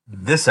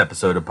This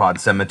episode of Pod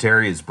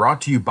Cemetery is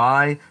brought to you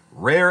by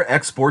Rare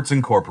Exports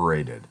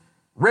Incorporated.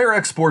 Rare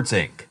Exports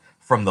Inc.,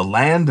 from the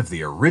land of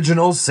the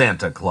original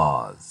Santa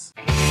Claus.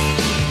 Under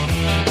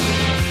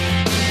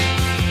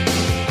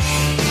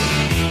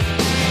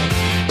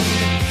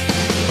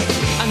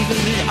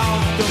the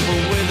October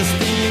with the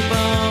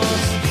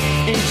steamboats,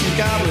 ancient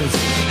goblins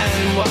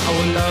and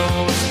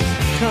wallows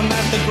come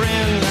at the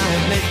grand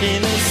line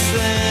making a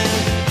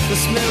sound. The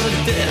smell of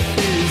death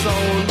is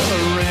all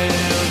around.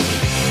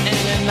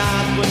 And at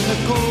night when the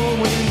cold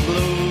wind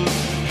blows,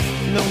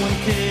 no one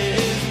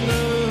cares,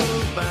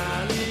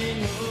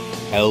 nobody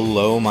knows.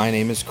 Hello, my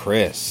name is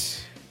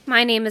Chris.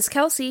 My name is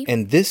Kelsey.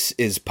 And this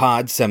is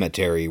Pod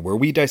Cemetery, where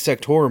we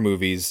dissect horror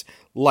movies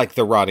like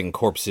the rotting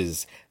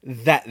corpses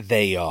that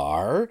they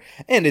are.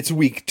 And it's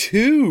week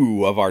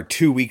 2 of our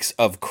 2 weeks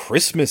of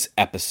Christmas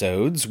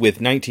episodes with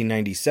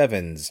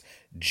 1997's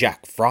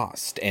Jack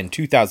Frost and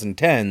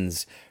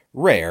 2010's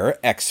Rare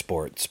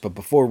Exports. But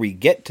before we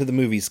get to the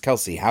movies,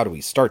 Kelsey, how do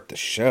we start the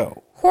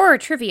show? Horror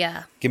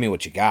trivia. Give me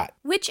what you got.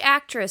 Which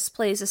actress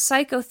plays a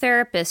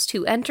psychotherapist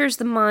who enters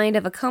the mind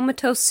of a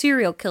comatose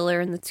serial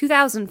killer in the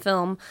 2000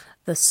 film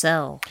The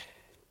Cell?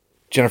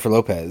 Jennifer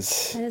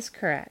Lopez. That is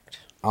correct.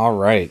 All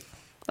right.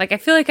 I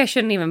feel like I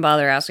shouldn't even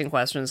bother asking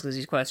questions because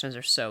these questions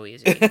are so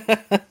easy.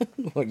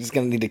 We're just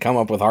going to need to come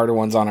up with harder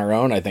ones on our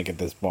own, I think, at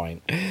this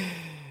point.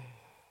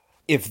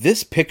 If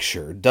this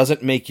picture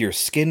doesn't make your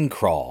skin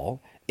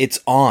crawl, it's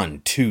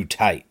on too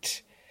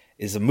tight,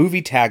 is a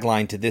movie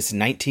tagline to this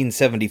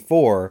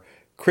 1974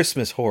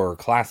 Christmas horror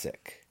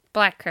classic.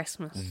 Black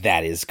Christmas.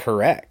 That is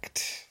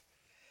correct.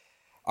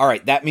 All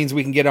right, that means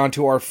we can get on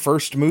to our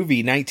first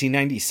movie,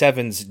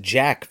 1997's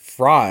Jack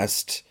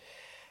Frost.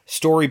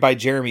 Story by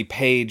Jeremy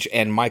Page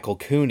and Michael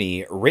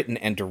Cooney, written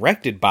and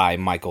directed by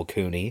Michael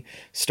Cooney,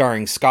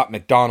 starring Scott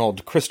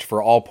McDonald,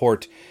 Christopher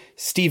Allport,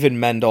 Stephen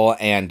Mendel,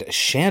 and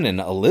Shannon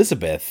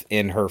Elizabeth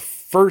in her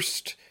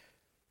first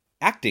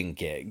acting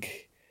gig.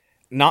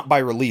 Not by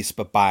release,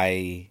 but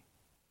by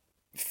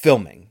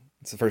filming.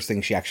 It's the first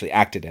thing she actually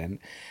acted in.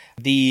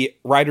 The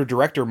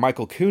writer-director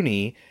Michael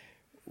Cooney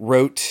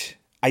wrote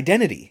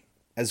Identity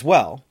as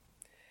well,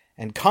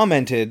 and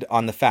commented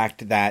on the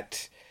fact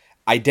that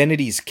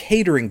Identity's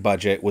catering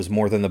budget was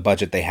more than the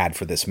budget they had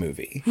for this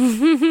movie.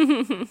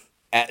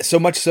 So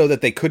much so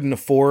that they couldn't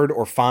afford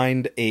or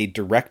find a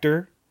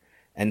director,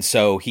 and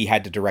so he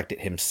had to direct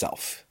it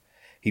himself.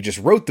 He just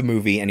wrote the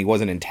movie, and he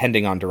wasn't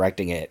intending on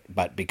directing it,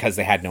 but because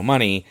they had no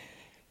money,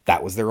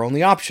 that was their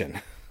only option.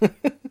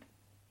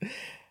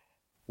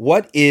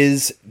 What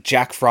is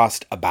Jack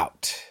Frost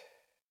about?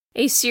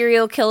 A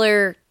serial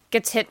killer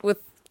gets hit with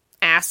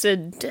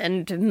acid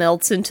and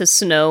melts into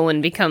snow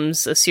and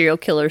becomes a serial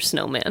killer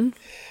snowman.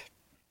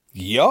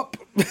 Yup.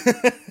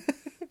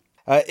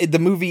 The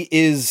movie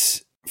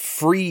is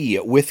free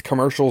with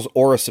commercials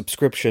or a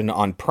subscription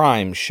on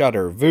Prime,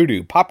 Shudder,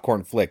 Vudu,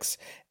 Popcorn Flicks,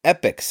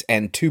 Epix,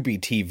 and Tubi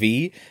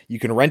TV. You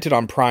can rent it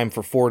on Prime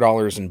for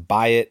 $4 and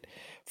buy it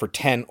for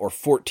 $10 or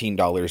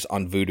 $14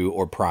 on Vudu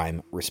or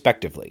Prime,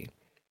 respectively.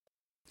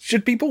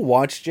 Should people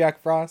watch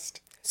Jack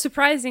Frost?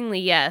 Surprisingly,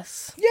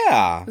 yes.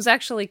 Yeah. It was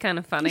actually kind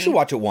of funny. You should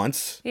watch it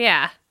once.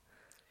 Yeah.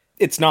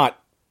 It's not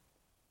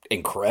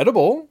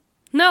incredible.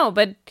 No,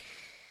 but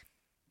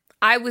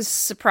I was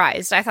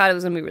surprised. I thought it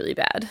was going to be really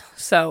bad.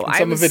 So And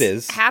some of it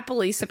is.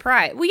 Happily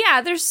surprised. Well,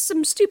 yeah, there's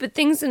some stupid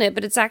things in it,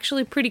 but it's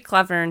actually pretty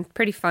clever and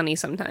pretty funny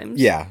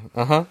sometimes. Yeah,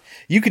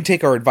 You can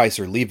take our advice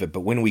or leave it,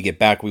 but when we get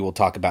back, we will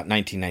talk about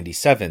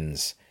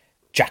 1997's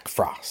Jack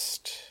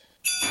Frost.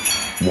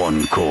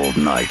 One cold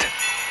night,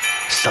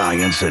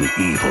 science and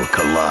evil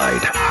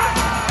collide.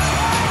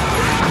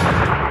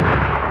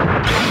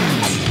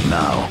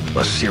 Now,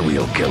 a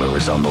serial killer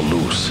is on the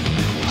loose.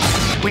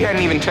 We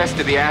hadn't even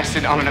tested the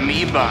acid on an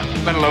amoeba,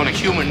 let alone a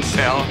human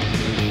cell.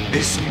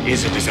 This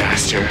is a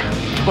disaster.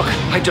 Look,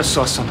 I just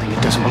saw something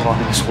that doesn't belong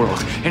in this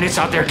world, and it's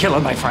out there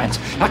killing my friends.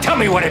 Now tell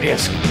me what it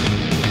is.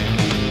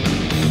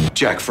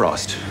 Jack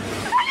Frost.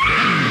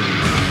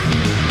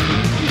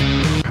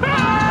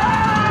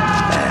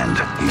 And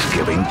he's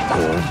giving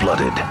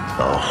cold-blooded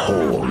a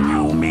whole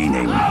new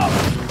meaning.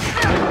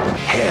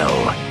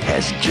 Hell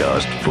has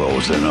just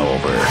frozen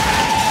over.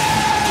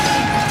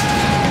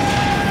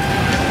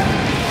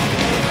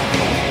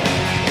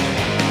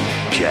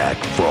 Jack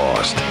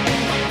Frost.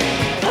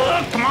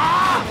 Look,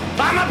 Ma!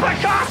 I'm a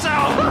Picasso!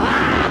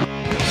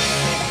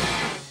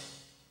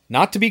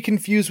 Not to be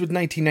confused with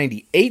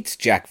 1998's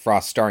Jack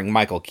Frost starring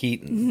Michael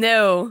Keaton,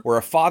 No. where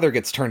a father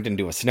gets turned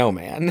into a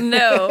snowman.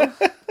 No.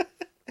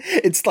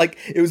 It's like,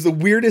 it was the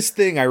weirdest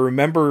thing. I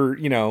remember,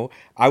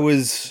 I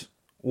was,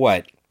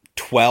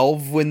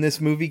 12 when this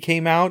movie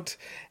came out,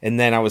 and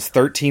then I was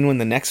 13 when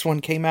the next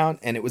one came out,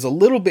 and it was a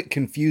little bit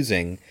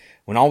confusing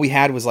when all we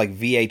had was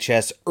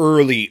VHS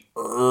early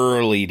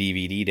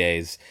DVD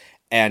days,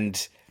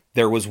 and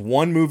there was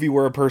one movie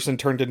where a person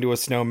turned into a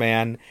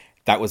snowman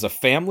that was a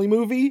family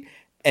movie,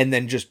 and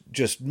then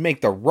just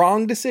make the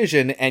wrong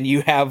decision and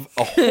you have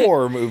a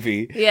horror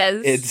movie.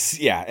 Yes.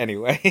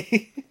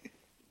 Anyway.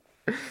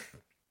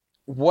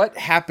 What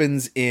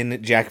happens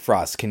in Jack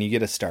Frost? Can you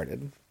get us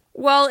started?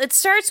 Well, it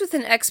starts with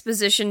an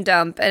exposition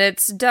dump, and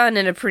it's done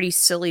in a pretty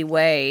silly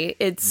way.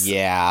 It's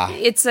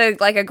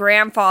like a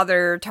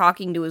grandfather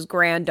talking to his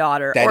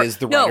granddaughter. That is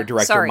the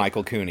writer-director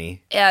Michael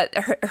Cooney.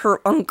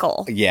 Her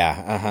uncle.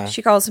 Yeah, uh-huh.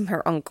 She calls him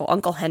her uncle,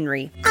 Uncle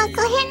Henry.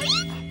 Uncle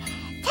Henry,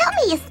 tell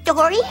me a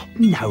story.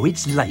 No,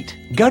 it's late.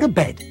 Go to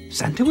bed.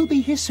 Santa will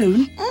be here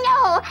soon.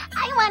 No,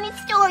 I want a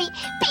story.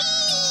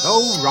 Please.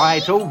 All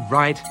right.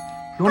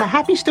 You want a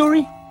happy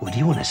story? Or do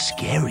you want a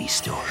scary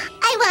story?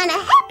 I want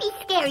a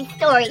happy, scary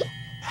story.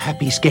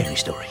 Happy, scary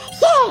story.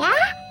 Yeah?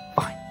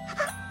 Fine.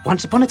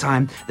 Once upon a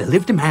time, there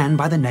lived a man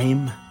by the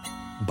name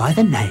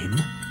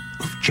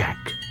of Jack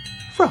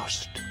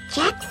Frost.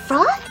 Jack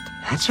Frost?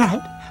 That's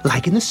right.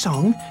 Like in the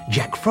song,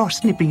 Jack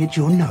Frost nipping at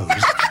your nose.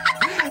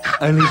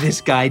 Only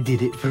this guy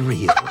did it for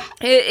real.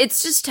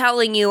 It's just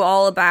telling you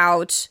all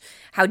about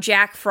how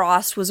Jack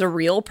Frost was a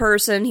real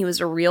person. He was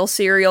a real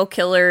serial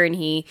killer, and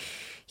he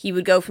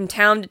would go from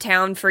town to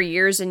town for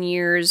years and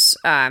years,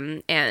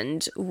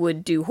 and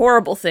would do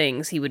horrible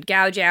things. He would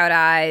gouge out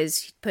eyes,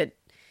 he'd put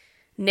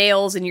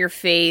nails in your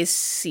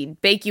face, he'd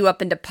bake you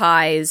up into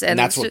pies. And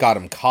that's what got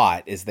him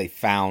caught, is they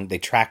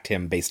tracked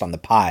him based on the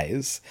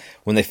pies.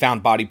 When they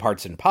found body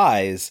parts in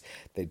pies,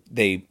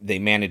 they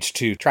managed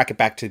to track it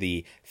back to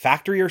the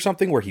factory or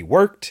something where he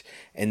worked,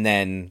 and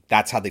then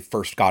that's how they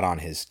first got on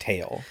his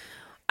tail.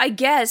 I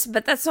guess,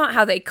 but that's not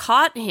how they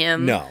caught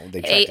him. No,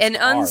 they tracked an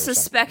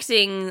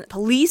unsuspecting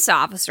police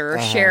officer,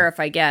 sheriff,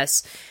 I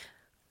guess,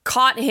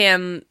 caught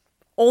him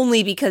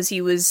only because he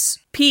was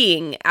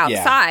peeing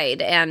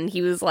outside, and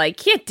he was like,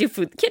 can't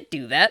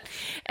do that.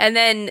 And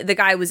then the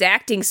guy was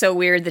acting so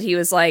weird that he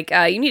was like,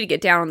 you need to get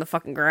down on the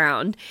fucking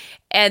ground.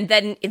 And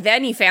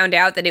then he found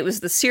out that it was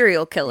the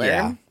serial killer.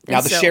 Yeah.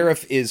 Now, the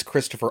sheriff is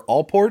Christopher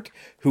Allport,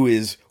 who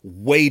is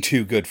way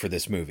too good for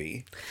this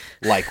movie.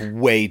 Like,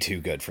 way too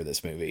good for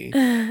this movie.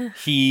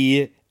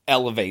 He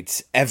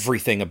elevates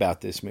everything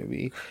about this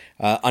movie.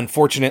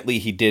 Unfortunately,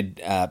 he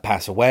did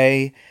pass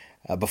away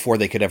before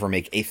they could ever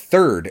make a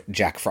third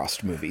Jack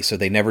Frost movie. So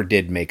they never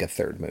did make a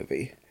third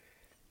movie.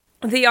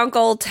 The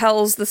uncle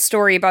tells the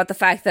story about the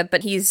fact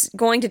that he's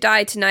going to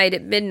die tonight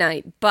at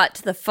midnight,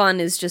 but the fun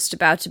is just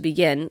about to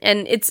begin.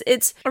 And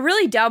it's a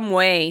really dumb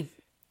way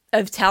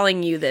of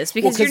telling you this,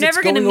 because you're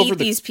never going to meet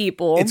these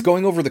people. It's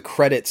going over the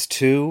credits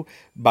too,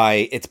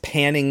 it's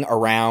panning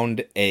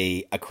around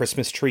a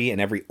Christmas tree, and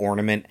every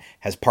ornament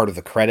has part of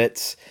the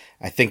credits,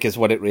 I think is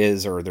what it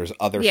is, or there's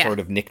other sort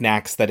of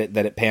knickknacks that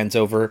it pans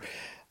over.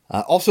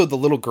 Also, the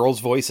little girl's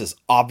voice is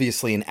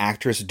obviously an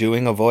actress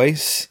doing a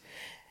voice.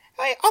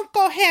 Hey,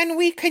 Uncle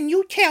Henry, can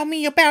you tell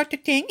me about the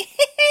thing?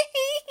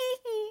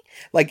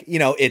 Like,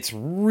 it's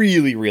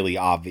really, really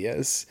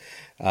obvious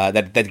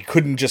that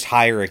couldn't just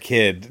hire a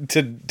kid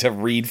to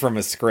read from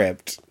a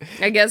script.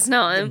 I guess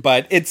not.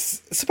 But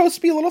it's supposed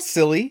to be a little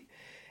silly.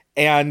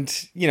 And,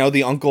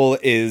 the uncle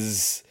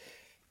is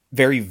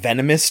very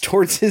venomous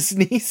towards his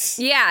niece.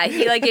 Yeah,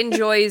 he,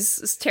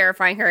 enjoys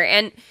terrifying her.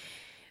 And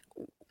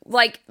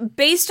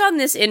based on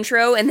this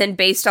intro, and then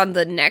based on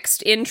the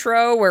next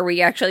intro where we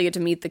actually get to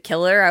meet the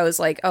killer, I was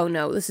like, oh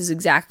no, this is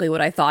exactly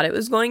what I thought it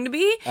was going to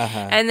be.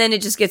 And then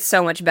it just gets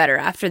so much better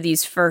after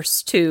these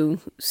first two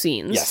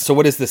scenes. Yeah, so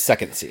what is the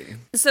second scene?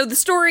 So the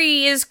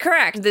story is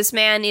correct. This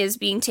man is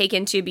being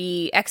taken to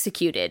be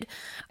executed,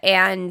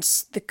 and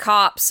the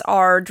cops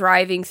are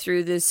driving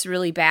through this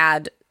really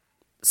bad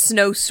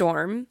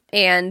snowstorm,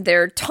 and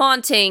they're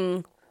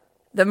taunting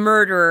the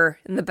murderer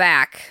in the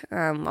back.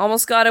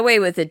 Almost got away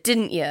with it,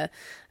 didn't you?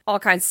 All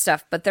kinds of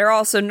stuff. But they're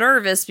also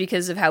nervous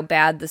because of how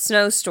bad the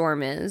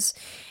snowstorm is.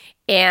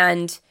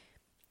 And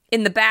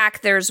in the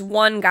back, there's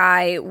one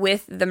guy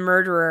with the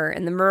murderer,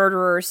 and the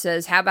murderer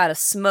says, how about a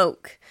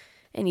smoke?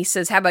 And he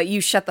says, how about you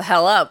shut the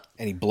hell up?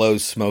 And he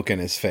blows smoke in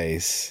his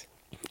face.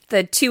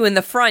 The two in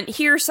the front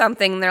hear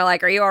something, and they're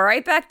like, are you all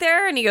right back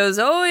there? And he goes,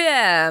 oh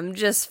yeah, I'm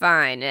just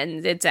fine.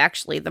 And it's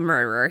actually the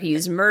murderer.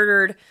 He's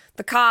murdered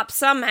the cop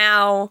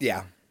somehow.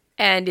 Yeah.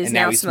 And is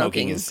now he's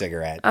smoking his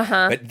cigarette.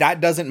 Uh-huh. But that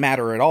doesn't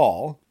matter at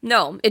all.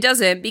 No, it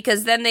doesn't,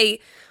 because then they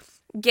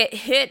get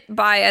hit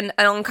by an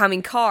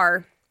oncoming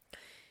car,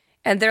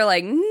 and they're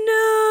like,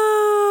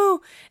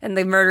 no! And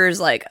the murderer's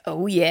like,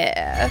 oh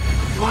yeah.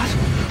 What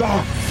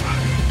the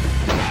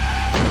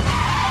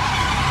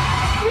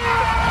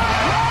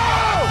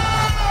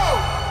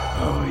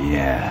Oh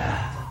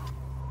yeah.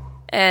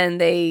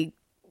 And they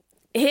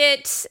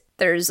hit.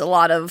 There's a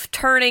lot of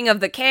turning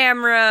of the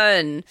camera,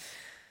 and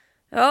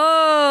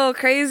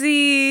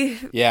crazy.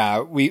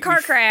 Yeah, car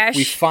crash.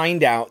 We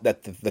find out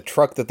that the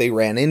truck that they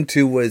ran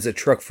into was a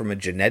truck from a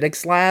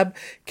genetics lab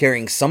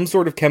carrying some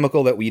sort of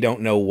chemical that we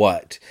don't know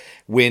what.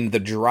 When the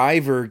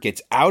driver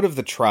gets out of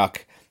the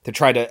truck to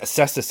try to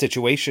assess the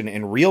situation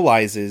and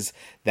realizes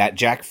that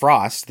Jack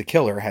Frost, the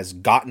killer, has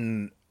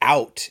gotten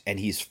out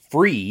and he's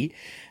free,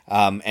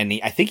 and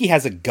I think he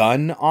has a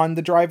gun on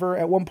the driver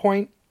at one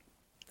point.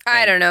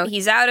 I don't know.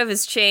 He's out of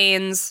his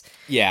chains.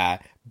 Yeah.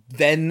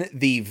 Then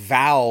the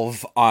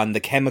valve on the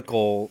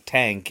chemical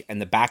tank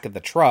and the back of the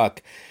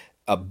truck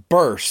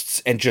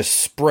bursts and just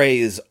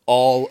sprays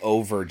all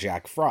over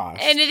Jack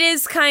Frost. And it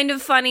is kind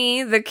of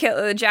funny.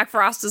 Jack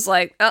Frost is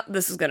like, oh,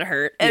 this is going to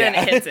hurt. And then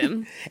it hits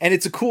him. And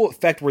it's a cool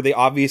effect where they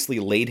obviously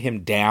laid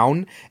him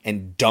down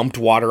and dumped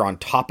water on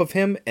top of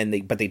him,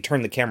 but they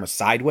turned the camera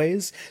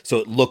sideways, so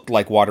it looked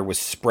like water was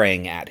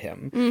spraying at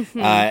him. Mm-hmm.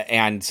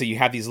 And so you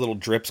have these little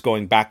drips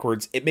going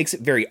backwards. It makes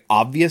it very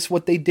obvious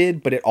what they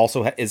did, but it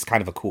also is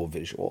kind of a cool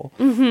visual.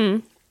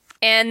 Mm-hmm.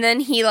 And then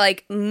he,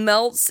 like,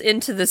 melts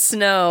into the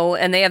snow,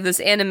 and they have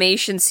this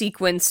animation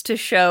sequence to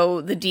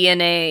show the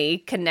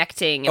DNA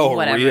connecting and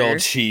whatever. Real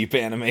cheap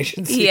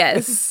animation sequence.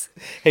 Yes.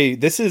 Hey,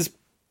 this is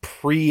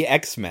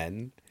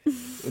pre-X-Men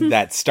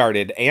that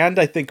started, and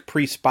I think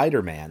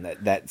pre-Spider-Man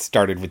that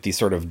started with these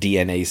sort of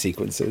DNA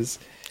sequences.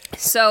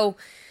 So,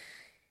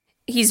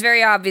 he's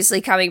very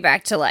obviously coming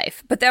back to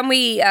life. But then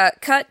we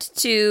cut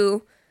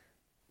to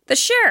the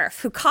sheriff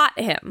who caught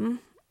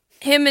him.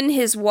 Him and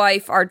his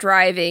wife are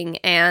driving,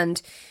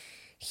 and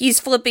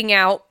he's flipping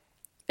out,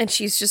 and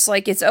she's just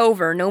like, it's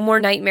over. No more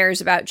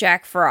nightmares about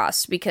Jack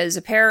Frost, because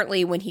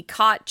apparently when he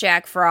caught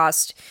Jack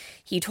Frost,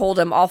 he told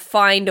him, I'll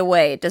find a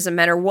way. It doesn't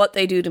matter what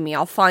they do to me.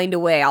 I'll find a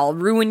way. I'll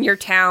ruin your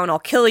town. I'll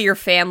kill your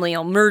family.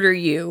 I'll murder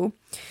you.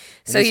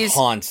 So this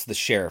haunts the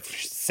sheriff.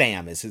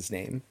 Sam is his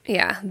name.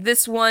 Yeah,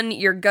 this one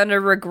you're gonna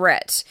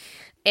regret.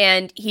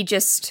 And he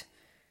just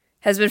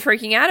has been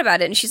freaking out about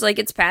it. And she's like,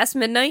 it's past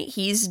midnight.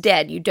 He's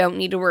dead. You don't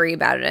need to worry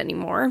about it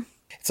anymore.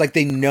 It's like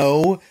they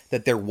know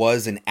that there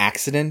was an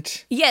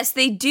accident. Yes,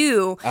 they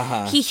do.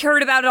 He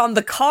heard about it on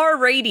the car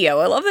radio.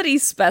 I love that he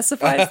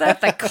specifies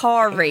that, the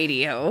car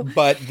radio.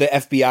 But the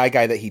FBI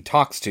guy that he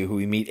talks to, who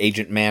we meet,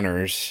 Agent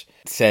Manners,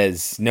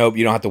 says, nope,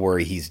 you don't have to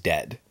worry, he's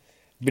dead.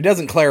 But it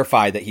doesn't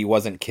clarify that he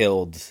wasn't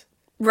killed.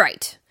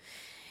 Right.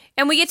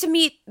 And we get to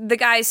meet the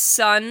guy's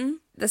son.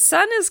 The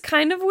son is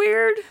kind of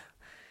weird.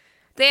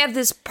 They have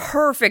this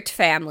perfect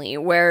family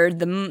where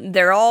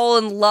they're all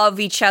in love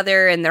each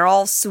other and they're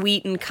all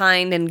sweet and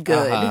kind and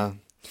good.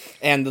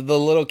 And the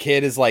little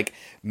kid is like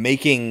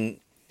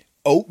making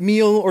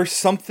oatmeal or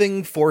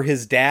something for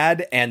his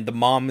dad, and the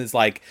mom is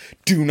like,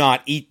 do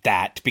not eat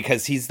that,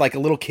 because he's like a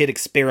little kid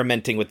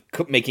experimenting with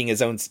making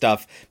his own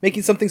stuff,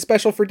 making something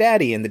special for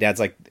daddy, and the dad's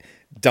like,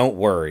 don't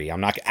worry,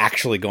 I'm not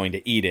actually going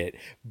to eat it,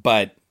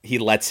 but he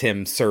lets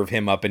him serve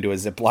him up into a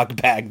Ziploc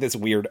bag this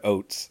weird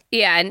oats.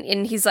 Yeah,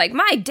 and he's like,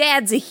 my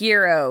dad's a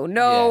hero.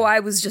 No,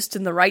 I was just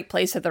in the right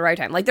place at the right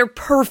time. Like, they're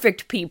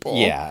perfect people.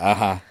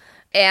 Yeah,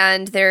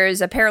 And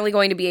there's apparently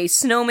going to be a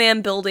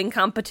snowman building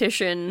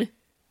competition.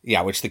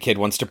 Yeah, which the kid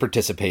wants to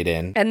participate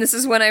in. And this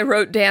is when I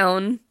wrote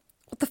down,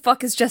 what the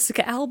fuck is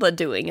Jessica Alba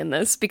doing in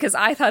this? Because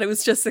I thought it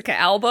was Jessica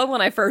Alba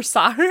when I first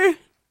saw her.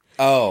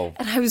 Oh.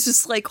 And I was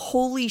just like,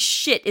 holy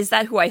shit, is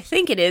that who I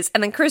think it is?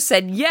 And then Chris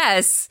said,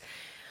 yes.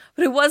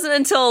 But it wasn't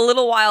until a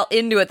little while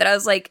into it that I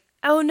was like,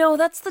 oh no,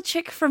 that's the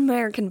chick from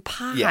American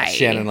Pie. Yeah,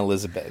 Shannon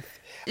Elizabeth.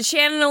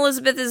 Shannon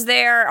Elizabeth is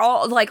there.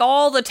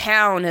 All the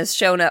town has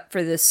shown up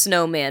for this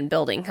snowman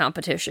building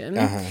competition.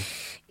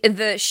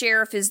 The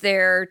sheriff is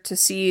there to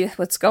see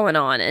what's going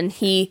on, and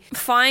he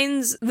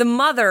finds the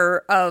mother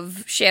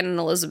of Shannon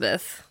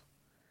Elizabeth,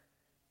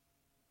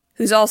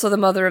 who's also the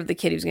mother of the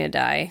kid who's going to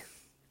die,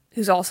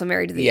 who's also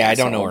married to the I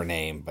asshole. don't know her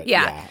name, but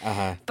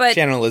But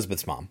Shannon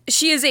Elizabeth's mom.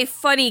 She is a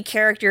funny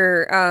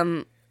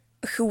character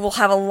who will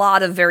have a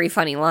lot of very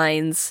funny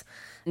lines.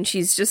 And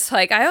she's just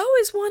like, I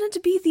always wanted to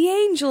be the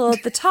angel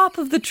at the top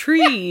of the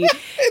tree.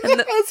 and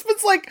the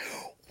husband's like,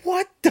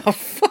 what the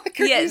fuck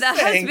are you the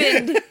saying?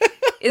 husband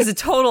is a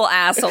total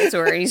asshole to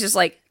her. And he's just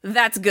like,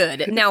 that's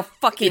good. Now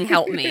fucking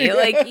help me.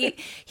 Like,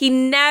 he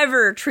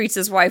never treats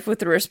his wife with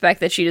the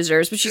respect that she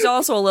deserves, but she's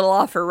also a little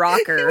off her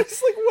rocker.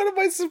 It's like, what am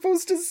I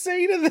supposed to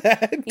say to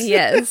that?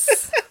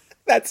 Yes.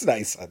 That's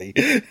nice, honey.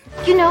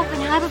 You know,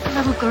 when I was a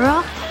little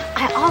girl,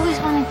 I always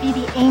wanted to be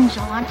the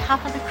angel on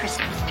top of the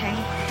Christmas tree.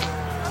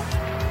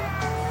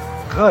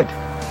 Good.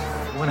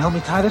 You want to help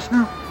me tie this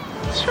now?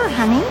 Sure,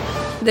 honey.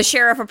 The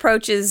sheriff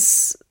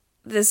approaches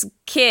this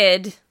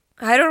kid.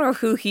 I don't know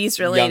who he's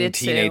related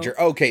to. Young teenager.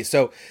 Okay,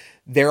 so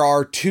there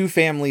are two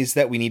families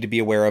that we need to be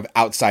aware of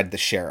outside the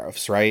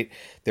sheriff's, right?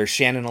 There's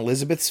Shannon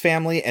Elizabeth's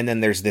family, and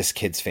then there's this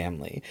kid's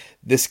family.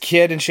 This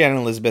kid and Shannon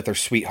Elizabeth are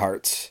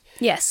sweethearts.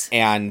 Yes.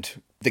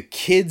 And the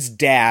kid's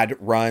dad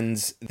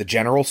runs the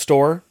general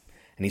store.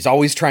 And he's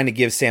always trying to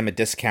give Sam a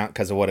discount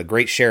because of what a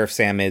great sheriff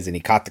Sam is, and he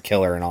caught the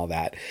killer and all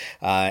that.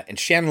 And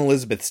Shannon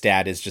Elizabeth's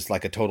dad is just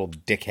like a total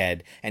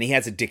dickhead, and he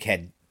has a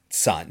dickhead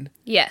son.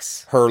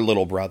 Yes. Her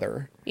little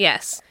brother.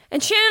 Yes.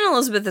 And Shannon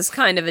Elizabeth is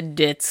kind of a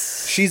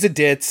ditz. She's a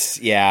ditz,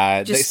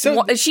 yeah.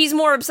 She's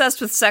more obsessed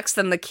with sex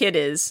than the kid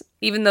is,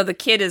 even though the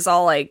kid is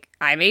all like,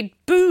 I made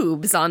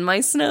boobs on my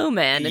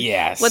snowman. And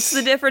yes. What's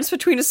the difference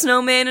between a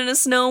snowman and a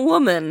snow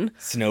woman?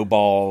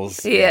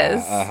 Snowballs.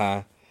 Yes.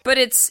 Yeah, But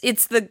it's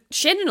the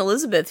Shannon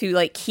Elizabeth who,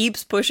 like,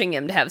 keeps pushing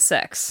him to have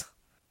sex.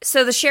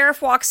 So the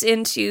sheriff walks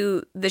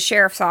into the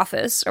sheriff's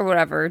office, or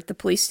whatever, the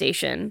police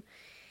station,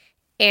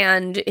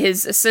 and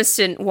his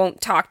assistant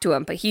won't talk to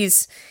him, but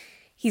he's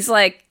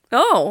like,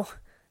 oh,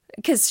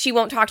 because she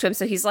won't talk to him.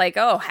 So he's like,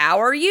 oh, how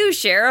are you,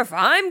 Sheriff?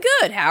 I'm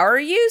good. How are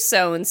you,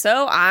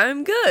 so-and-so?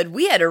 I'm good.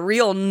 We had a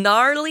real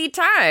gnarly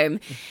time.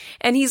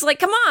 And he's like,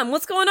 come on,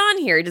 what's going on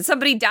here? Did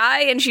somebody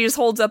die? And she just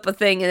holds up a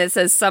thing and it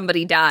says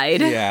somebody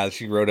died. Yeah,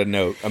 she wrote a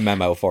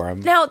memo for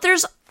him. Now,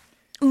 there's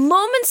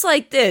moments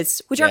like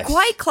this, which are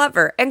quite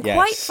clever and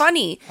quite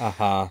funny.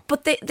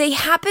 But they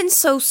happen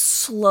so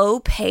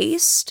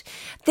slow-paced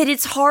that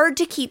it's hard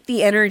to keep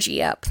the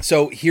energy up.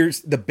 So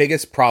here's the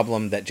biggest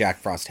problem that Jack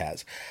Frost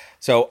has.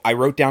 So I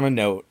wrote down a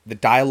note. The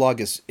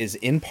dialogue is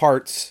in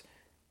parts,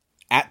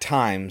 at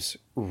times,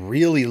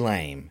 really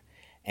lame,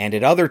 and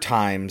at other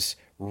times,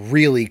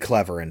 really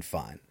clever and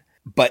fun.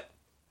 But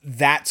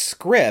that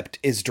script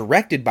is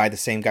directed by the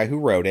same guy who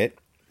wrote it,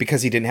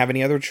 because he didn't have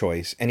any other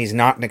choice, and he's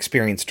not an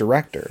experienced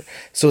director.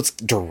 So it's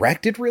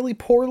directed really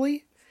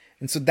poorly,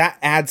 and so that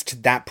adds to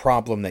that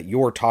problem that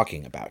you're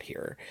talking about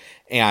here.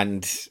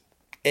 And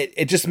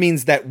it just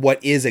means that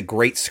what is a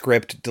great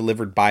script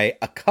delivered by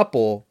a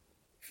couple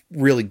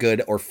really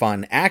good or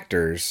fun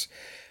actors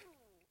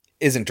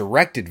isn't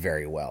directed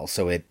very well,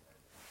 so it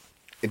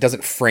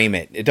doesn't frame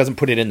it. It doesn't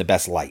put it in the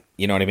best light.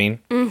 You know what I mean?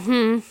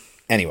 Mm-hmm.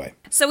 Anyway.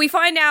 So we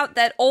find out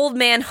that Old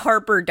Man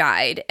Harper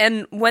died,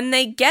 and when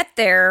they get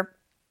there,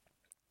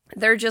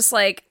 they're just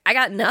like, I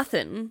got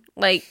nothing.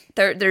 Like,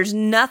 there's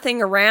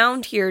nothing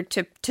around here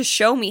to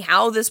show me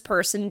how this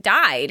person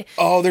died.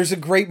 Oh, there's a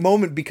great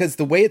moment because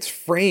the way it's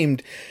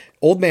framed,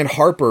 Old Man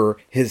Harper,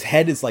 his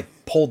head is like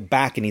pulled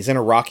back and he's in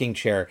a rocking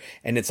chair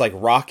and it's like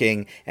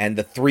rocking, and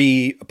the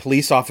 3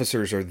 police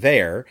officers are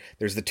there.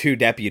 There's the 2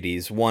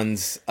 deputies.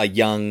 One's a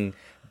young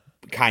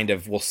kind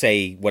of, we'll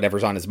say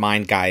whatever's on his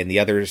mind guy, and the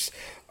other's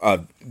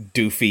a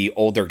doofy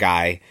older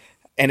guy.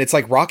 And it's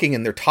like rocking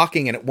and they're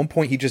talking, and at one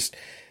point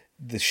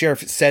the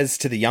sheriff says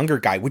to the younger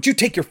guy, would you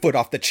take your foot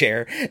off the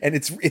chair? And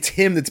it's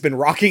him that's been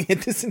rocking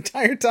it this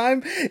entire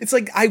time. It's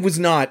like, I was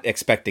not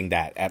expecting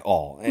that at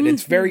all. And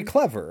it's very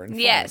clever and fun.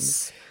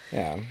 Yes.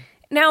 Yeah.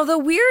 Now, the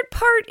weird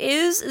part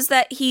is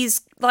that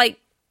he's, like,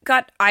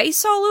 got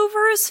ice all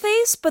over his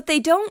face, but they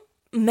don't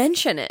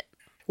mention it.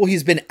 Well,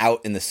 he's been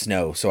out in the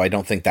snow, so I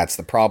don't think that's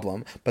the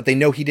problem. But they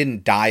know he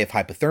didn't die of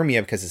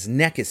hypothermia because his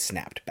neck is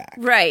snapped back.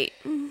 Right.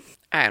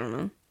 I don't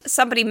know.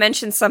 Somebody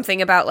mentioned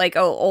something about, like,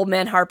 Old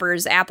Man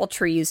Harper's apple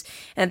trees.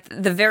 And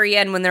at the very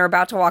end, when they're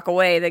about to walk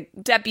away, the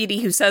deputy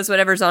who says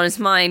whatever's on his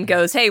mind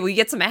goes, hey, will you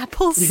get some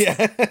apples?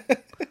 Yeah.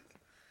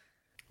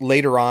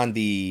 Later on,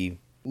 the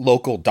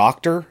local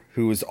doctor,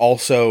 who is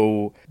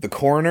also the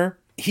coroner,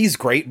 he's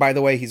great, by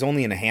the way. He's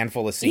only in a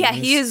handful of scenes. Yeah,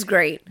 he is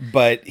great.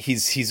 But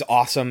he's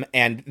awesome.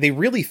 And they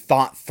really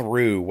thought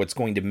through what's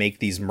going to make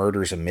these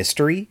murders a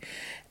mystery.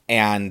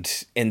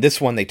 And in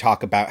this one, they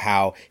talk about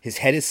how his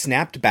head is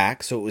snapped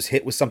back, so it was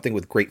hit with something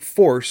with great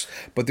force,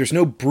 but there's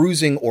no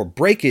bruising or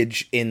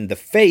breakage in the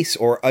face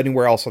or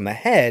anywhere else on the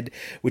head,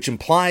 which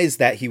implies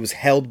that he was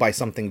held by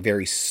something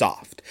very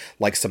soft,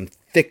 like some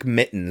thick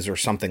mittens or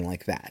something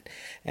like that.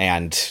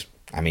 And,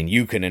 I mean,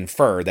 you can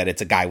infer that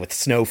it's a guy with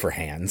snow for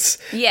hands.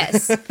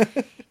 Yes.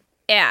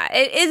 Yeah,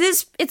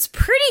 it's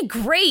pretty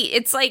great.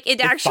 It's like it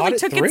actually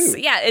took took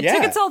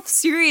itself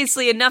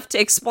seriously enough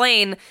to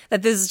explain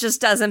that this just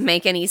doesn't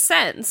make any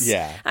sense.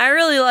 Yeah. I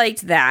really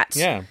liked that.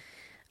 Yeah.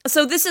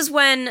 So this is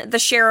when the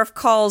sheriff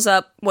calls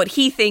up what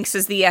he thinks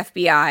is the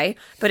FBI,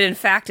 but in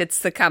fact it's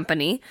the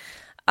company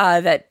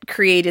that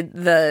created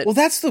the... Well,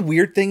 that's the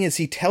weird thing is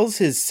he tells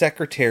his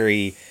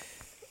secretary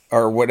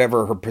or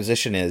whatever her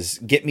position is,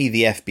 get me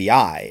the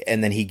FBI,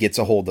 and then he gets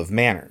a hold of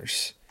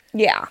Manners.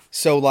 Yeah.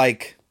 So,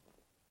 like...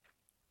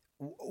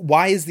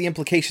 Why is the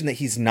implication that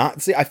he's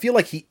not? I feel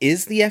like he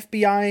is the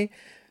FBI,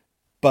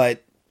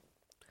 but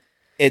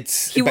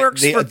he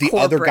works for the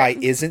corporate. Other guy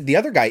isn't. The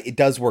other guy, it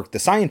does work. The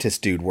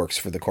scientist dude works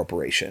for the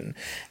corporation,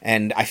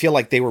 and I feel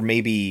like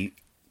they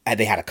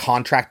had a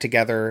contract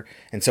together,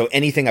 and so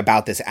anything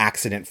about this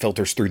accident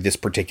filters through this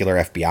particular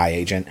FBI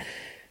agent.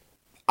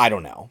 I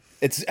don't know.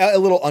 It's a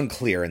little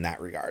unclear in that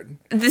regard.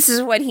 This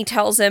is when he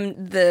tells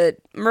him the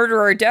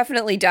murderer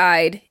definitely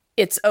died.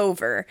 It's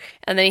over,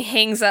 and then he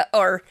hangs up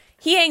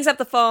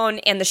the phone,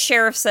 and the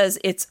sheriff says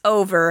it's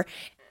over,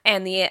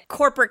 and the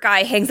corporate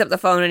guy hangs up the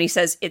phone and he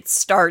says it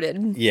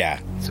started. Yeah.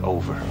 It's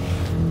over.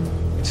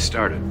 It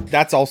started.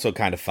 That's also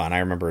kind of fun. I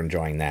remember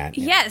enjoying that.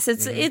 Yeah. Yes,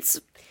 it's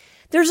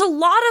there's a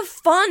lot of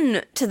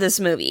fun to this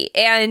movie,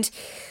 and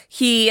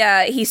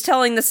he's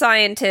telling the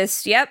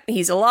scientist, yep,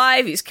 he's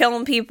alive, he's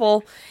killing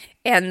people.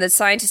 And the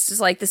scientist is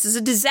like, this is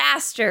a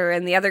disaster.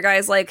 And the other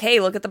guy's like,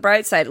 hey, look at the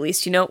bright side. At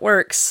least you know it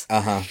works.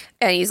 Uh-huh.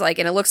 And he's like,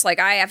 and it looks like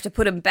I have to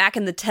put him back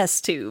in the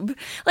test tube.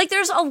 Like,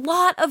 there's a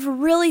lot of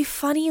really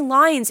funny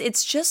lines.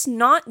 It's just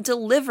not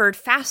delivered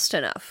fast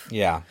enough.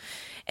 Yeah.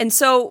 And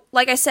so,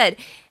 like I said,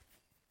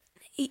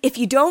 if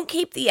you don't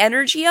keep the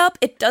energy up,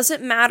 it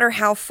doesn't matter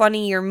how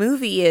funny your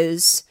movie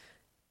is.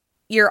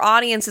 Your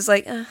audience is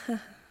like,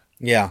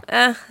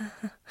 yeah.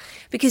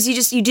 Because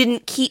you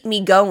didn't keep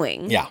me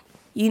going. Yeah.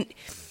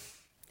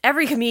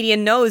 Every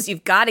comedian knows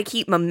you've got to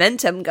keep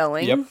momentum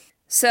going. Yep.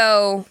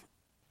 So,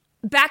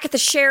 back at the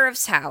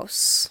sheriff's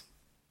house,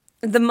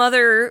 the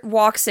mother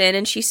walks in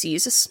and she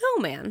sees a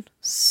snowman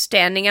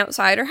standing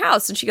outside her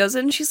house. And she goes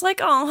in and she's like,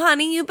 oh,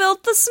 honey, you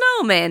built the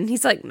snowman.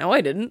 He's like, no,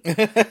 I didn't.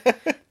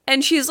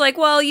 And she's like,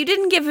 well, you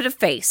didn't give it a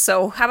face.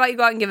 So how about you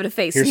go out and give it a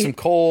face? Here's some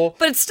coal.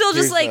 But it's still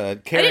just like, I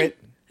didn't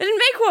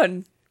make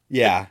one.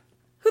 Yeah.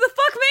 Who the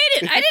fuck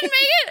made it? I didn't make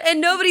it.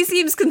 And nobody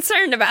seems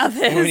concerned about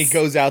this. And when he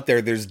goes out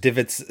there, there's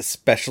divots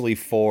especially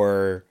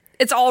for...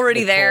 It's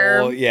already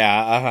there. Coal.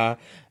 Yeah, uh-huh.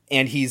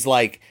 And he's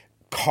like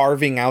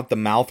carving out the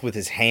mouth with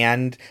his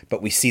hand,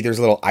 but we see there's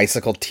little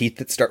icicle teeth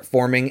that start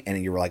forming,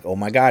 and you're like, oh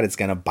my god, it's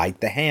gonna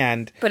bite the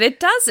hand. But it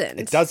doesn't.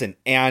 It doesn't.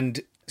 And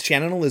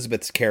Shannon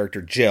Elizabeth's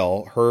character,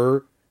 Jill,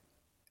 her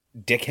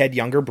dickhead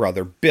younger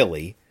brother,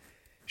 Billy,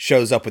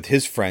 shows up with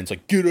his friends,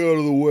 like, get out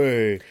of the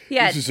way.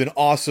 Yeah. This is an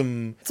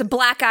awesome... It's a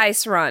black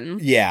ice run.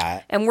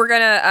 Yeah. And we're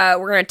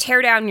gonna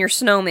tear down your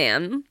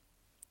snowman.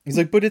 He's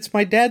like, but it's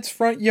my dad's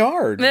front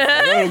yard.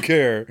 I don't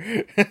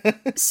care.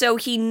 So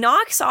he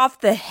knocks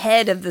off the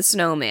head of the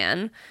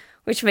snowman,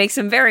 which makes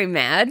him very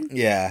mad.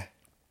 Yeah.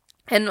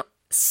 And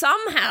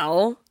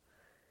somehow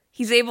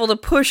he's able to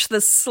push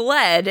the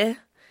sled,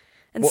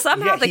 and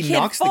somehow the kid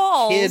knocks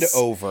falls. The kid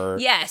over.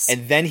 Yes.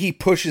 And then he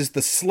pushes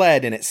the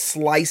sled and it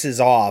slices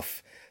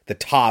off the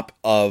top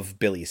of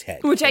Billy's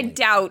head. Which I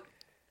doubt.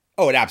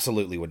 Oh, it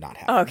absolutely would not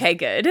happen. Okay,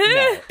 good.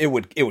 No, it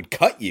would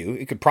cut you.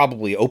 It could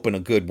probably open a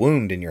good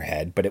wound in your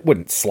head, but it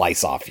wouldn't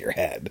slice off your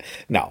head.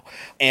 No.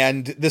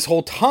 And this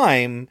whole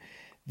time,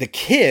 the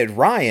kid,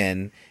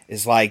 Ryan,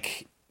 is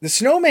like, the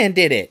snowman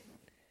did it.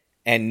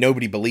 And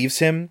nobody believes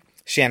him.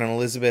 Shannon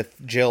Elizabeth,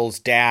 Jill's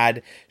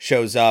dad,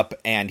 shows up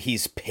and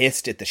he's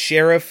pissed at the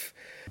sheriff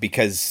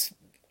because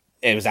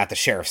it was at the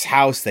sheriff's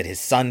house that his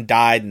son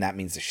died, and that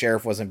means the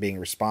sheriff wasn't being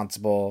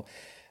responsible.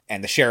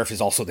 And the sheriff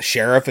is also the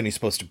sheriff, and he's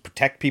supposed to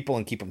protect people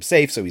and keep them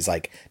safe. So he's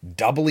like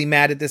doubly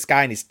mad at this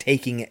guy, and he's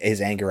taking his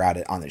anger out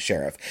on the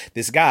sheriff.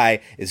 This guy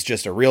is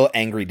just a real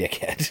angry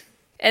dickhead.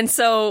 And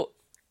so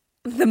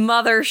the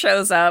mother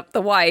shows up,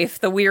 the wife,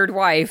 the weird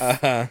wife.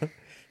 Uh-huh.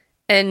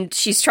 And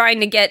she's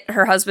trying to get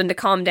her husband to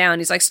calm down.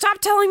 He's like, stop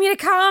telling me to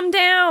calm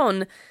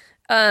down.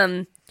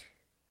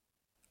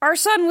 Our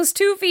son was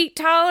 2 feet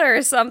taller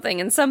or something.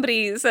 And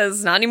somebody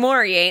says, not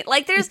anymore, he ain't.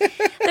 Like, there's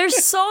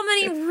so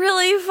many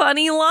really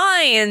funny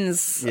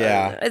lines.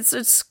 Yeah.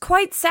 It's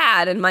quite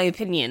sad, in my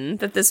opinion,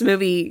 that this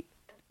movie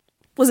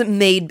wasn't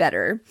made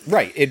better.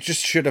 Right. It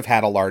just should have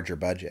had a larger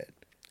budget.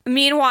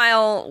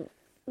 Meanwhile,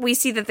 we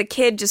see that the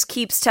kid just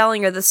keeps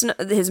telling her,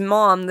 his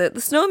mom, that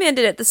the snowman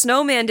did it, the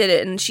snowman did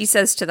it. And she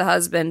says to the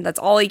husband, that's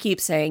all he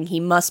keeps saying,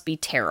 he must be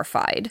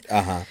terrified.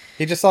 Uh-huh.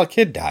 He just saw a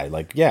kid die.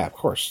 Like, yeah, of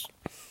course.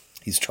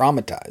 He's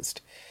traumatized.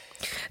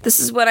 This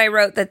is what I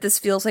wrote, that this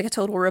feels like a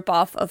total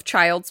ripoff of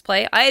Child's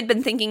Play. I had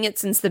been thinking it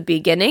since the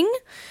beginning,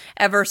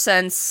 ever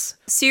since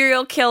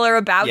serial killer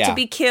about to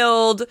be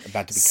killed,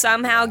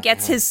 somehow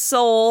gets his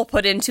soul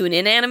put into an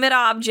inanimate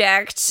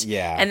object,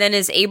 and then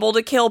is able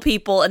to kill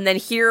people, and then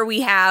here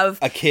we have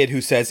a kid who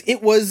says,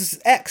 it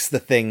was X, the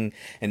thing,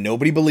 and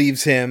nobody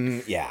believes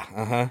him. Yeah,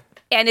 uh-huh.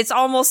 And it's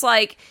almost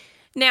like,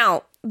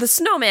 now, the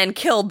snowman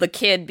killed the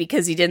kid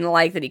because he didn't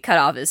like that he cut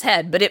off his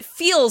head, but it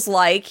feels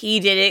like he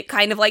did it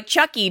kind of like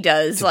Chucky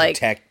does, to like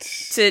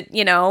protect. To,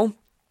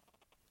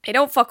 hey,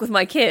 don't fuck with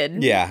my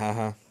kid. Yeah,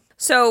 uh-huh.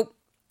 So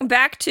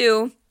back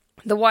to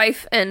the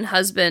wife and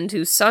husband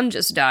whose son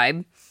just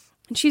died,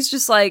 and she's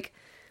just like,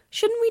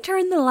 shouldn't we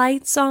turn the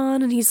lights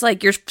on? And he's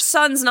like, your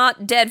son's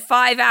not dead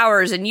 5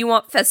 hours and you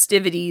want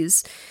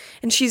festivities.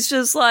 And she's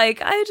just like,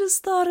 I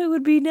just thought it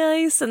would be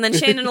nice. And then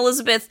Shannon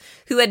Elizabeth,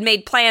 who had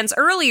made plans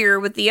earlier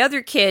with the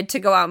other kid to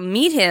go out and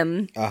meet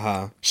him,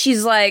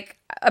 she's like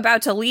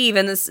about to leave.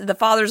 And the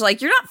father's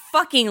like, you're not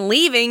fucking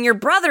leaving. Your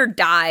brother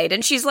died.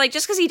 And she's like,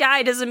 just because he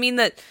died doesn't mean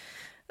that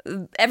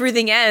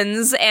everything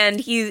ends.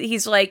 And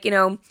he's like,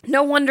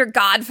 no wonder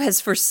God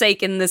has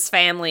forsaken this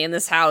family and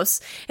this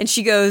house. And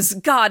she goes,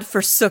 God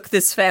forsook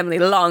this family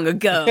long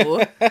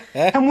ago.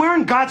 And where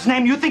in God's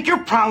name you think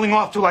you're prowling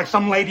off to like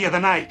some lady of the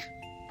night?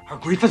 Her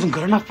grief isn't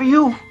good enough for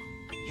you?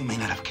 You may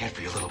not have cared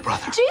for your little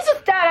brother.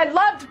 Jesus, Dad, I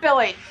loved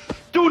Billy.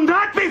 Do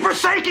not be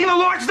forsaking the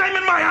Lord's name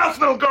in my house,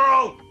 little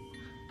girl!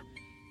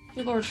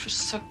 Your Lord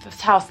forsook this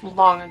house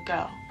long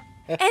ago.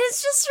 And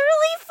it's just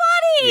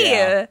really funny.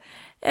 Yeah.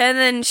 And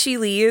then she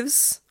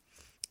leaves.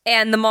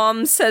 And the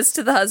mom says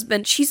to the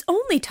husband, she's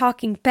only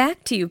talking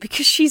back to you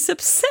because she's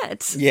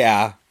upset.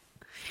 Yeah.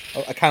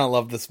 I kind of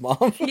love this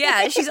mom.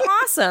 Yeah, she's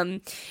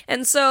awesome.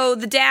 And so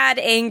the dad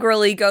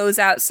angrily goes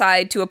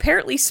outside to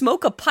apparently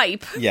smoke a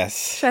pipe.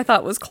 Yes. Which I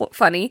thought was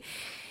funny.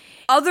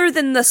 Other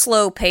than the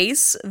slow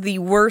pace, the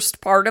worst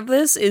part of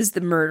this is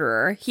the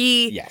murderer.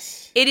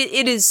 Yes. It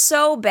is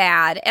so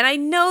bad. And I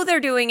know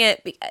they're doing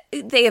it.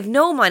 They have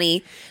no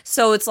money.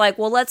 So it's like,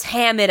 well, let's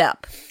ham it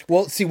up.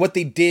 Well, see, what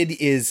they did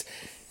is,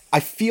 I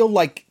feel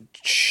like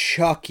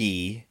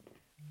Chucky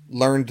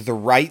learned the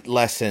right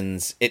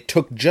lessons. It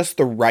took just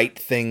the right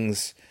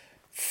things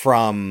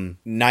from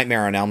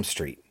Nightmare on Elm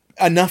Street.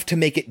 Enough to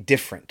make it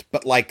different.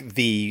 But like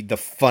the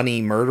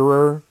funny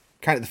murderer,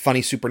 kind of the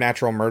funny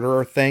supernatural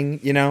murderer thing,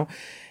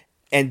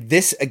 And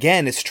this,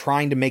 again, is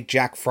trying to make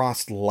Jack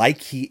Frost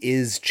like he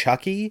is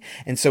Chucky.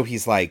 And so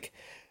he's like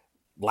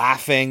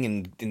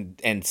laughing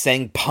and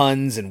saying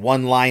puns and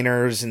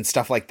one-liners and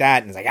stuff like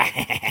that. And it's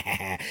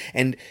like,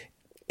 and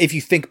if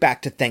you think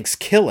back to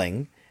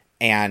Thanksgiving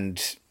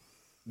and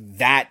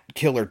that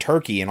killer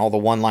turkey and all the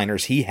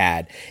one-liners he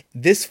had,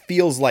 this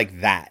feels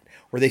like that,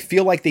 where they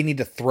feel like they need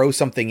to throw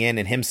something in,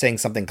 and him saying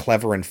something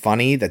clever and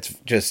funny that's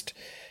just,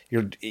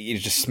 you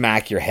just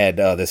smack your head.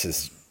 Oh, this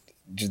is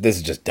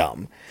just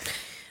dumb.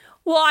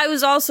 Well, I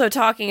was also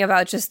talking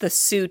about just the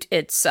suit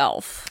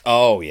itself.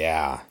 Oh,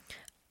 yeah.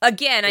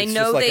 Again, It's I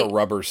know just like a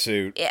rubber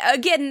suit.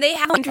 Again, they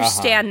have to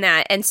understand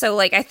that. And so,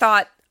 like, I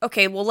thought,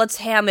 okay, well, let's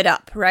ham it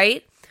up,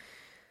 right?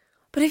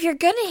 But if you're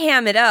gonna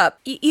ham it up,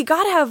 you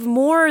gotta have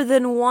more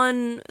than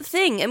one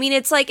thing. I mean,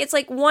 it's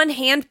like one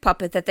hand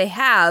puppet that they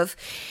have,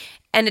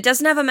 and it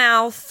doesn't have a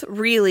mouth,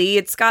 really.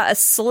 It's got a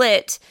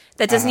slit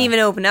that doesn't even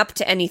open up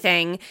to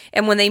anything.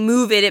 And when they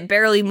move it, it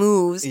barely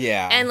moves.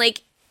 Yeah. And,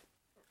 like,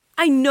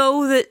 I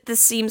know that this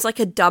seems like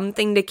a dumb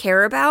thing to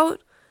care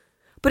about,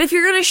 but if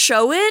you're gonna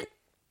show it,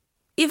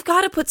 you've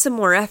got to put some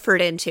more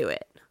effort into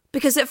it.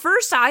 Because at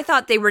first I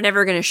thought they were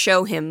never going to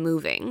show him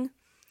moving.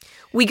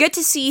 We get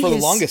to see For the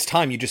longest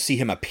time, you just see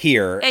him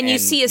appear. And you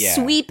see a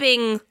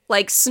sweeping,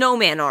 like,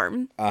 snowman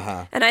arm.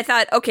 And I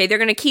thought, okay, they're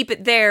going to keep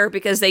it there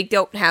because they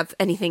don't have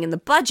anything in the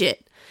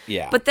budget.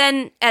 Yeah. But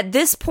then at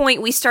this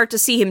point, we start to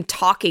see him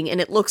talking, and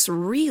it looks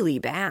really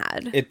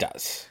bad. It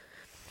does.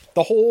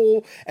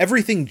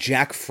 Everything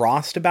Jack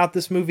Frost about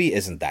this movie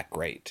isn't that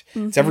great.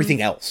 It's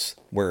everything else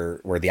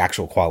where the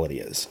actual quality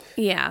is.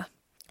 Yeah.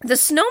 The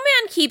snowman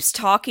keeps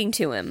talking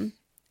to him,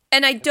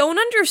 and I don't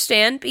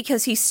understand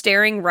because he's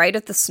staring right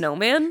at the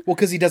snowman. Well,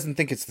 because he doesn't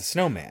think it's the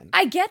snowman.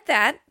 I get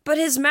that, but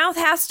his mouth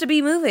has to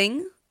be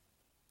moving.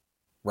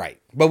 Right.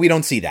 But we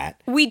don't see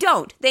that. We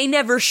don't. They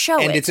never show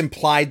it. And it's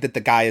implied that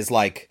the guy is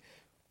like,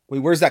 wait,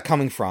 where's that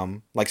coming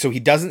from? Like, so he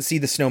doesn't see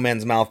the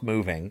snowman's mouth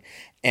moving.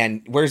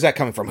 And where's that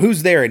coming from?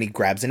 Who's there? And he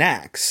grabs an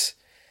axe.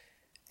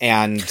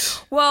 And...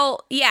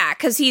 Well, yeah,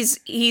 because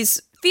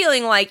he's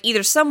feeling like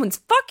either someone's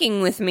fucking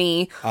with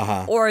me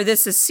or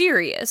this is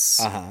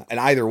serious. And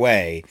either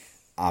way,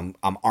 I'm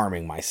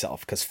arming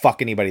myself because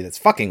fuck anybody that's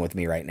fucking with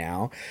me right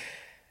now.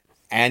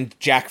 And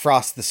Jack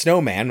Frost the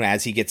snowman,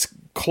 as he gets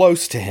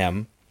close to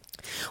him...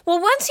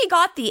 Well, once he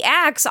got the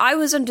axe, I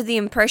was under the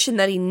impression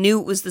that he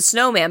knew it was the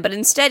snowman, but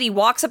instead he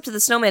walks up to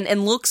the snowman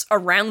and looks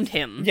around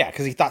him. Yeah,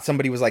 because he thought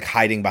somebody was like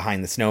hiding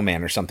behind the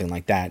snowman or something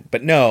like that.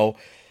 But no,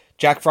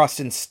 Jack Frost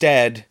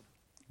instead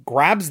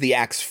grabs the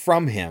axe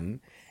from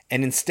him,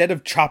 and instead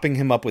of chopping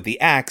him up with the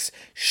axe,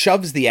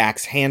 shoves the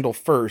axe handle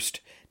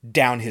first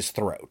down his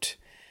throat,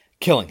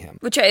 killing him.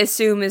 Which I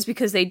assume is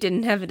because they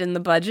didn't have it in the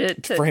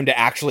budget. For him to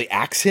actually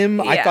axe him?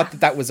 Yeah. I thought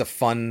that was a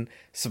fun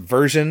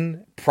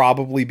subversion,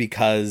 probably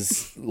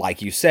because,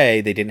 like you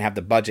say, they didn't have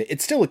the budget.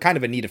 It's still kind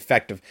of a neat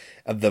effect of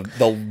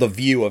the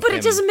view of him. But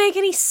it doesn't make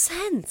any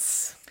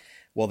sense.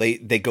 Well, they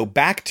go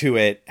back to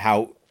it,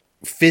 how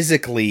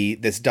physically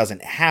this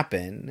doesn't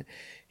happen.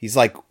 He's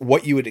like,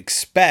 what you would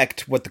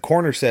expect, what the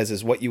coroner says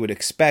is what you would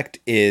expect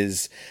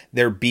is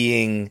there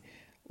being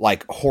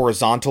like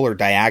horizontal or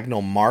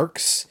diagonal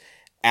marks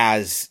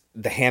as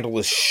the handle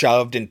is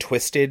shoved and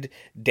twisted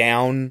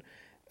down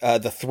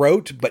the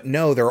throat. But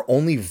no, there are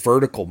only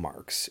vertical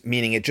marks,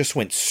 meaning it just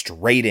went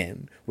straight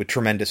in with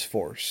tremendous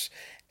force.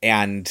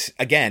 And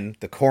again,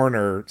 the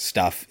coroner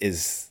stuff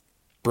is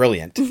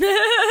brilliant.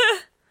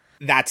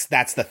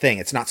 That's the thing.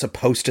 It's not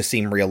supposed to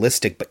seem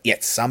realistic, but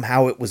yet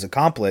somehow it was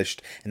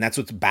accomplished, and that's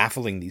what's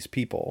baffling these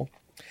people.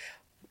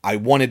 I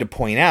wanted to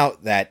point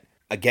out that,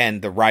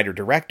 again, the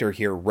writer-director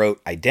here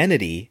wrote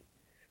Identity,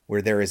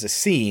 where there is a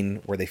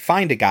scene where they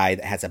find a guy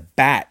that has a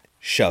bat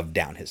shoved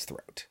down his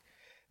throat.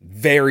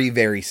 Very,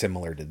 very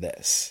similar to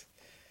this.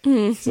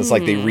 Mm-hmm. So it's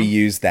like they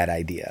reused that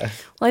idea.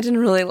 Well, I didn't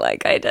really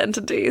like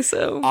Identity,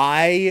 so...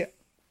 I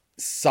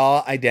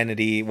saw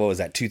Identity, what was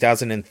that,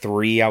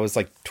 2003? I was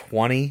like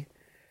 20.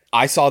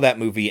 I saw that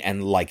movie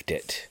and liked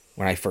it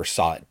when I first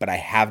saw it, but I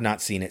have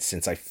not seen it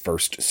since I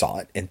first saw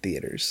it in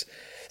theaters.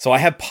 So I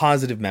have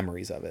positive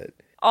memories of it.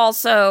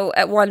 Also,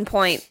 at one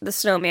point, the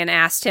snowman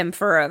asked him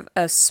for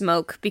a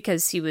smoke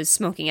because he was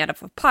smoking out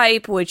of a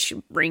pipe, which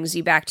brings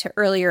you back to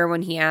earlier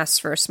when he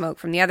asked for a smoke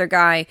from the other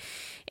guy.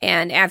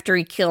 And after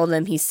he killed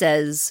him, he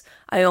says,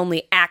 I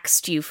only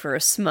axed you for a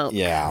smoke.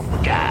 Yeah.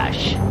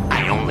 Gosh,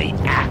 I only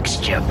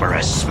axed you for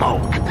a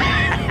smoke.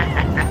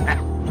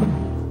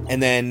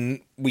 And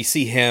then we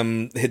see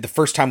him, the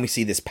first time we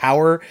see this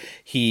power,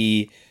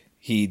 he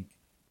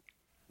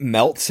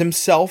melts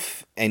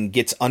himself and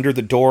gets under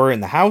the door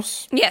in the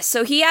house. Yes,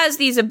 so he has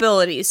these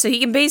abilities, so he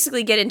can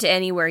basically get into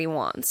anywhere he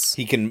wants.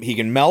 He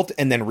can melt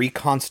and then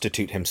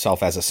reconstitute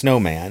himself as a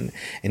snowman,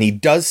 and he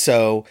does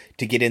so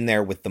to get in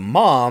there with the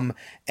mom,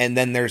 and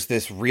then there's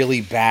this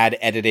really bad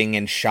editing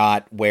and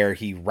shot where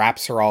he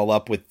wraps her all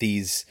up with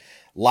these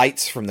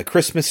lights from the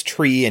Christmas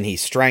tree, and he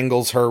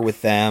strangles her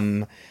with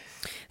them.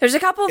 There's a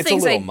couple of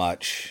things. It's a little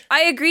much.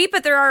 I agree,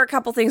 but there are a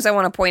couple things I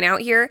want to point out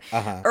here.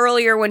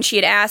 Earlier, when she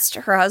had asked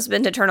her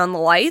husband to turn on the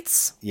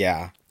lights,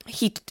 yeah,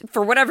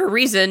 for whatever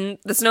reason,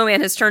 the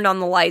snowman has turned on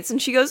the lights,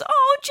 and she goes,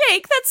 "Oh,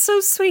 Jake, that's so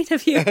sweet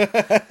of you,"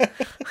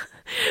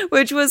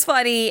 which was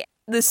funny.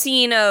 The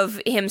scene of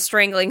him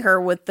strangling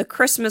her with the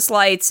Christmas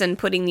lights and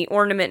putting the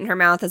ornament in her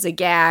mouth as a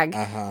gag,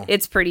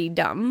 it's pretty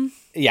dumb.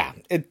 Yeah,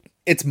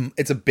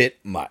 it's a bit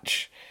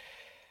much.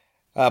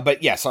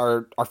 But yes,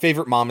 our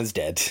favorite mom is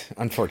dead,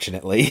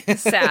 unfortunately.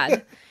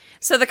 Sad.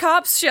 So the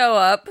cops show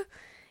up,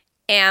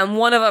 and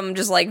one of them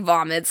just, like,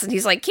 vomits, and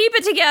he's like, "Keep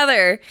it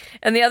together!"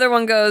 And the other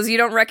one goes, "You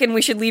don't reckon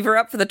we should leave her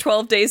up for the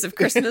 12 days of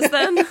Christmas,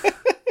 then?"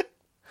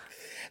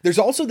 There's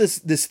also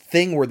this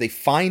thing where they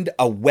find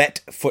a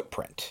wet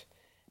footprint.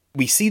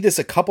 We see this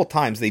a couple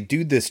times. They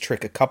do this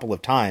trick a couple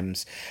of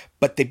times,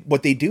 but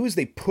what they do is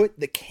they put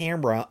the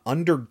camera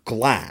under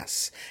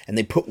glass, and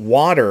they put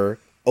water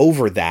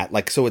over that,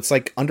 like, so it's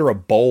like under a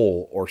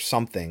bowl or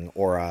something,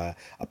 or a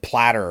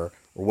platter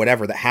or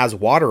whatever that has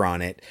water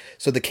on it.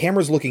 So the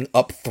camera's looking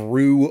up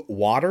through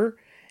water,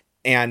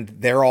 and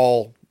they're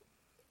all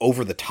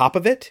over the top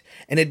of it,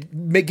 and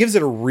it gives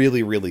it a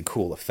really, really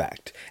cool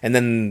effect. And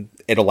then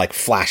it'll, like,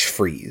 flash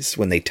freeze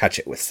when they touch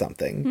it with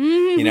something.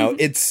 You know,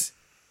 it's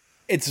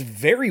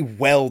very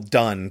well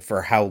done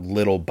for how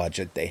little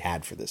budget they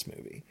had for this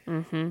movie.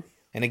 Mm-hmm.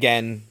 And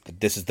again,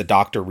 this is the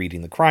doctor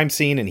reading the crime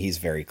scene, and he's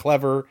very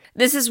clever.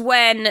 This is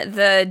when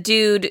the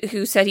dude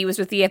who said he was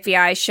with the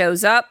FBI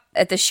shows up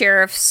at the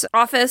sheriff's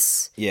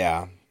office.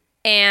 Yeah.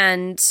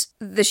 And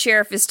the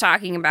sheriff is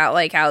talking about,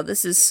 like, how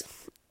this is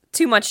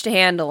too much to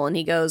handle. And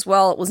he goes,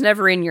 "Well, it was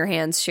never in your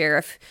hands,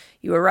 Sheriff.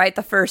 You were right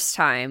the first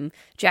time.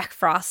 Jack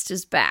Frost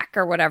is back,"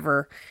 or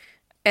whatever.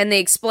 And they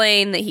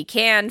explain that he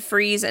can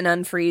freeze and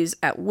unfreeze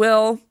at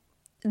will.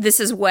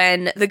 This is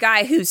when the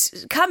guy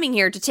who's coming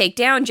here to take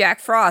down Jack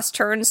Frost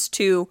turns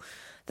to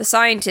the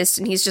scientist,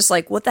 and he's just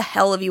like, "What the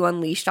hell have you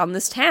unleashed on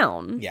this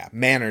town?" Yeah,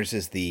 Manners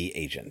is the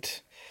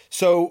agent.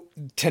 So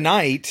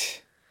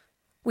tonight,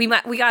 we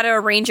got to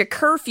arrange a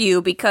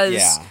curfew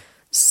because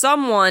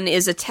someone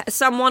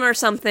or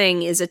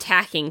something is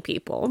attacking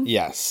people.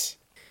 Yes,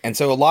 and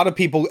so a lot of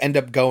people end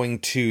up going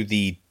to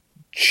the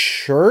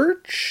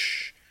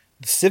church,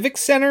 the civic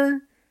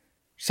center,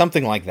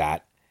 something like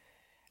that.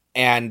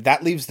 And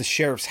that leaves the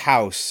sheriff's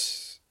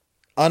house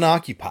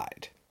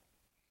unoccupied.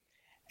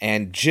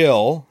 And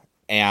Jill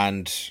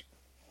and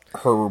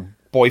her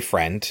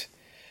boyfriend,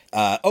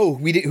 who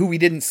we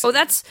didn't see. Oh,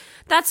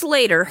 that's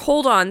later.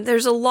 Hold on.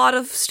 There's a lot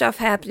of stuff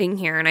happening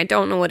here, and I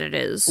don't know what it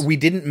is. We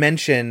didn't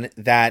mention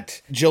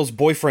that Jill's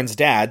boyfriend's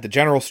dad, the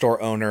general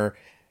store owner,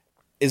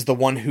 is the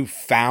one who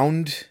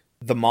found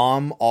the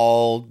mom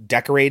all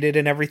decorated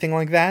and everything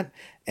like that.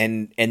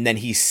 And then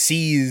he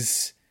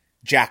sees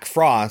Jack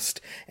Frost,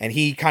 and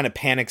he kind of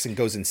panics and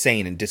goes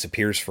insane and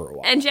disappears for a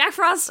while. And Jack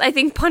Frost, I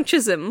think,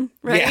 punches him,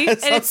 right? Yeah,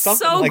 and it's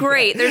so like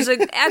great. There's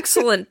an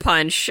excellent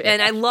punch,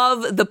 and I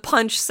love the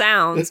punch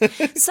sounds.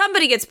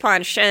 Somebody gets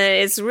punched,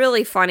 and it's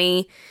really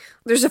funny.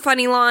 There's a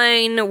funny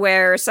line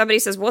where somebody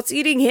says, "What's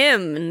eating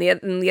him?" And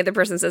the other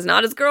person says,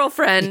 "Not his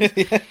girlfriend."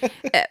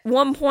 At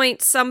one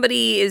point,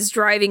 somebody is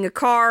driving a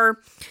car,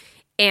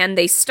 and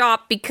they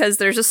stop because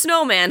there's a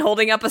snowman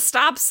holding up a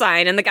stop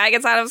sign, and the guy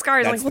gets out of his car.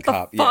 He's like, "What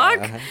the fuck?"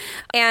 Yeah,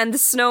 And the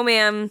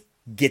snowman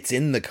gets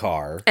in the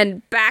car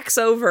and backs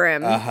over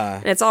him.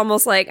 And it's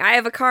almost like, "I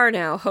have a car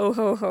now. Ho,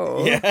 ho,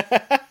 ho." Yeah.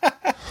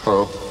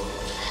 Ho,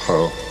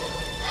 ho,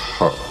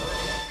 ho.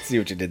 See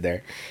what you did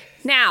there.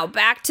 Now,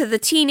 back to the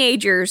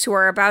teenagers who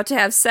are about to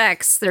have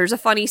sex. There's a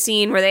funny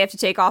scene where they have to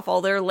take off all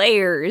their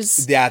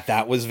layers. Yeah,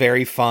 that was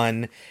very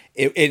fun.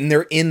 And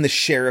they're in the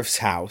sheriff's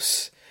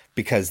house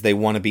because they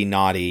want to be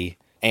naughty,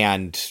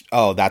 and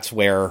that's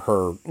where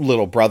her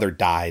little brother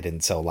died,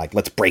 and so, like,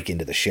 let's break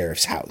into the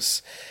sheriff's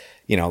house.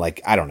 You know, like,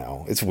 I don't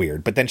know, it's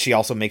weird. But then she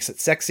also makes it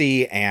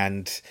sexy,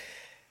 and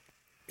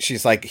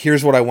she's like,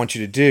 "Here's what I want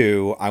you to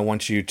do. I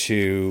want you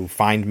to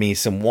find me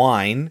some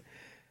wine,"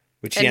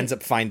 which she ends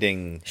up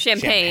finding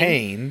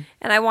champagne.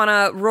 And I want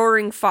a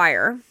roaring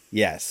fire.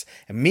 Yes.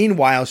 And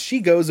meanwhile, she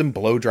goes and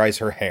blow dries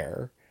her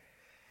hair,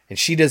 and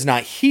she does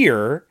not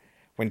hear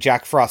when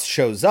Jack Frost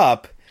shows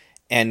up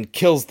and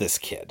kills this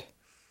kid.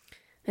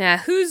 Yeah,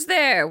 who's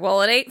there? Well,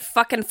 it ain't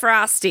fucking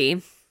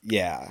Frosty.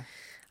 Yeah.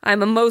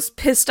 I'm a most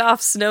pissed off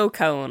snow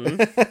cone.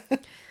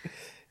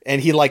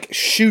 And he, like,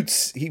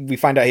 shoots. We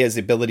find out he has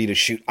the ability to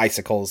shoot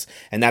icicles,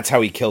 and that's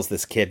how he kills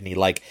this kid. And he,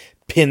 like,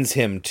 pins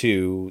him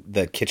to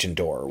the kitchen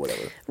door or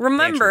whatever.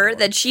 Remember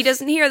that she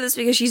doesn't hear this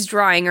because she's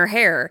drying her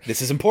hair.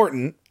 This is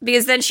important.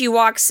 Because then she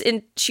walks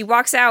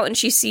out and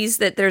she sees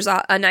that there's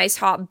a nice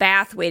hot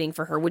bath waiting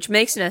for her, which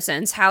makes no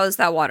sense. How is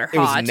that water hot? It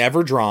was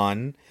never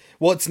drawn.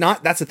 Well, it's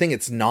not. That's the thing.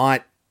 It's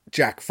not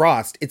Jack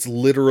Frost. It's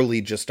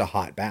literally just a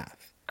hot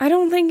bath. I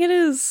don't think it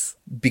is.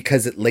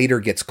 Because it later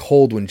gets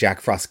cold when Jack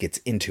Frost gets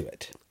into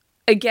it.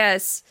 I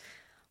guess.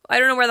 I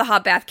don't know where the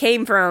hot bath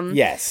came from.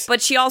 Yes.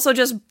 But she also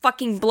just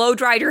fucking blow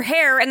dried her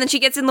hair, and then she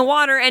gets in the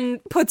water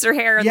and puts her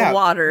hair in the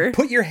water.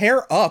 Put your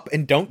hair up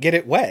and don't get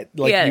it wet.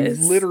 Like, you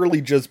literally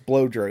just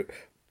blow dried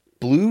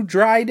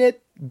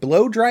it.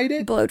 blow-dried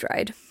it?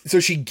 Blow-dried. So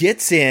she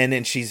gets in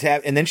and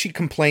and then she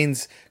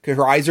complains because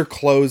her eyes are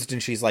closed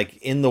and she's like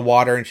in the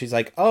water and she's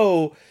like,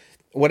 oh,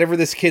 whatever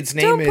this kid's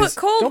name Don't is. put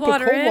cold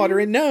water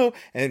in. No.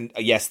 And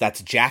yes,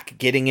 that's Jack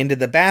getting into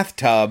the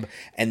bathtub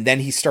and then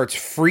he starts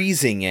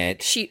freezing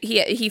it.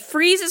 He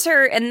freezes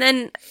her and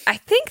then I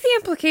think the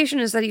implication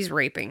is that he's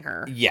raping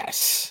her.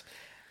 Yes.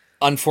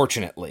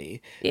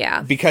 Unfortunately.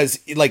 Yeah. Because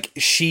like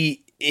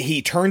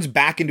he turns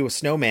back into a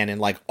snowman and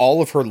like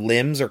all of her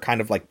limbs are kind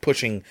of like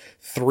pushing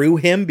through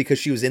him because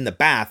she was in the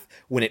bath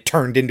when it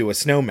turned into a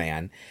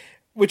snowman,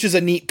 which is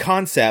a neat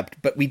concept,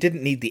 but we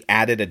didn't need the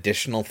added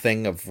additional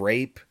thing of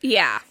rape.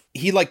 Yeah.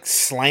 He like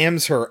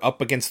slams her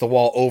up against the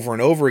wall over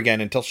and over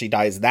again until she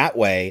dies that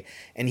way.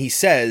 And he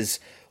says,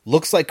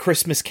 looks like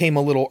Christmas came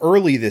a little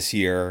early this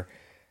year.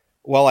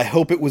 Well, I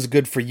hope it was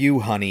good for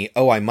you, honey.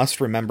 Oh, I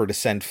must remember to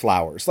send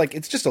flowers. Like,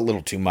 it's just a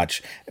little too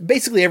much.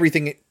 Basically,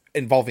 everything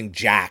involving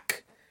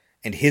Jack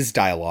and his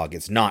dialogue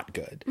is not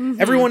good.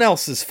 Mm-hmm. Everyone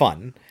else is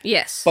fun.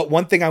 Yes. But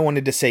one thing I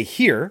wanted to say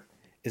here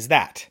is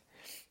that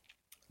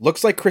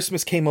looks like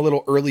Christmas came a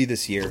little early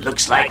this year.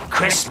 Looks like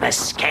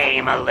Christmas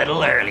came a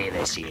little early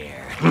this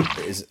year.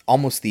 Is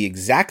almost the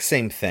exact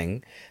same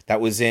thing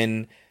that was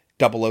in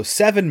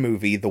 007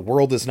 movie The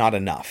World Is Not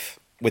Enough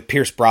with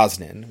Pierce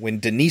Brosnan, when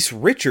Denise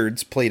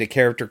Richards played a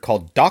character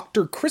called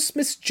Dr.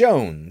 Christmas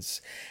Jones,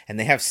 and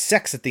they have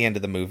sex at the end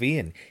of the movie,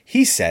 and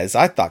he says,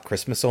 I thought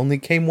Christmas only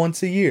came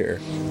once a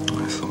year.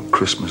 I thought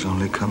Christmas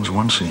only comes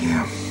once a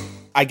year.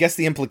 I guess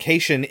the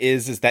implication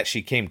is that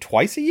she came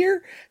twice a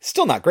year?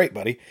 Still not great,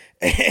 buddy.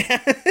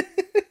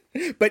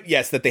 But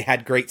yes, that they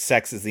had great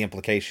sex is the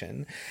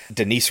implication.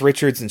 Denise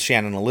Richards and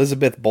Shannon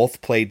Elizabeth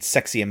both played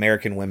sexy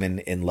American women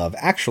in Love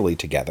Actually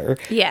together.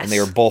 Yes. And they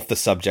were both the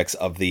subjects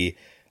of the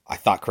I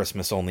thought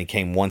Christmas only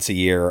came once a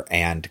year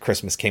and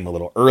Christmas came a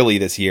little early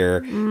this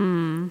year.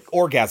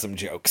 Orgasm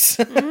jokes.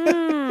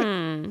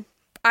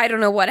 I don't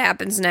know what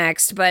happens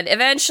next, but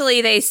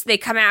eventually they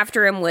come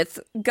after him with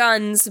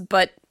guns,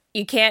 but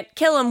you can't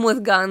kill him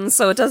with guns,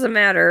 so it doesn't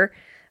matter.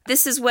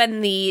 This is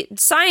when the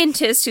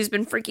scientist who's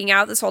been freaking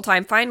out this whole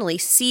time finally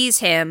sees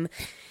him,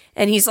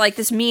 and he's like,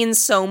 this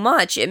means so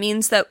much. It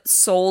means that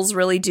souls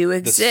really do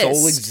exist. The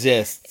soul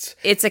exists.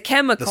 It's a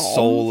chemical. The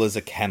soul is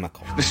a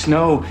chemical. The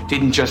snow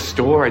didn't just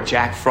store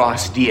Jack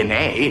Frost's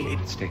DNA.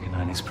 It's taken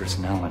on his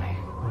personality.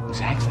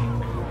 Exactly.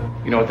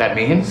 You know what that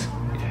means?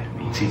 It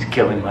means he's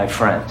killing my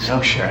friends.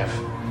 No, Sheriff.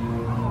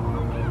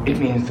 It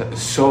means that the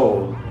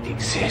soul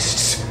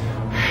exists.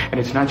 And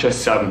it's not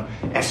just some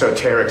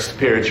esoteric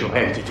spiritual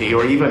entity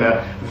or even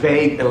a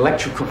vague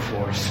electrical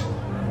force.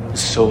 The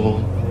soul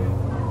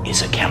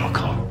is a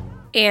chemical.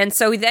 And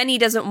so then he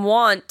doesn't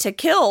want to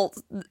kill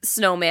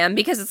Snowman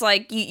because it's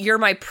like, you're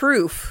my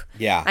proof.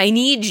 Yeah. I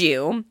need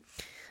you.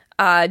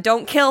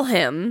 Don't kill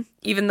him,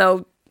 even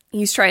though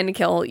he's trying to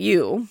kill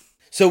you.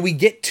 So we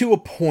get to a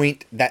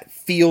point that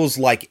feels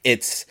like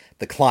it's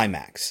the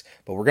climax,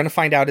 but we're going to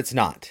find out it's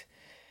not.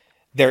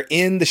 They're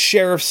in the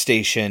sheriff's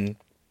station,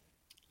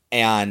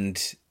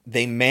 and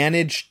they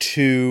manage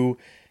to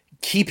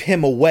keep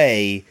him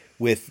away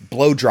with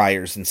blow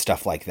dryers and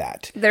stuff like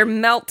that. They're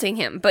melting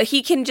him, but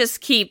he can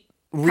just keep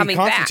coming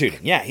back. Reconstituting.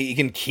 Yeah, he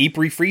can keep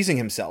refreezing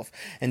himself.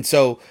 And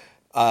so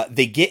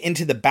they get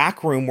into the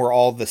back room where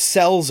all the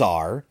cells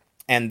are,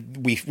 and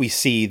we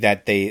see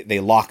that they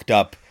locked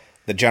up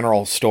the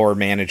general store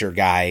manager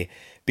guy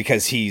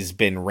because he's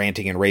been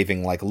ranting and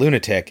raving like a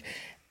lunatic.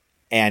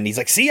 And he's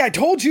like, see, I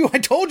told you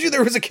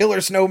there was a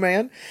killer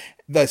snowman.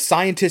 The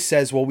scientist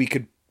says, well, we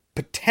could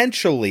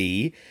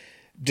potentially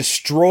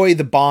destroy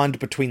the bond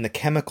between the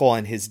chemical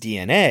and his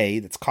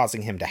DNA that's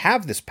causing him to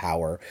have this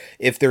power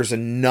if there's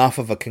enough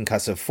of a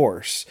concussive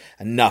force,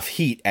 enough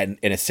heat in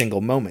a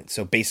single moment.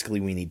 So basically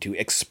we need to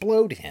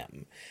explode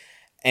him.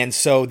 And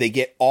so they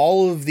get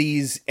all of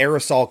these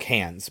aerosol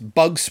cans,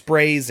 bug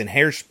sprays and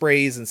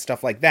hairsprays and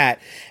stuff like that,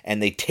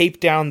 and they tape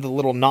down the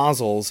little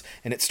nozzles,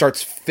 and it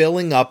starts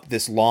filling up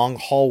this long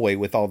hallway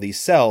with all these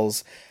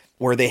cells,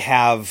 where they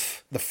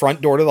have the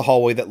front door to the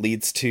hallway that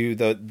leads to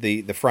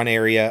the front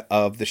area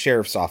of the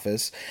sheriff's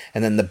office,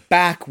 and then the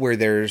back where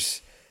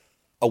there's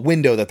a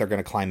window that they're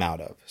going to climb out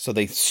of. So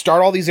they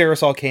start all these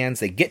aerosol cans,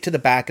 they get to the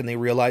back, and they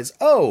realize,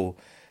 oh,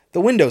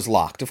 the window's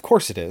locked. Of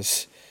course it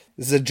is.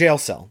 This is a jail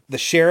cell. The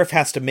sheriff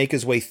has to make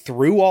his way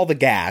through all the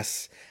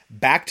gas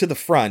back to the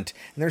front,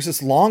 and there's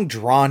this long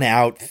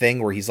drawn-out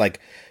thing where he's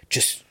like,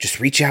 just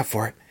reach out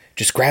for it.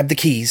 Just grab the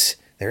keys.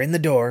 They're in the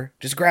door.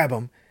 Just grab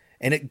them.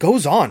 And it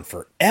goes on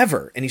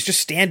forever. And he's just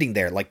standing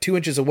there like 2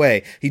 inches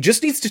away. He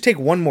just needs to take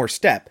one more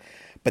step.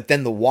 But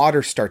then the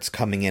water starts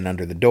coming in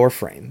under the door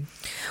frame.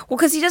 Well,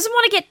 because he doesn't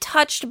want to get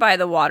touched by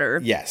the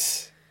water.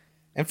 Yes.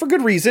 And for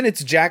good reason.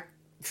 It's Jack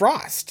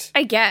Frost.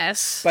 I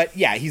guess. But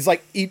yeah, he's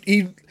like,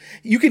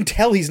 you can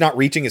tell he's not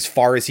reaching as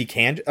far as he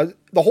can.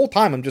 The whole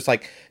time I'm just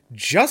like,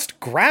 just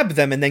grab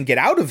them and then get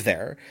out of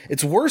there.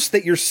 It's worse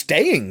that you're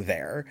staying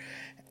there.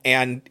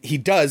 And he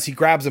does, he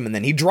grabs them and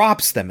then he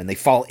drops them and they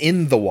fall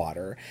in the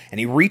water. And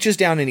he reaches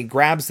down and he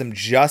grabs them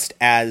just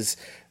as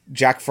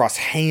Jack Frost's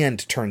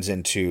hand turns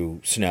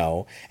into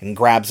snow and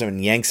grabs him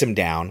and yanks him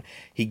down.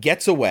 He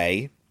gets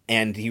away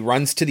and he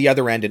runs to the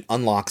other end and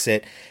unlocks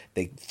it.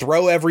 They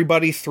throw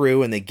everybody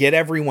through and they get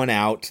everyone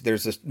out.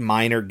 There's a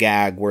minor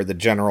gag where the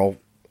general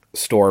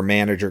store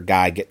manager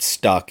guy gets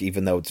stuck,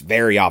 even though it's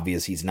very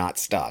obvious he's not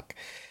stuck.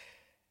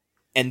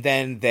 And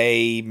then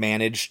they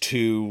manage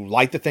to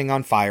light the thing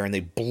on fire and they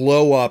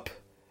blow up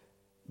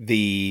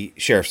the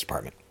sheriff's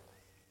department.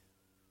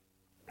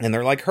 And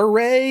they're like,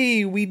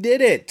 hooray, we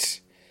did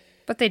it.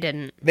 But they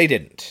didn't. They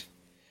didn't.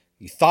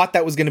 You thought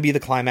that was going to be the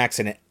climax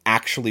and it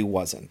actually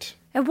wasn't.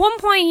 At one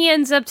point, he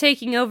ends up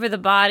taking over the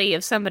body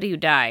of somebody who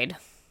died.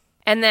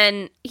 And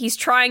then he's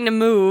trying to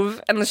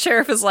move, and the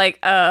sheriff is like,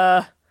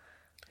 what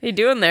you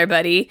doing there,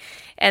 buddy?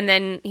 And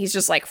then he's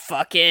just like,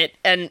 fuck it,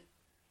 and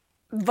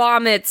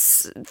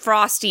vomits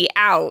Frosty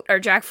out, or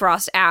Jack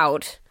Frost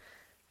out.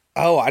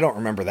 Oh, I don't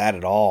remember that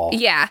at all.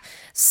 Yeah.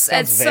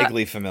 Sounds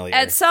vaguely familiar.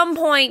 At some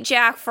point,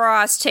 Jack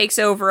Frost takes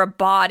over a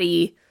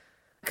body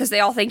because they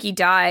all think he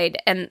died,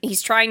 and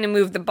he's trying to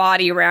move the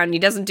body around, and he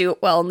doesn't do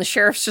it well, and the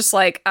sheriff's just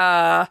like,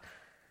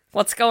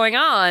 what's going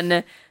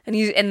on?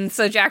 And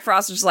so Jack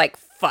Frost is just like,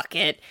 fuck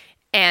it,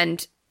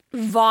 and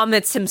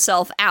vomits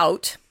himself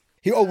out.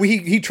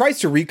 He tries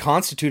to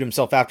reconstitute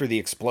himself after the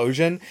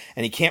explosion,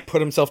 and he can't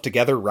put himself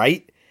together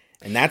right,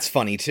 and that's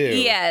funny too.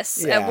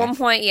 Yes, yeah. At one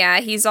point, yeah,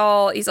 he's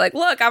like,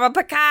 look, I'm a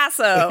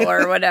Picasso,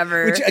 or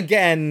whatever. Which,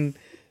 again,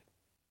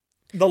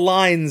 the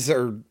lines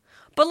are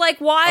But like,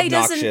 why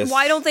obnoxious.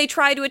 don't they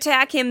try to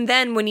attack him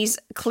then when he's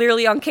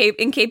clearly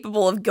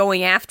incapable of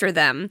going after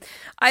them?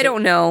 I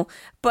don't know,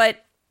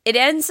 but it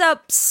ends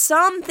up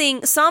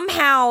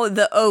somehow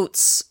the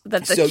oats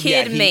that the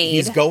kid made.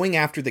 He's going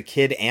after the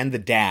kid and the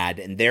dad,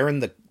 and they're in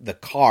the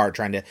car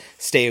trying to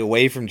stay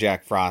away from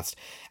Jack Frost,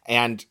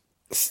 and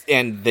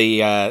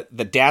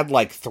the dad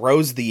like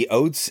throws the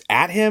oats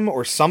at him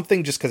or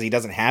something just because he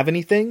doesn't have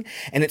anything,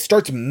 and it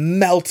starts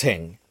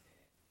melting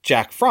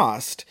Jack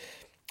Frost.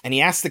 And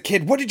he asks the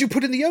kid, what did you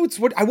put in the oats?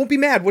 I won't be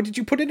mad. What did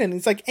you put it in? And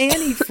he's like,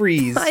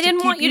 antifreeze. I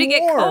didn't want you to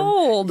get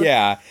cold.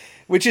 Yeah.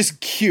 Which is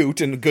cute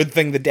and a good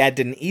thing the dad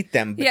didn't eat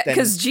them. But yeah,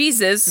 because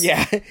Jesus.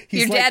 Yeah.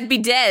 Your dad be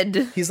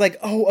dead. He's like,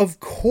 oh, of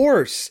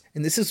course.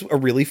 And this is a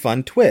really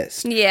fun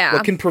twist. Yeah.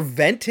 What can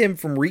prevent him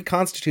from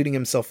reconstituting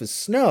himself as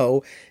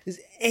snow is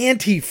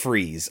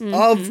antifreeze. Mm-hmm.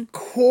 Of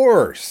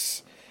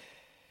course.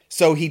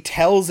 So he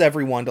tells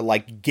everyone to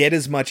like get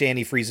as much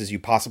antifreeze as you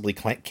possibly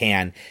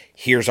can.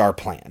 Here's our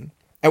plan.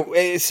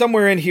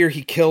 Somewhere in here,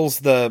 he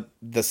kills the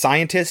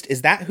scientist.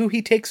 Is that who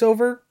he takes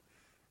over?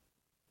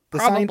 The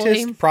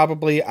scientist?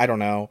 Probably. I don't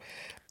know.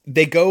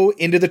 They go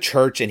into the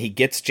church, and he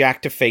gets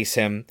Jack to face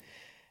him,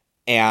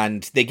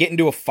 and they get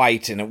into a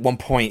fight, and at one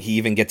point, he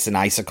even gets an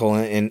icicle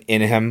in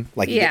him,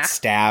 like he gets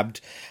stabbed.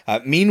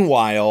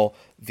 Meanwhile,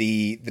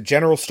 the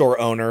general store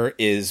owner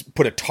is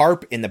put a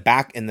tarp in the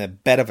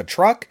bed of a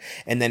truck,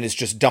 and then is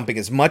just dumping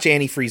as much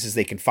antifreeze as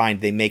they can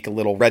find. They make a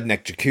little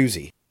redneck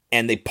jacuzzi.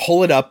 And they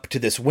pull it up to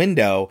this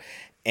window,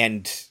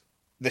 and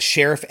the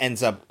sheriff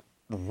ends up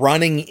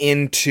running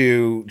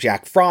into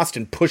Jack Frost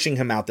and pushing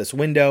him out this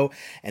window,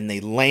 and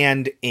they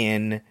land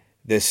in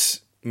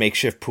this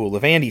makeshift pool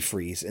of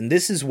antifreeze. And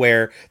this is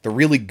where the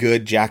really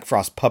good Jack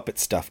Frost puppet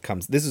stuff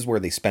comes. This is where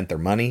they spent their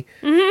money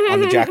on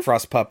the Jack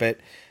Frost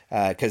puppet,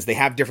 because they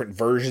have different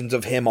versions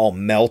of him all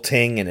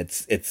melting, and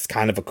it's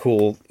kind of a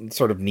cool,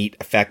 sort of neat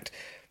effect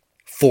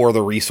for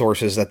the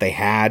resources that they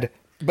had.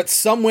 But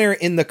somewhere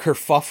in the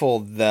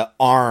kerfuffle, the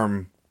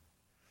arm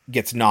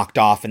gets knocked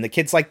off, and the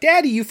kid's like,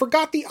 Daddy, you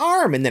forgot the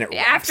arm, and then it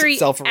wraps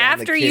itself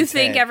around the kid's you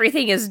think head.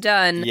 Everything is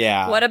done.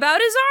 Yeah. What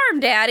about his arm,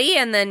 Daddy?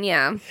 And then,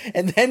 yeah.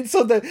 And then,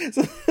 so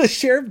the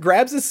sheriff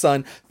grabs his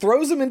son,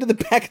 throws him into the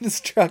back of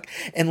this truck,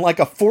 and like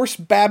a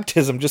forced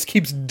baptism, just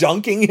keeps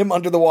dunking him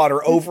under the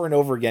water over and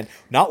over again.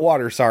 Not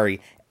water,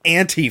 sorry.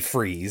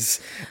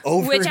 Antifreeze.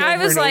 Which I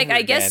was like,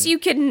 I guess you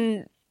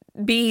can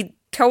be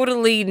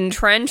totally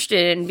entrenched in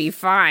it and be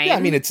fine. Yeah, I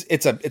mean,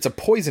 it's a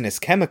poisonous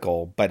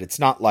chemical, but it's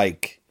not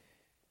like,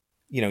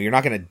 you're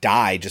not going to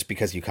die just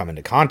because you come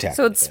into contact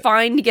with it. So it's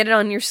fine to get it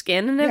on your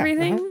skin and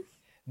everything? Uh-huh.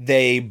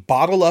 They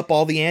bottle up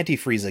all the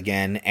antifreeze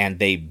again, and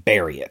they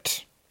bury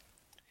it.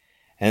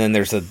 And then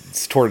there's a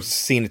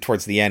scene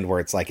towards the end where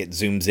it's like it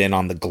zooms in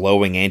on the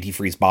glowing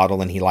antifreeze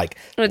bottle, and he like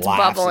it's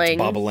laughs. Bubbling. It's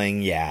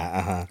bubbling.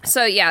 Yeah.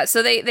 Uh-huh.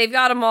 So they've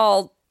got them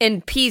all in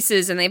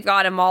pieces, and they've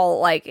got him all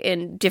like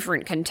in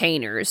different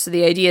containers. So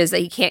the idea is that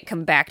he can't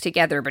come back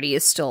together, but he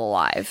is still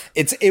alive.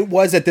 It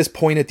was at this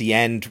point at the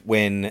end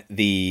when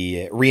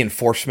the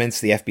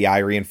reinforcements, the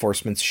FBI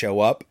reinforcements, show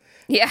up.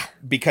 Yeah.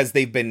 Because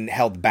they've been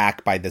held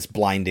back by this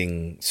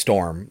blinding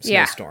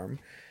snowstorm,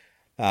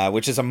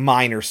 which is a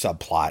minor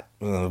subplot.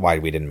 Why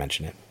we didn't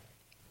mention it.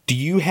 Do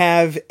you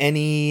have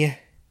any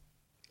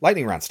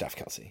lightning round stuff,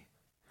 Kelsey?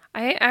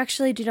 I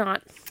actually do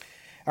not.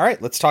 All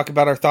right, let's talk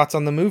about our thoughts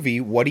on the movie.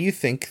 What do you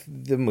think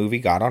the movie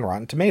got on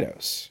Rotten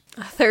Tomatoes?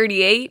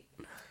 38?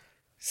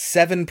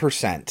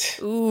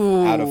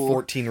 7% out of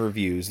 14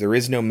 reviews. There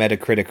is no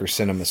Metacritic or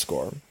Cinema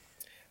Score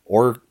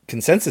or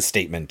consensus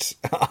statement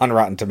on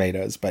Rotten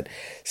Tomatoes, but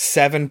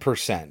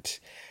 7%.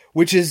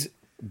 which is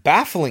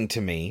baffling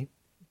to me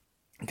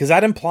because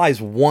that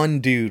implies one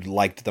dude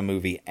liked the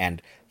movie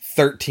and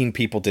 13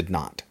 people did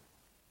not.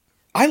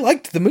 I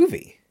liked the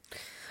movie.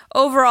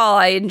 Overall,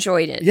 I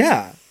enjoyed it.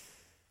 Yeah.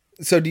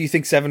 So do you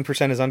think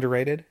 7% is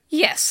underrated?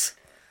 Yes.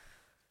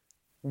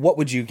 What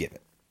would you give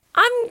it?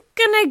 I'm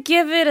gonna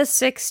give it a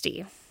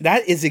 60.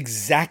 That is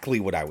exactly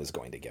what I was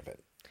going to give it.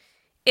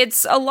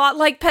 It's a lot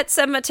like Pet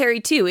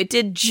Sematary 2. It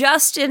did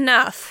just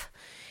enough.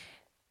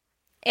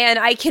 And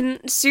I can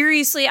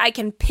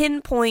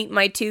pinpoint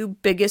my two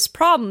biggest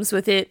problems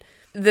with it.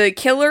 The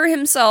killer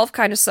himself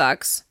kind of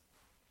sucks.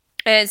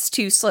 And it's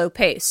too slow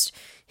paced.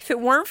 If it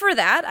weren't for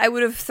that, I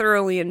would have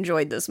thoroughly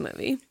enjoyed this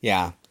movie.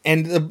 Yeah.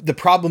 And the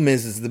problem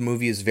is the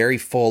movie is very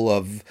full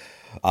of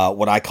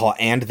what I call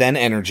and then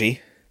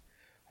energy,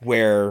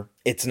 where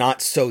it's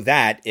not so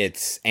that,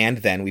 it's and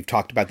then. We've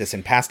talked about this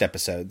in past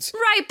episodes.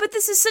 Right, but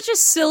this is such a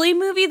silly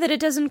movie that it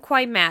doesn't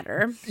quite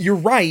matter. You're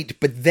right,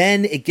 but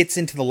then it gets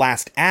into the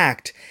last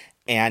act,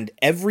 and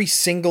every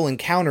single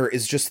encounter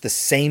is just the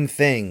same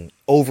thing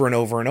over and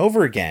over and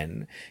over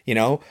again. You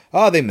know,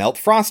 oh, they melt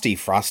Frosty.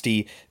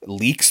 Frosty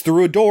leaks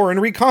through a door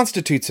and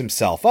reconstitutes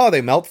himself. Oh,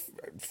 they melt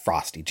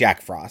Frosty,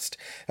 Jack Frost.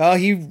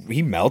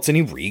 He melts and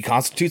he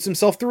reconstitutes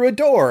himself through a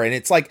door. And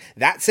it's like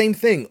that same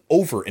thing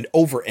over and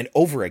over and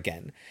over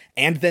again.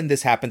 And then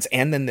this happens,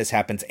 and then this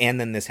happens, and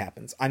then this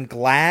happens. I'm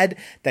glad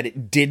that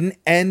it didn't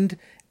end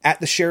at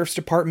the sheriff's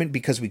department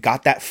because we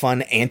got that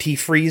fun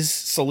antifreeze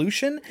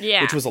solution,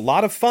 which was a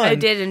lot of fun. I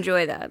did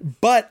enjoy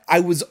that. But I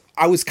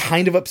was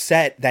kind of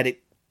upset that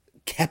it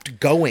kept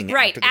going.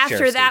 Right,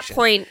 after that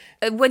point,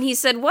 when he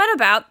said, "What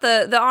about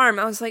the arm?"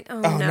 I was like,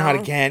 "Oh no, not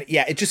again!"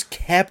 Yeah, it just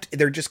kept.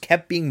 There just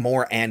kept being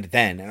more, and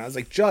then, and I was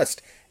like,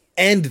 "Just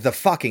end the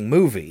fucking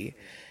movie,"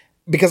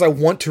 because I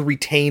want to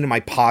retain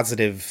my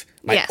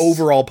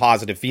overall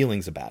positive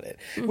feelings about it,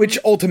 which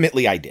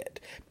ultimately I did.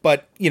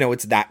 But you know,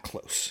 it's that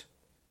close.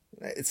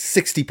 It's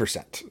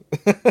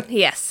 60%.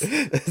 Yes,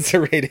 it's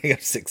a rating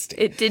of 60.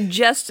 It did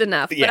just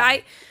enough, Yeah.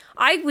 but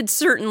I would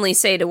certainly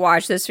say to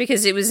watch this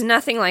because it was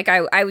nothing like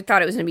I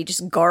thought it was going to be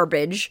just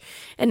garbage,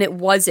 and it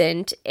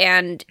wasn't.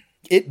 And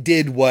it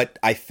did what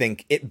I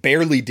think it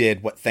barely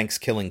did what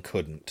Thanksgiving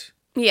couldn't.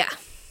 Yeah.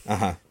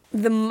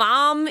 The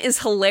mom is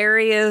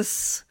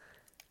hilarious.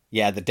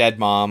 Yeah, the dead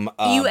mom.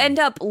 You end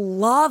up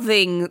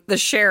loving the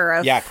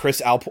sheriff. Yeah,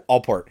 Chris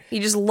Alport. You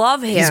just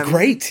love him. He's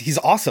great. He's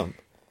awesome.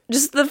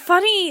 Just the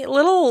funny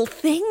little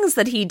things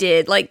that he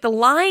did. Like, the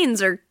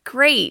lines are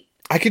great.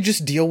 I could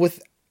just deal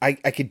with... I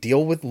could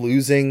deal with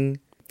losing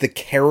the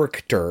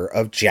character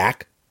of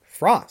Jack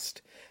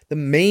Frost. The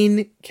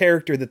main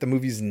character that the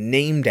movie's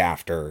named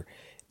after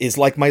is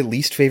like my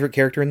least favorite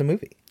character in the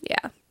movie.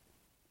 Yeah.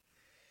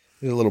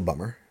 It's a little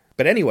bummer.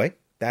 But anyway,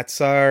 that's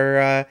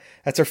our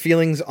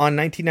feelings on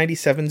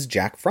 1997's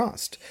Jack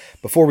Frost.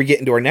 Before we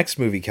get into our next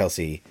movie,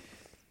 Kelsey,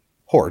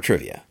 horror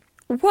trivia.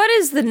 What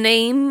is the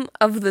name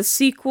of the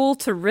sequel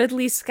to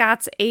Ridley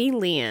Scott's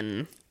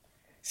Alien?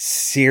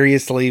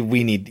 Seriously,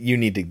 you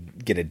need to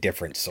get a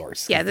different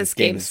source. Yeah, this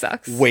game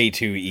sucks. Way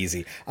too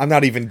easy. I'm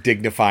not even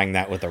dignifying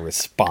that with a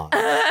response.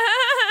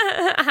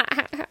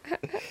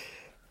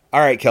 All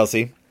right,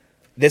 Kelsey.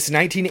 This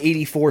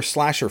 1984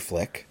 slasher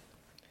flick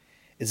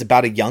is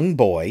about a young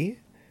boy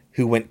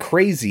who went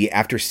crazy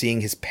after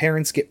seeing his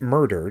parents get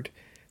murdered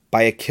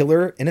by a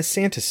killer in a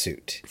Santa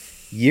suit.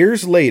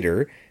 Years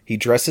later, he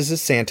dresses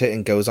as Santa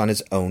and goes on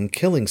his own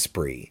killing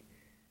spree.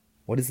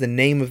 What is the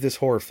name of this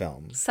horror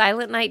film?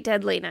 Silent Night,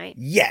 Deadly Night.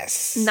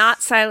 Yes!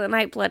 Not Silent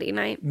Night, Bloody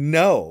Night.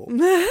 No.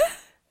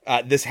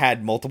 This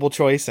had multiple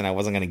choice, and I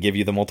wasn't going to give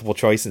you the multiple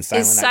choice, and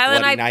Silent Night,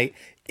 Bloody Night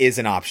is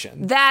an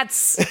option.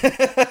 That's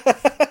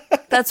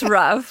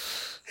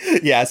rough.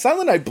 Yeah,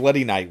 Silent Night,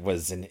 Bloody Night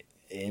was an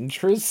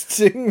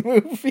interesting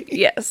movie.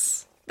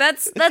 Yes.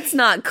 That's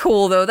not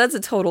cool, though. That's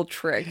a total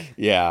trick.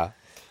 Yeah.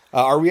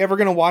 Are we ever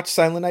going to watch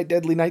Silent Night,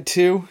 Deadly Night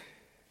 2?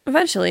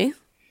 Eventually.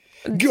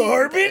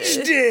 Garbage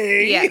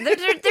Day! Yeah,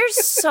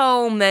 there's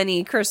so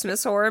many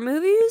Christmas horror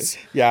movies.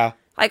 Yeah.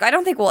 Like, I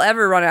don't think we'll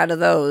ever run out of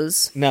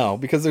those. No,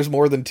 because there's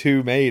more than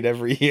 2 made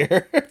every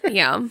year.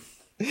 Yeah.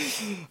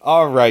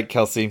 All right,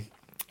 Kelsey.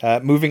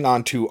 Moving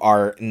on to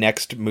our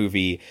next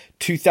movie,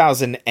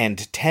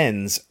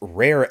 2010's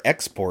Rare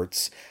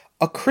Exports,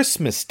 A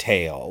Christmas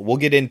Tale. We'll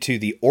get into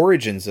the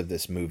origins of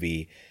this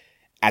movie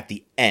at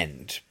the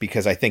end,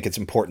 because I think it's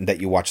important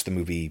that you watch the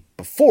movie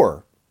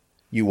before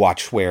you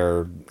watch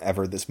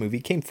wherever this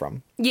movie came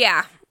from.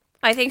 Yeah,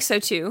 I think so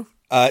too.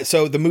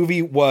 So the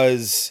movie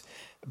was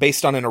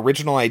based on an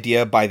original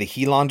idea by the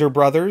Helander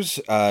brothers,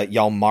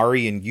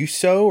 Jalmari and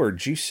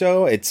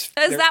Juuso. Is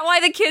that why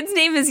the kid's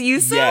name is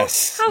Juuso?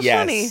 Yes. How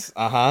funny.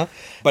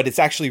 But it's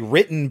actually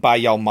written by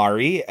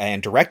Jalmari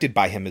and directed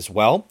by him as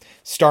well,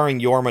 starring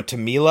Jorma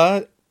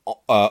Tommila,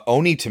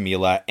 Oni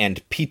Tommila,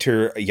 and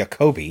Peter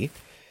Jacobi.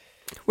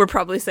 We're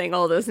probably saying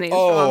all those names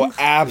wrong. Oh,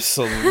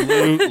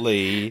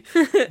 absolutely.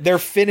 They're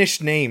Finnish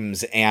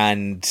names,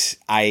 and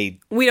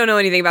we don't know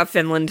anything about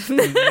Finland.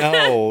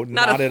 No,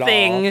 not at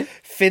thing. all.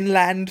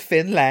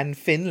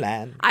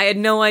 Finland. I had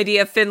no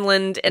idea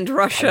Finland and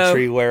Russia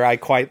Country where I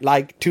quite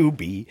like to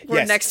be.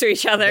 were next to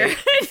each other. I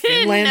didn't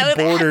Finland know that.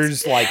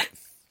 borders like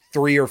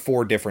 3 or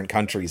 4 different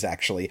countries,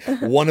 actually.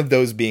 One of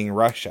those being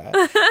Russia.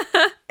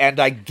 And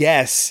I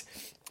guess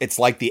it's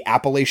like the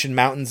Appalachian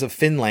Mountains of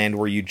Finland,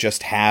 where you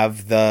just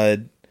have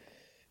the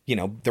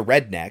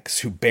rednecks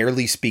who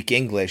barely speak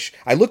English.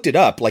 I looked it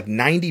up, like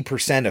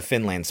 90% of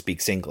Finland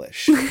speaks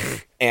English.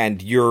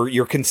 And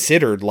you're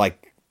considered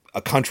like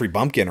a country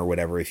bumpkin or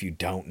whatever if you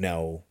don't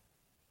know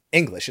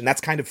English. And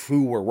that's kind of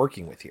who we're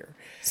working with here.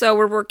 So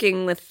we're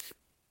working with...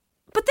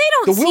 But they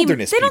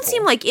don't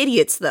seem like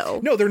idiots, though.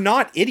 No, they're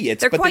not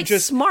idiots. They're but quite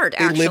smart,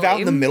 actually. They live out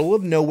in the middle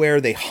of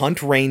nowhere. They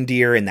hunt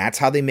reindeer, and that's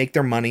how they make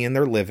their money and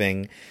their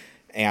living.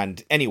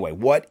 And anyway,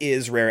 what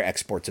is Rare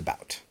Exports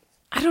about?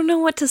 I don't know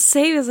what to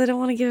say because I don't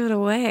want to give it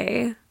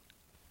away.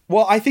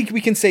 Well, I think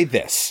we can say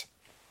this.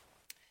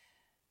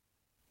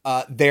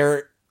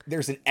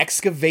 There's an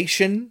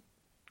excavation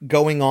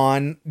going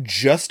on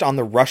just on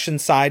the Russian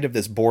side of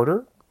this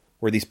border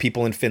where these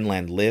people in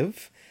Finland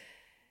live.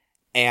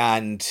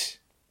 And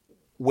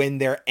when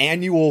their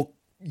annual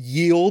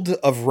yield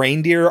of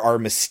reindeer are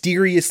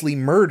mysteriously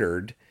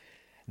murdered,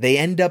 they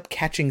end up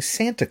catching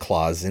Santa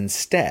Claus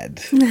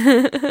instead.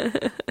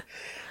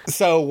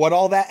 So what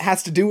all that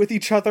has to do with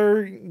each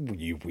other,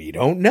 we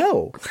don't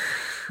know.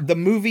 The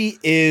movie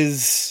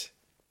is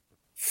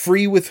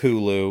free with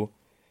Hulu,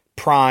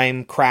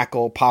 Prime,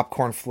 Crackle,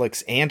 Popcorn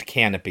Flicks, and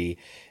Canopy.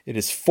 It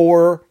is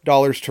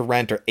 $4 to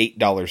rent or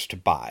 $8 to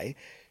buy.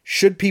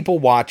 Should people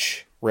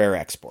watch Rare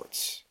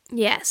Exports?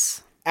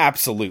 Yes.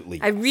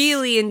 Absolutely. I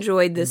really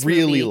enjoyed this movie.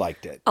 Really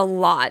liked it. A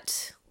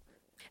lot.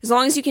 As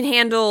long as you can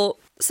handle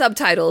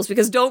subtitles,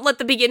 because don't let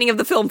the beginning of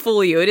the film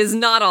fool you. It is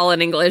not all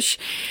in English.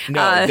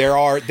 No, there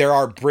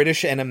are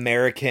British and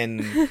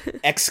American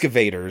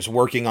excavators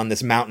working on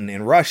this mountain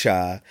in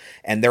Russia,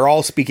 and they're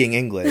all speaking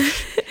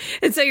English.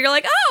 And so you're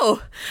like,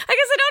 oh, I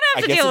guess I don't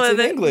have to deal with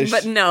it. English.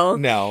 But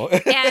no.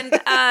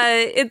 And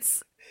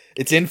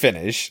it's in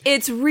Finnish.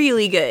 It's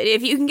really good.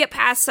 If you can get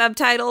past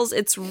subtitles,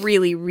 it's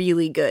really,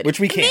 really good.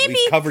 Which we can't.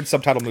 We've covered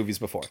subtitle movies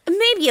before.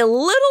 Maybe a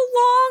little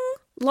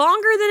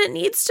longer than it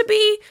needs to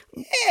be.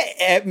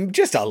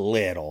 Just a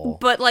little.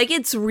 But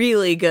it's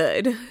really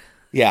good.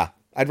 Yeah,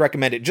 I'd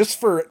recommend it just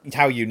for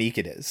how unique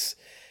it is.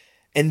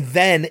 And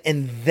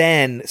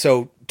then,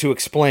 so to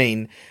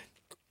explain,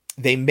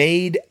 they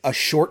made a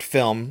short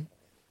film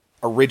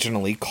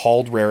originally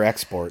called Rare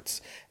Exports.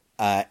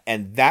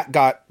 And that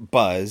got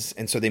buzz,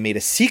 and so they made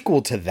a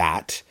sequel to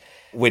that,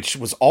 which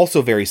was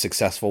also very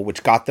successful,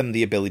 which got them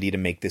the ability to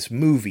make this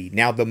movie.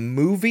 Now, the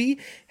movie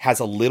has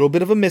a little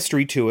bit of a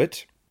mystery to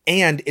it,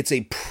 and it's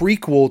a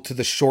prequel to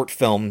the short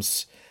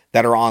films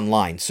that are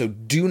online. So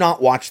do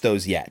not watch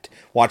those yet.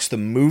 Watch the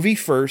movie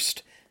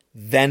first,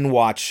 then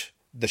watch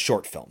the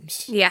short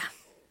films. Yeah.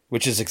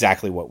 Which is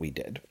exactly what we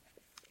did.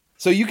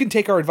 So you can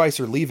take our advice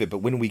or leave it, but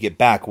when we get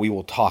back, we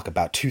will talk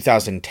about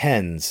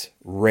 2010's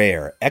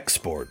Rare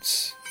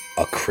Exports,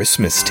 A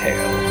Christmas Tale.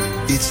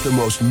 It's the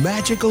most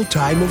magical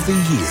time of the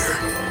year,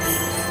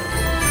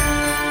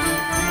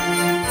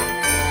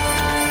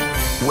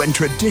 when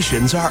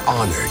traditions are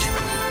honored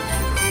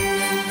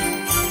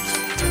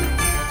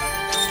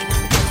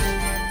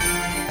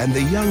and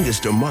the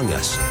youngest among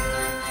us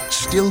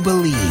still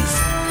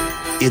believe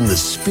in the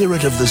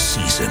spirit of the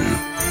season.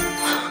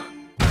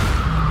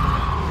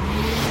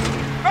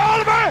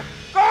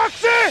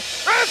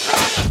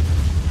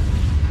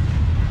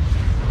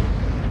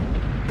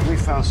 We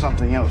found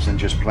something else than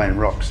just plain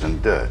rocks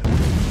and dirt.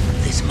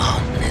 This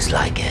mountain is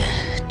like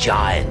a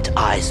giant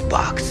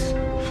icebox.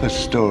 For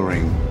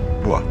storing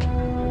what?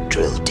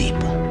 Drill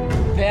deeper.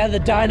 Prepare the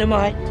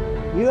dynamite.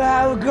 You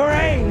have a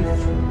grave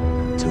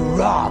to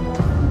rob.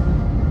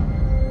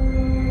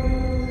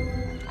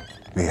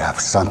 We have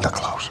Santa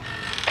Claus.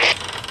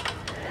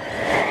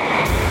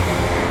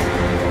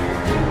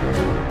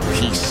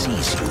 He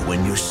sees you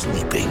when you're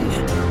sleeping.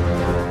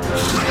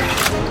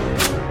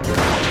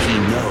 He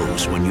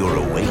knows when you're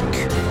awake.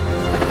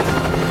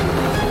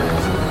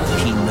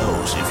 He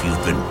knows if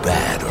you've been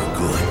bad or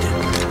good.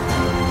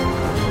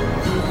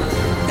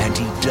 And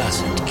he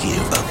doesn't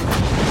give up.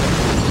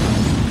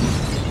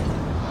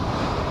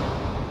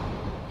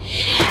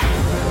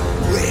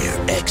 Rare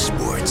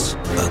Exports,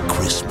 A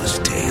Christmas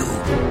Tale.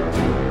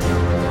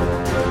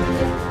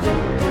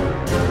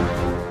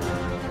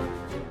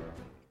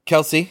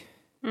 Kelsey,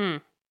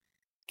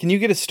 can you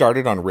get us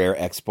started on Rare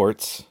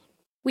Exports?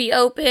 We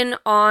open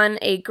on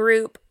a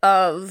group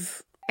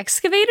of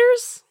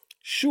excavators?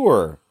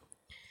 Sure.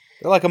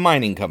 They're like a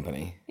mining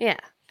company. Yeah.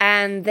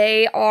 And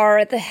they are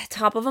at the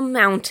top of a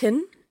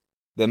mountain.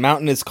 The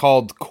mountain is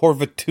called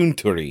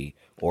Korvatunturi,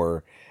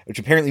 which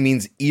apparently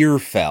means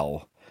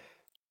earfell.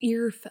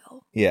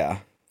 Earfell. Yeah.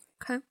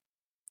 Okay.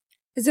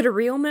 Is it a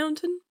real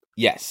mountain?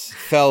 Yes.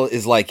 Fell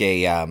is like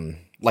a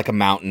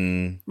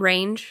mountain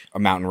range. A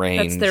mountain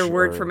range. That's their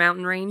word for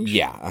mountain range?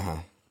 Yeah, uh-huh.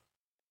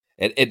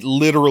 It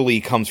literally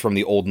comes from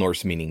the Old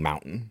Norse meaning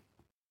mountain.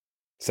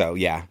 So,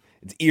 yeah.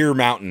 It's Ear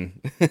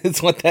Mountain.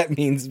 It's what that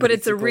means. But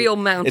it's a real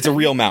mountain. It's a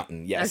real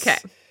mountain, yes. Okay.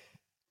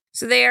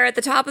 So they are at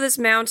the top of this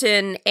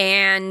mountain,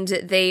 and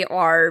they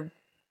are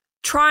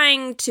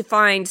trying to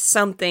find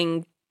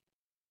something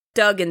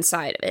dug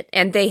inside of it.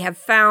 And they have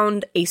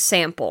found a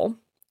sample.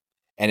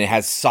 And it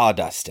has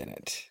sawdust in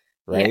it,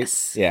 right?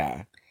 Yes.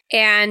 Yeah.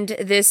 And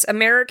this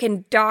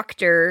American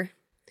doctor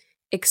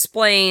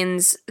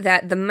explains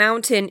that the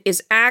mountain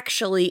is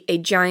actually a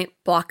giant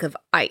block of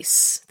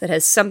ice that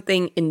has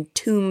something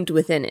entombed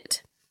within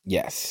it.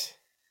 Yes.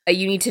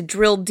 You need to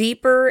drill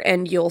deeper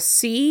and you'll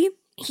see.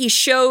 He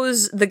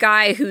shows the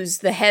guy who's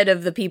the head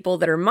of the people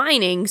that are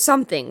mining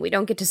something. We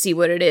don't get to see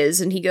what it is.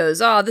 And he goes,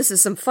 "Oh, this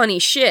is some funny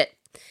shit."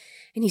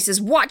 And he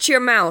says, "Watch your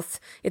mouth.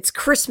 It's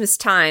Christmas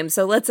time,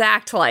 so let's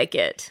act like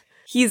it."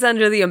 He's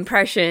under the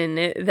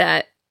impression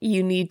that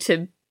you need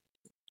to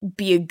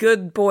be a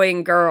good boy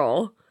and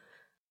girl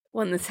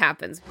when this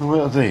happens. What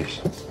are these?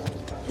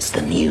 It's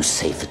the new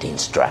safety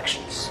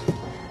instructions.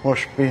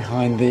 What's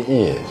behind the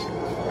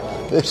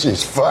ears? This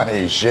is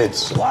funny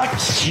shit.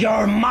 Watch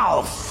your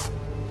mouth.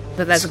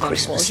 But that's It's a bunch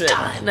of Christmas bullshit.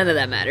 time. None of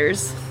that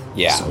matters.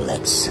 Yeah. So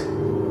let's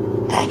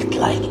act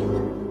like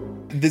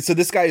it. So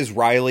this guy is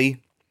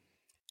Riley,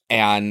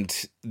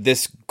 and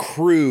this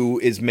crew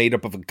is made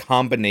up of a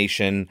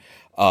combination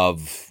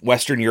of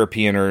Western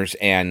Europeaners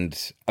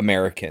and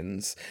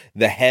Americans.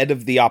 The head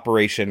of the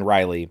operation,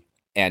 Riley,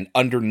 and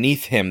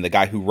underneath him, the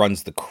guy who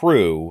runs the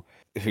crew,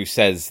 who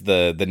says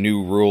the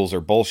new rules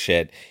are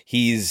bullshit,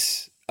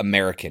 he's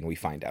American, we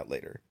find out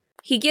later.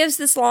 He gives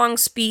this long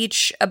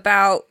speech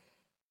about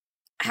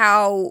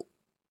how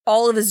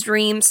all of his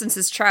dreams since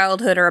his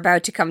childhood are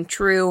about to come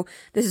true.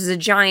 This is a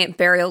giant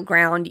burial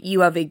ground.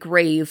 You have a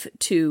grave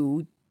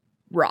to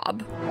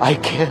rob. I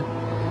can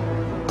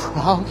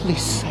proudly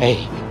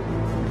say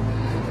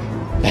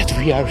that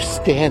we are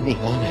standing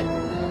on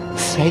a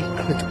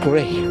sacred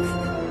grave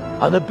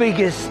on the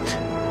biggest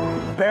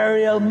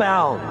burial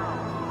mound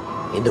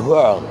in the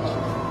world.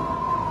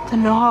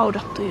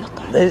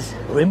 This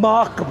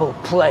remarkable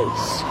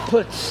place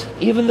puts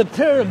even the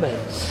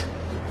pyramids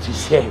to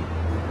shame.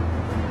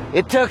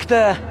 It took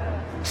the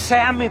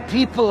Sami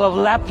people of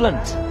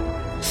Lapland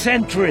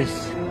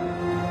centuries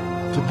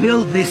to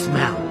build this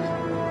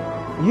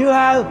mound. You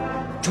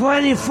have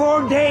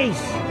 24 days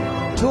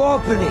to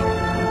open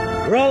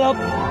it. Roll up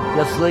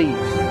the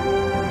sleeves.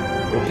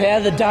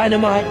 Prepare the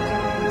dynamite.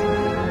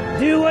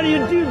 Do what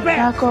you do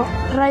best.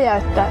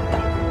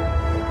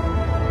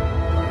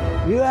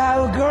 You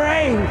have a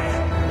grave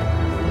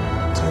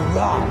to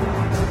rob.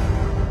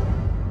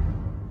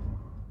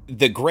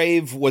 The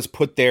grave was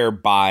put there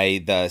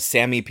by the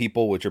Sami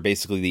people, which are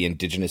basically the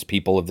indigenous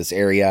people of this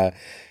area.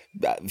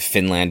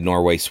 Finland,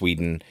 Norway,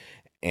 Sweden,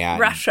 and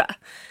Russia.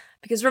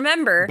 Because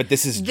remember, but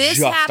this is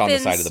just on the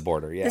side of the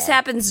border. Yeah, this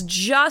happens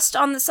just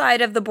on the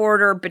side of the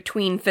border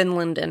between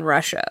Finland and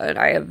Russia. And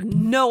I have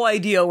no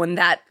idea when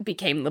that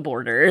became the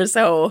border.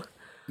 So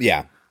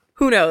yeah,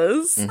 who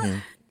knows? Mm-hmm.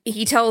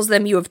 He tells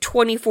them you have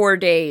 24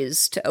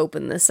 days to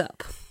open this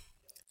up.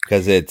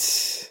 Because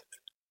it's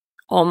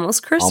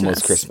almost Christmas.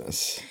 Almost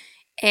Christmas.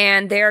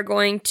 And they're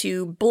going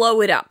to blow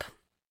it up.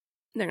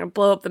 They're going to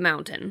blow up the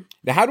mountain.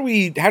 Now, how do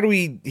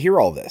we hear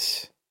all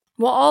this?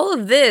 Well, all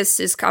of this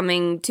is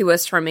coming to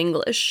us from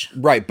English.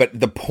 Right, but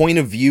the point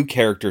of view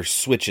character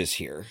switches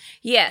here.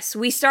 Yes,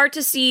 we start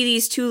to see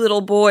these two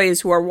little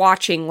boys who are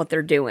watching what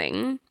they're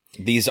doing.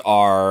 These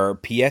are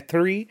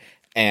Pietari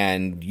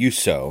and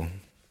Juuso.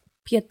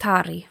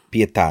 Pietari.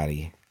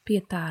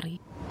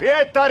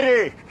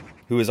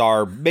 Who is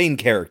our main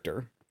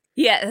character.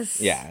 Yes.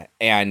 Yeah,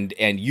 and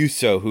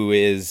Juuso, who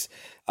is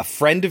a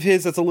friend of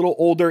his that's a little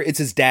older. It's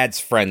his dad's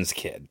friend's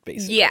kid,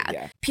 basically.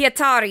 Yeah.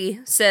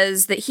 Pietari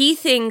says that he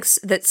thinks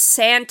that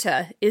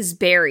Santa is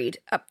buried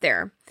up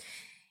there.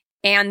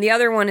 And the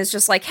other one is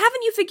just like,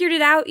 haven't you figured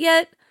it out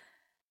yet?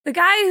 The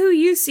guy who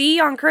you see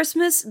on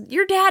Christmas,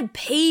 your dad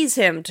pays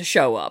him to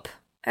show up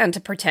and to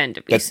pretend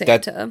to be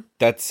Santa.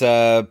 That's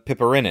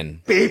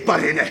Piperinen.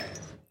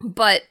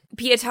 But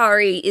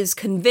Pietari is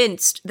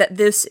convinced that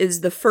this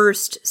is the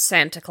first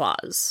Santa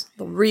Claus,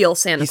 the real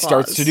Santa Claus. He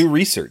starts to do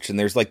research, and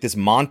there's like this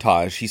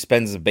montage. He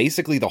spends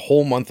basically the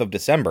whole month of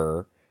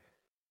December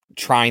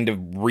trying to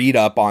read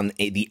up on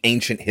the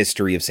ancient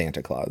history of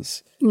Santa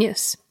Claus.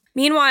 Yes.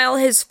 Meanwhile,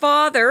 his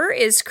father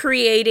is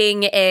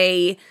creating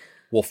a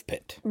wolf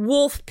pit.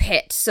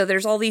 So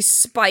there's all these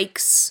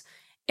spikes,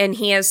 and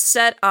he has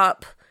set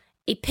up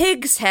a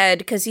pig's head,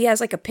 because he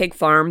has like a pig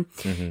farm.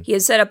 Mm-hmm. He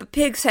has set up a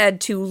pig's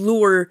head to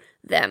lure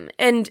them.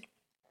 And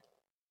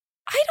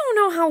I don't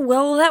know how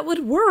well that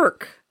would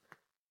work.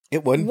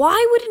 It wouldn't.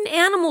 Why would an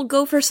animal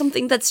go for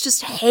something that's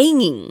just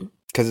hanging?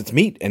 Because it's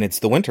meat and it's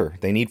the winter.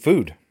 They need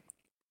food.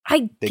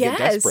 They guess. Get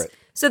desperate.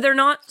 So they're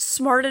not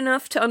smart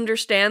enough to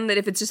understand that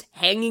if it's just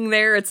hanging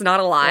there, it's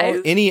not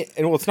alive?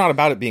 Well, it's not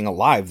about it being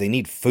alive. They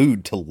need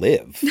food to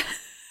live.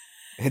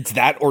 It's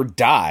that or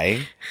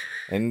die.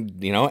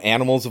 And,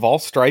 animals of all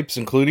stripes,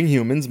 including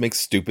humans, make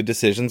stupid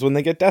decisions when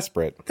they get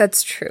desperate.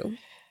 That's true.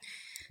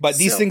 But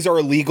these things are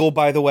illegal,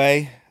 by the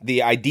way.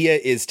 The idea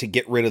is to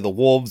get rid of the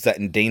wolves that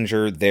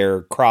endanger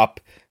their crop.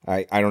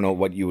 I don't know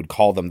what you would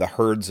call them, the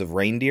herds of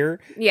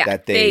reindeer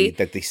that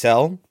they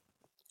sell.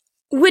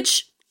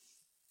 Which,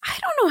 I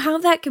don't know how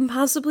that can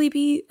possibly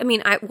be. I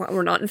mean,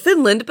 we're not in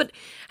Finland, but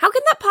how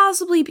can that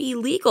possibly be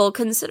legal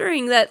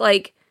considering that,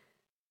 like,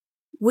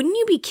 wouldn't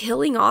you be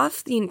killing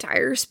off the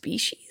entire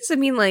species? I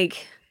mean,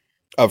 like...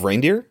 Of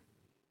reindeer?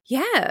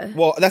 Yeah.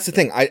 Well, that's the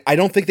thing. I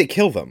don't think they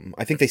kill them.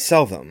 I think they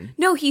sell them.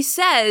 No, he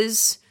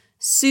says,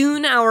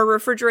 soon our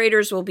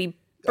refrigerators will be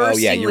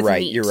bursting with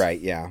meat. You're right,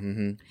 yeah.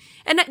 Mm-hmm.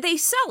 And they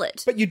sell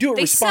it. But you do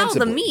it responsibly. They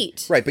sell the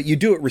meat. Right, but you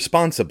do it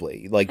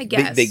responsibly. Like, I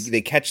guess.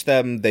 They catch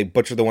them, they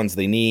butcher the ones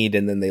they need,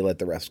 and then they let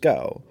the rest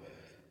go.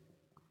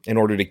 In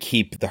order to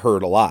keep the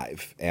herd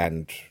alive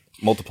and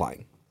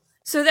multiplying.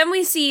 So then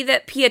we see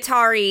that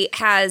Pietari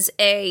has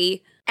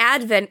a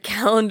advent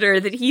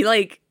calendar that he,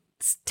 like,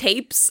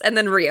 tapes and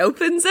then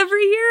reopens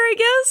every year, I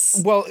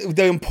guess? Well,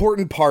 the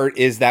important part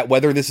is that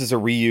whether this is a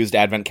reused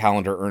advent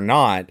calendar or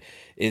not,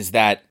 is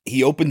that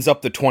he opens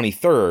up the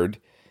 23rd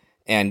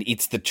and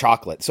eats the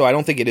chocolate. So I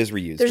don't think it is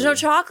reused. There's no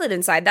chocolate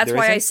inside. That's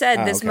why I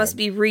said this must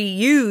be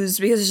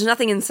reused because there's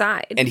nothing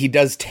inside. And he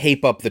does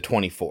tape up the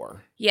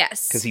 24.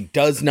 Yes. Because he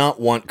does not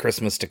want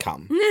Christmas to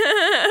come.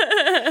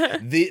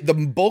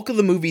 The bulk of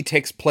the movie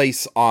takes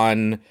place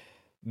on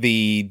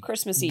the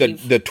Christmas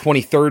Eve. The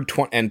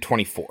 23rd and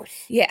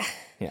 24th. Yeah.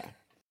 Yeah.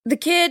 The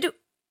kid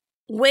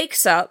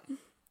wakes up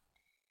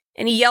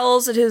and he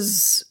yells at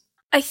his...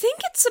 I think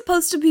it's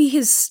supposed to be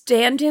his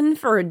stand-in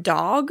for a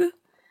dog,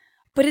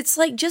 but it's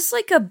like just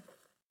like a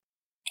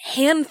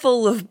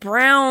handful of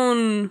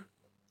brown...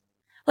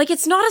 Like,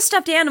 it's not a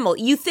stuffed animal.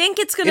 You think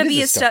it's going to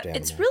be a stuffed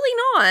animal. It's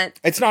really not.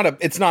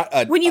 It's not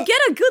a... When you get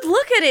a good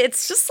look at it,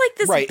 it's just like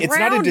this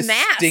brown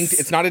mass.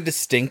 It's not a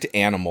distinct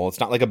animal. It's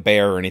not like a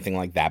bear or anything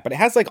like that, but it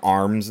has like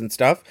arms and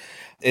stuff.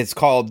 It's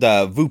called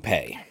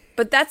Vupe.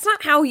 But that's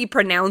not how he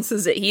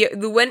pronounces it.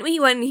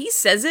 When he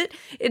says it,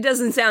 it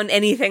doesn't sound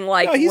anything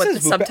like what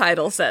the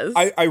subtitle says.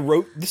 I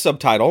wrote the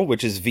subtitle,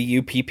 which is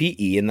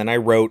VUPPE, and then I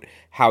wrote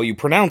how you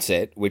pronounce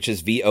it, which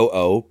is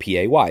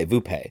VOOPAY,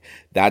 Vupe.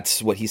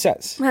 That's what he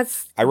says.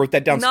 I wrote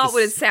that down. Not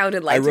what it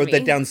sounded like. I wrote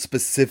that down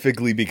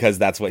specifically because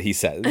that's what he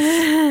says.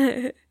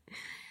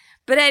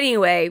 But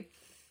anyway,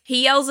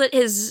 he yells at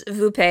his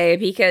Vupe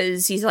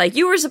because he's like,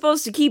 "You were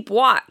supposed to keep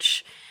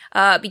watch,"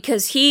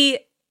 because he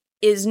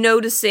is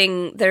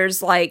noticing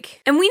there's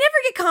like, and we never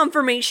get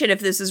confirmation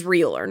if this is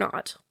real or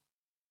not.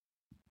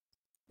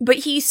 But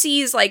he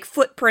sees like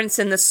footprints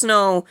in the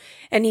snow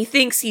and he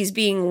thinks he's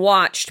being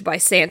watched by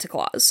Santa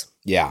Claus.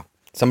 Yeah,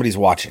 somebody's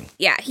watching.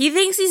 Yeah, he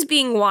thinks he's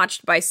being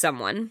watched by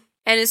someone.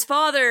 And his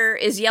father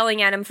is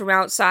yelling at him from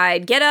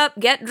outside, "Get up,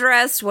 get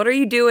dressed, what are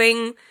you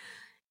doing?"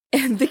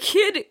 And the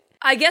kid,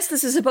 I guess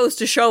this is supposed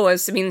to show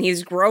us, I mean,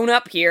 he's grown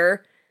up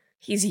here.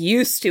 He's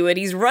used to it.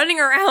 He's running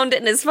around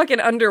in his fucking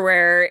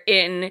underwear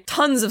in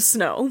tons of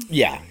snow.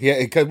 Yeah.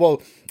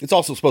 Well, it's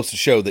also supposed to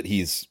show that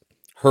he's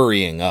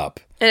hurrying up.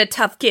 And a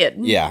tough kid.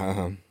 Yeah.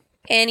 Uh-huh.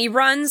 And he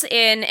runs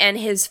in, and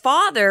his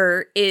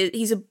father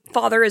is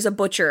a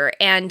butcher,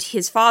 and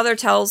his father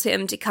tells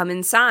him to come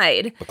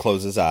inside. But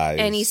close his eyes.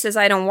 And he says,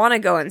 "I don't want to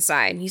go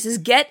inside." He says,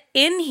 "Get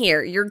in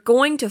here. You're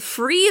going to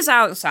freeze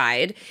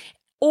outside,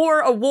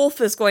 or a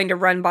wolf is going to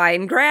run by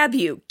and grab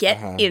you.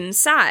 Get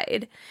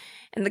inside."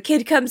 And the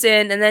kid comes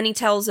in, and then he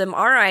tells him,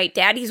 "All right,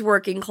 Daddy's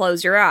working,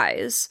 close your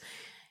eyes."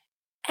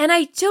 And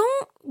I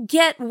don't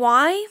get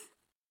why,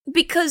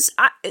 because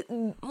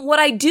what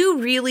I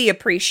do really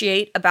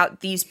appreciate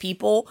about these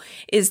people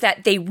is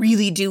that they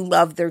really do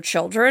love their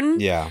children.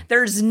 Yeah.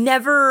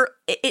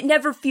 It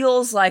never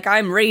feels like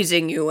I'm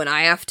raising you and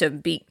I have to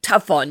be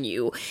tough on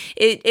you.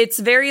 It's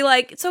very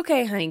like, it's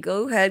okay, honey,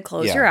 go ahead,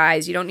 close your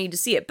eyes, you don't need to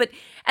see it. But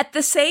at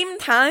the same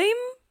time,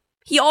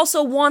 he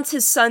also wants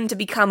his son to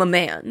become a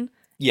man.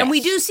 Yes. And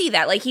we do see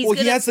that. Like he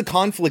has the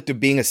conflict of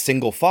being a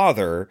single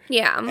father.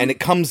 Yeah. And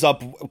it comes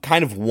up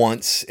kind of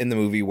once in the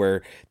movie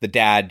where the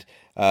dad,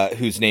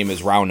 whose name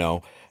is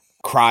Rauno,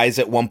 cries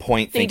at one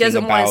point thinking about... He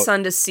doesn't want his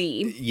son to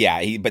see.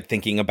 Yeah, but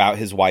thinking about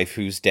his wife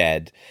who's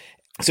dead.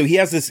 So he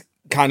has this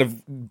kind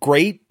of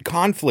great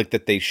conflict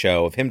that they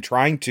show of him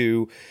trying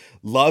to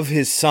love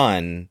his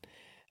son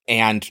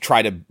and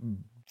try to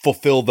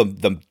fulfill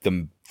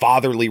the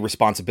fatherly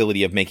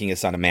responsibility of making his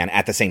son a man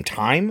at the same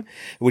time,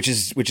 which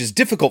is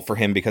difficult for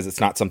him because it's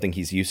not something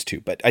he's used to.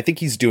 But I think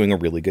he's doing a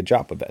really good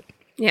job of it.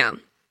 Yeah.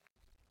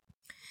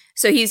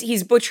 So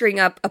he's butchering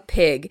up a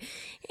pig,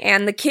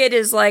 and the kid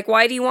is like,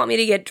 "Why do you want me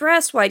to get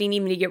dressed? Why do you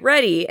need me to get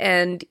ready?"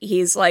 And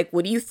he's like,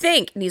 "What do you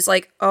think?" And he's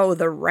like, "Oh,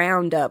 the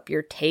roundup.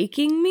 You're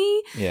taking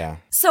me?" Yeah.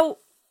 So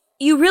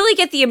you really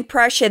get the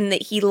impression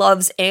that he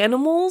loves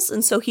animals,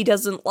 and so he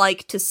doesn't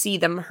like to see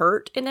them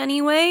hurt in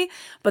any way.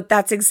 But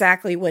that's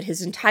exactly what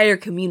his entire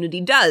community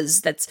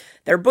does.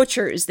 They're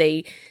butchers.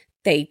 They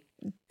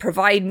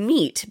provide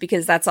meat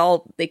because that's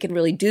all they can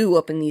really do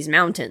up in these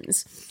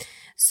mountains.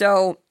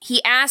 So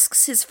he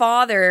asks his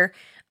father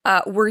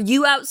were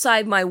you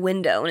outside my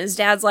window? And his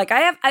dad's like,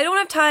 I don't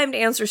have time to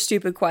answer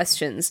stupid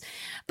questions.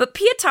 But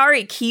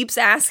Pietari keeps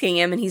asking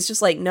him, and he's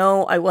just like,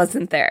 no, I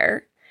wasn't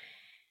there.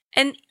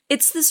 And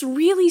it's this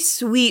really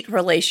sweet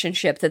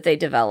relationship that they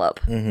develop.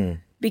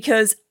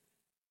 Because,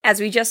 as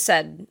we just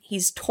said,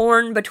 he's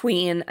torn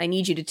between, I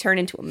need you to turn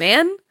into a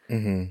man,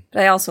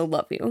 but I also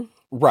love you.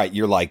 Right,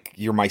 you're like,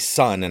 you're my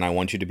son, and I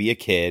want you to be a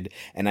kid,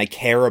 and I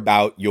care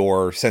about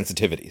your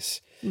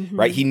sensitivities.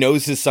 Right? He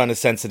knows his son is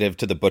sensitive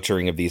to the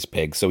butchering of these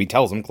pigs, so he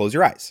tells him, close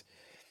your eyes.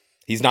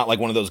 He's not like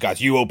one of those guys,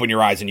 you open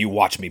your eyes and you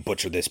watch me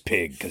butcher this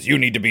pig, because you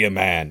need to be a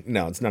man.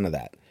 No, it's none of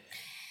that.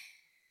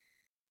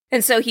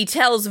 And so he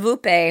tells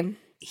Vupe,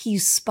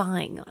 he's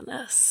spying on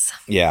us.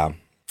 Yeah.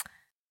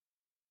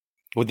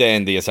 Well,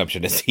 then the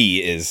assumption is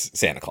he is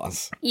Santa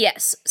Claus.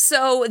 Yes.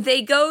 So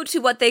they go to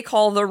what they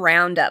call the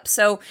roundup.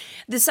 So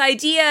this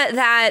idea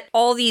that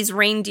all these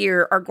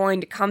reindeer are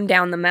going to come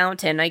down the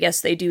mountain, I guess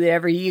they do it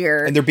every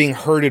year. And they're being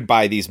herded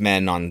by these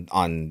men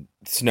on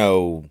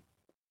snow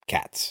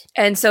cats.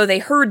 And so they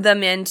herd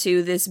them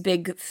into this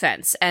big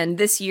fence. And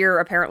this year,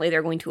 apparently,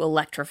 they're going to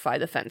electrify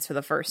the fence for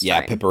the first time.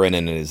 Yeah,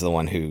 Pippurinen is the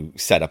one who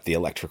set up the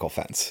electrical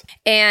fence.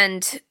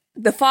 And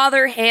the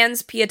father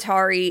hands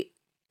Pietari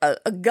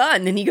a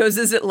gun, and he goes,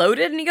 is it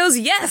loaded? And he goes,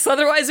 yes,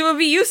 otherwise it would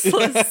be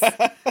useless.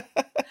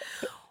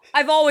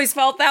 I've always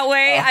felt that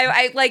way.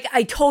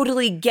 I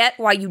totally get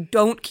why you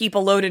don't keep a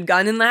loaded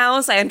gun in the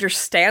house. I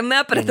understand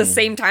that, but at the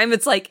same time,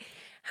 it's like,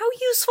 how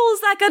useful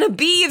is that going to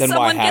be if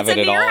someone gets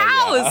into your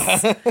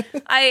house? Yeah.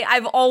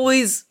 I've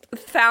always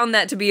found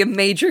that to be a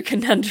major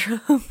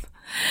conundrum.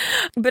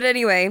 But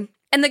anyway,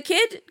 and the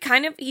kid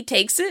he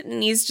takes it,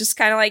 and he's just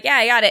kind of like, yeah,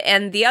 I got it.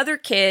 And the other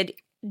kid,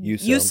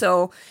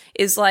 Yuso,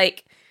 is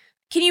like,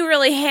 can you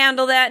really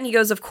handle that? And he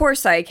goes, of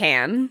course I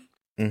can.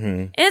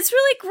 And it's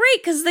really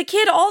great because the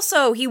kid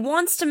also, he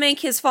wants to make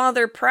his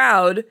father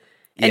proud,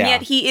 and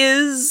yet he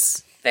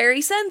is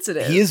very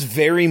sensitive. He is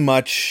very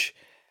much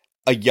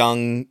a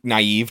young,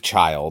 naive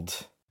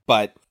child,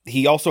 but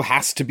he also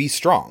has to be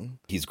strong.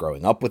 He's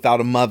growing up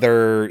without a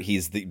mother.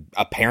 He's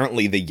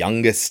apparently the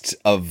youngest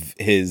of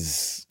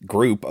his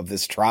group, of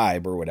this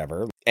tribe or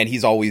whatever. And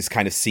he's always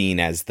kind of seen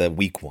as the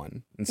weak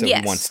one. And so he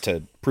wants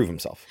to prove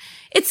himself.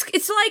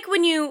 It's like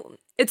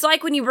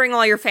when you bring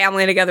all your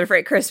family together for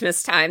at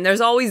Christmas time.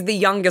 There's always the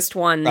youngest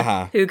one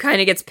who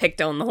kind of gets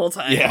picked on the whole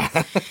time.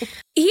 Yeah.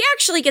 He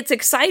actually gets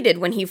excited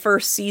when he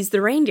first sees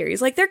the reindeer.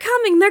 He's like, they're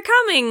coming.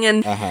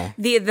 And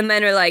the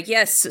men are like,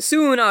 yes,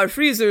 soon our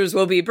freezers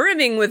will be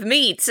brimming with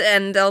meat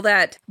and all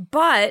that.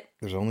 But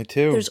there's only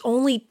two. There's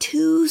only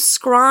two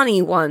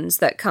scrawny ones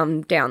that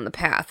come down the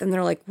path. And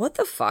they're like, what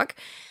the fuck?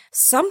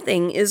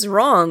 Something is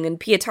wrong. And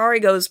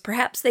Pietari goes,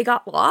 perhaps they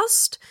got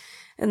lost?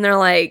 And they're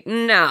like,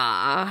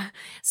 nah.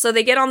 So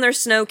they get on their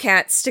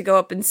snowcats to go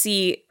up and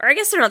see, or I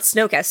guess they're not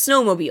snowcats,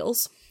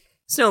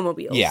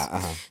 snowmobiles.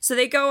 Yeah. So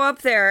they go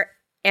up there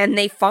and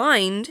they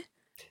find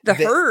the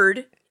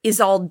herd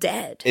is all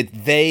dead.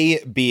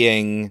 They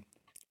being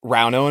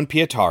Rauno and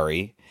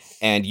Pietari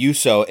and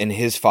Yuso and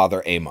his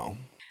father Amo.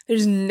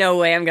 There's no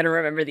way I'm going to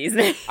remember these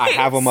names. I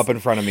have them up in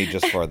front of me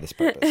just for this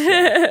purpose.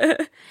 Yeah.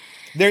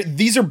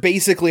 These are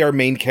basically our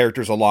main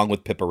characters along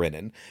with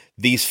Pippurinen.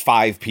 These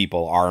 5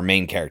 people are our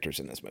main characters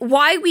in this movie.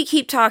 Why we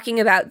keep talking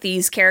about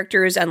these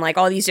characters and like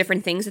all these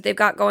different things that they've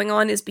got going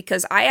on is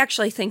because I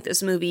actually think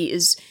this movie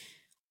is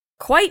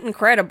quite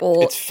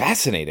incredible. It's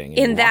fascinating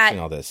in that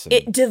all this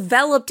it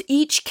developed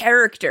each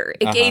character.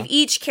 It gave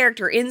each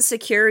character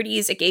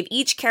insecurities. It gave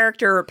each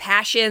character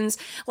passions.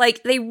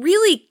 Like they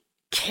really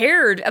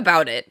cared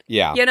about it.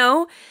 Yeah. You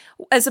know?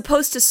 As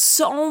opposed to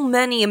so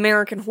many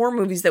American horror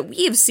movies that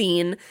we have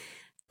seen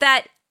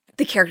that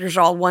the characters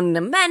are all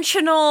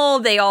one-dimensional.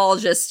 They all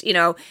just,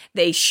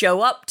 they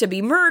show up to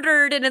be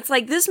murdered. And it's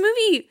like, this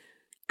movie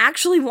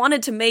actually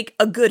wanted to make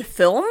a good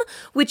film,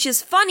 which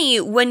is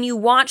funny when you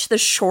watch the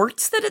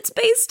shorts that it's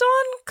based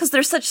on, because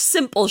they're such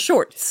simple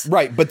shorts.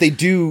 Right, but they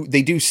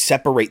do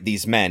separate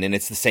these men, and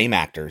it's the same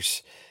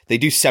actors. They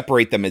do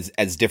separate them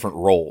as different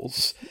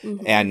roles.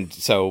 And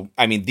so,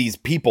 I mean, these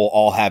people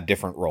all have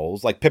different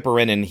roles. Like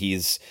Pippurinen,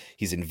 he's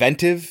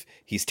inventive.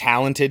 He's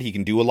talented. He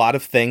can do a lot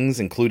of things,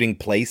 including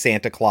play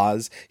Santa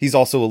Claus. He's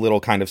also a little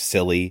kind of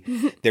silly.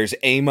 There's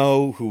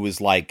Amo, who is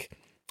like,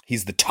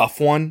 he's the tough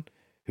one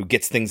who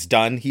gets things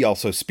done. He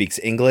also speaks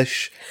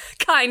English.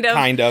 Kind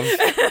of.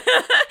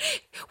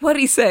 What'd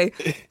he say?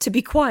 To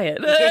be quiet.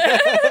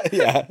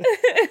 Yeah.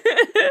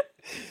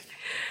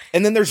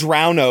 And then there's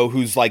Rauno,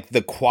 who's like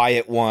the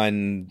quiet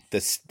one,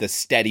 the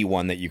steady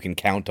one that you can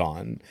count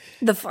on.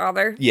 The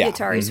father. Yeah.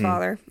 Pietari's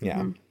father.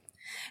 Yeah.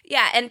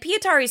 Yeah, and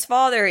Pietari's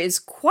father is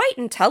quite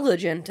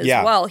intelligent as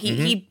well.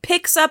 He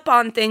picks up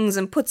on things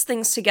and puts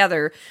things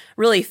together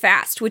really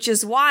fast, which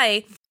is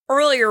why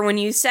earlier when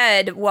you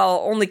said,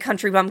 well, only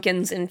country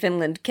bumpkins in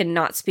Finland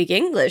cannot speak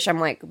English,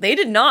 I'm like, they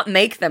did not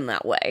make them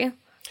that way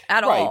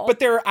at all. Right, but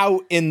they're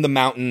out in the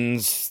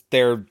mountains.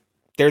 They're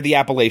the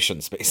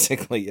Appalachians,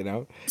 basically,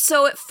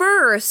 So at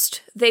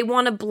first, they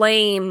want to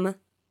blame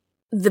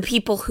the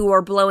people who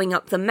are blowing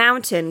up the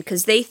mountain,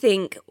 because they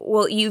think,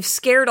 well, you've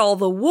scared all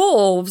the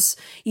wolves,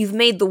 you've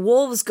made the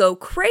wolves go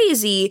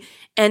crazy,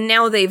 and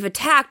now they've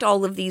attacked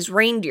all of these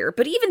reindeer.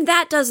 But even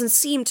that doesn't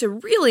seem to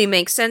really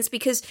make sense,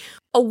 because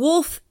a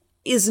wolf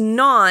is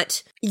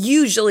not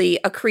usually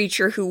a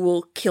creature who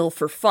will kill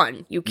for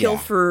fun. You kill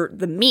for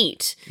the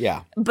meat.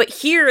 Yeah. But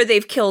here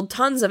they've killed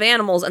tons of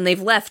animals, and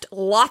they've left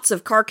lots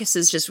of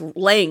carcasses just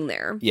laying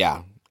there.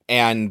 Yeah.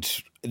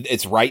 And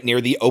it's right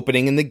near the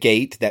opening in the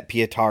gate that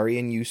Pietari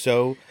and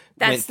Yuso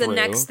That's the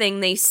next thing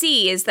they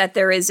see, is that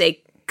there is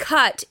a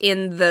cut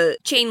in the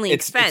chain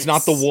link fence. It's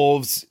not the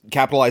wolves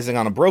capitalizing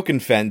on a broken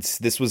fence.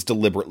 This was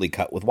deliberately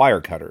cut with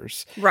wire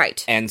cutters.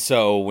 Right. And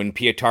so when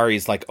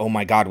Pietari's like, oh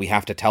my God, we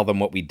have to tell them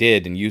what we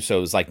did, and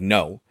Yuso's like,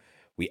 no,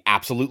 we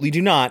absolutely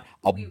do not.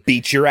 I'll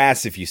beat your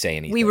ass if you say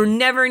anything. We were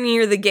never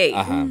near the gate.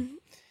 Uh-huh.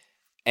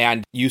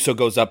 And Yuso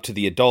goes up to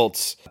the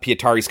adults.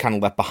 Pietari's kind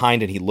of left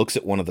behind, and he looks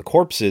at one of the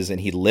corpses,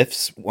 and he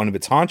lifts one of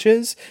its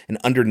haunches, and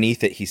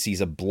underneath it, he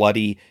sees a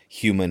bloody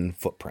human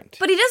footprint.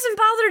 But he doesn't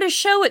bother to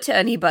show it to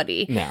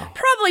anybody. No.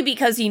 Probably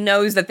because he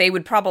knows that they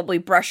would probably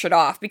brush it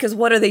off, because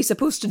what are they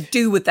supposed to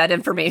do with that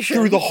information?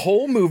 Through the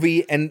whole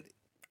movie, and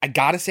I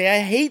gotta say,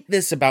 I hate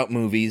this about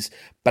movies,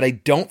 but I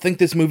don't think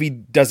this movie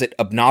does it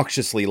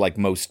obnoxiously like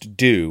most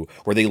do,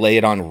 where they lay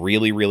it on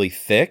really, really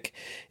thick,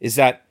 is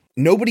that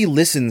nobody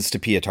listens to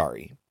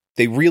Pietari.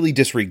 They really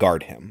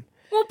disregard him.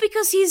 Well,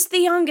 because he's the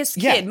youngest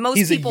kid. Most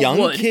he's people a young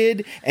would.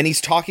 kid, and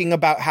he's talking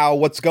about how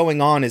what's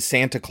going on is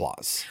Santa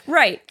Claus.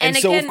 Right. And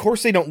so, again, of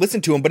course, they don't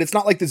listen to him, but it's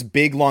not like this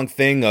big, long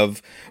thing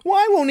of,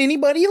 why won't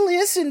anybody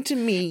listen to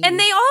me? And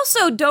they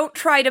also don't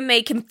try to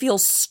make him feel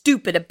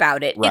stupid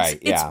about it.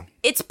 Right,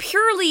 It's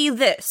purely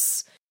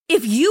this.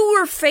 If you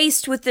were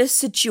faced with this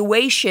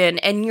situation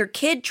and your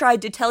kid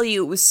tried to tell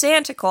you it was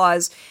Santa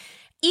Claus,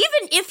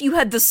 even if you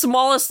had the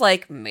smallest,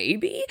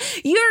 maybe,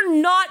 you're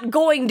not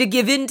going to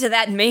give in to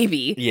that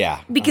maybe.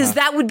 Yeah. Because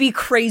that would be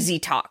crazy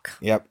talk.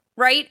 Yep.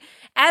 Right?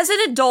 As an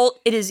adult,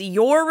 it is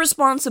your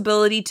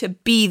responsibility to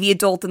be the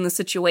adult in the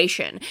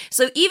situation.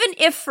 So even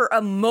if for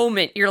a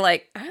moment you're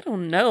like, I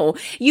don't know,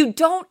 you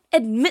don't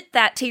admit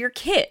that to your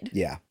kid.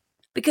 Yeah.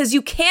 Because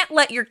you can't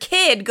let your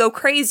kid go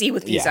crazy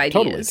with these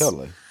ideas.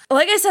 Totally.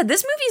 Like I said,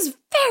 this movie's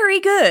very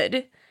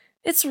good.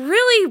 It's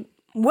really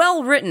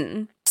well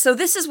written. So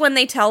this is when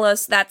they tell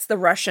us that's the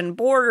Russian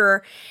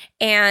border,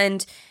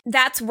 and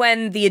that's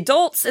when the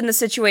adults in the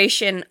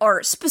situation,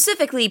 or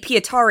specifically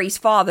Pietari's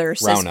father,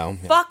 says,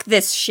 fuck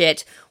this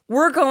shit.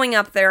 We're going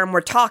up there and we're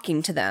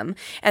talking to them.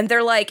 And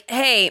they're like,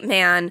 hey,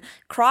 man,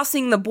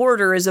 crossing the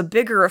border is a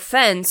bigger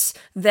offense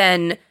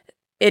than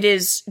it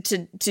is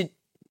to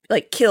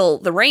kill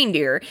the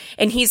reindeer.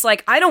 And he's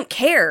like, I don't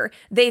care.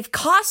 They've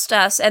cost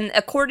us, and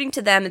according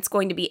to them, it's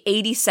going to be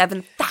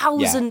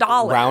 $87,000.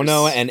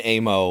 Rauno and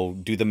Amo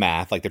do the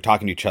math, like they're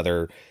talking to each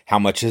other. How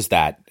much is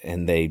that?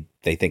 And they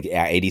think,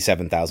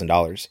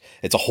 $87,000.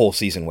 It's a whole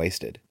season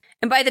wasted.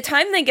 And by the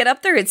time they get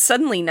up there, it's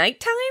suddenly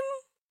nighttime?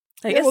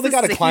 I guess they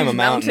got to climb a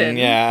mountain.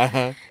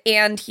 Yeah.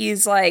 And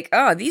he's like,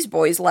 oh, these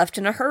boys left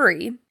in a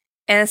hurry.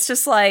 And it's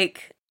just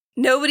like,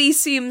 nobody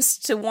seems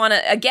to want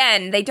to,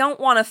 again, they don't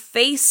want to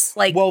face,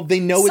 they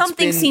know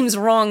something seems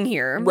wrong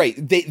here. Right.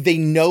 They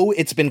know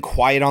it's been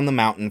quiet on the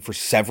mountain for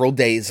several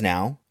days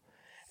now.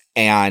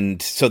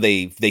 And so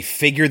they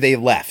figure they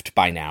left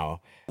by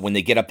now when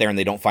they get up there and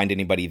they don't find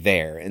anybody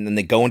there. And then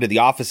they go into the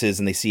offices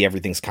and they see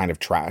everything's kind of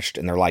trashed.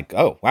 And they're like,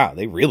 oh, wow,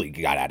 they really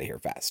got out of here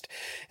fast.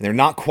 And they're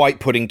not quite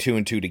putting two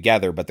and two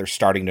together, but they're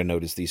starting to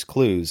notice these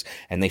clues.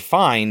 And they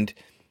find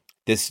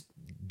this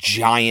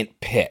giant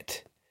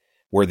pit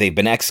where they've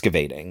been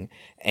excavating,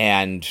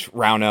 and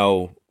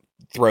Rauno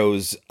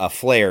throws a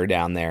flare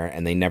down there,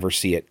 and they never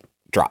see it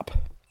drop.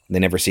 They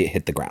never see it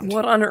hit the ground.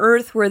 What on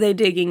earth were they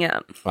digging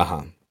up?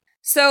 Uh-huh.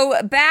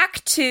 So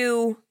back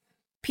to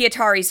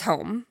Pietari's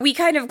home. We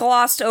kind of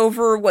glossed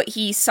over what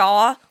he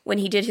saw when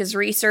he did his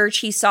research.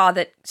 He saw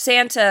that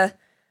Santa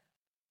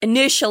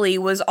initially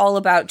was all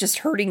about just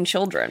hurting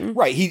children.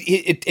 Right.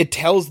 It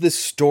tells this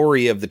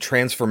story of the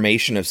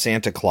transformation of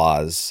Santa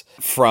Claus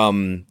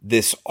from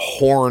this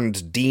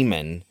horned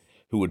demon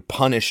who would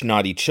punish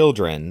naughty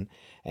children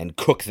and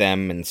cook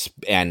them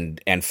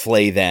and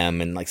flay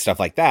them and stuff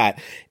like that,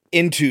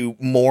 into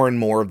more and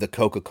more of the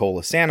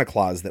Coca-Cola Santa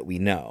Claus that we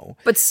know.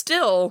 But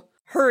still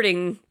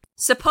hurting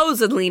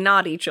supposedly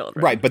naughty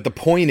children. Right, but the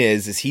point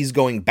is he's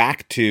going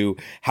back to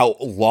how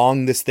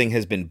long this thing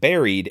has been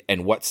buried,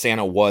 and what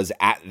Santa was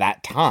at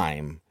that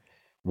time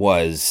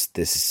was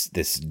this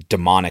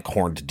demonic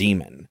horned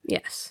demon.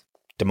 Yes.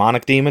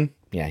 Demonic demon?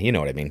 Yeah, you know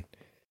what I mean.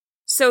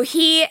 So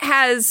he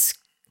has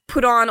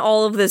put on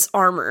all of this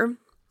armor.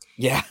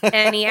 Yeah.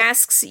 And he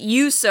asks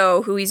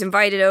Yuso, who he's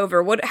invited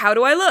over, how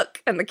do I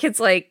look? And the kid's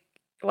like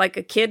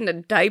a kid in a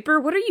diaper?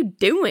 What are you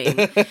doing?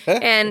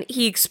 And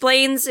he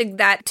explains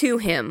that to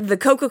him. The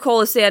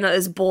Coca-Cola Santa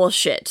is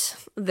bullshit.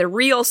 The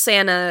real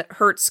Santa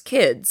hurts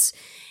kids.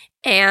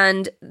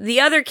 And the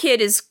other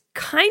kid is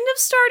kind of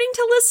starting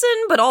to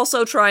listen, but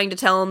also trying to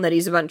tell him that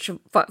he's a bunch of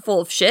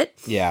full of shit.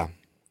 Yeah.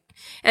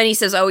 And he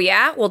says, oh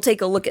yeah? Well,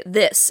 take a look at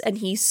this. And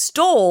he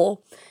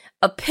stole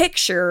a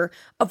picture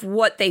of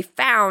what they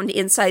found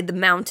inside the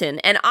mountain.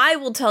 And I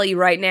will tell you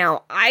right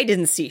now, I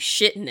didn't see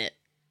shit in it.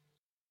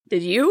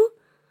 Did you?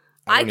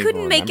 I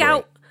couldn't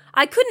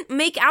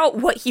make out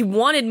what he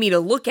wanted me to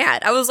look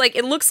at. I was like,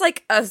 it looks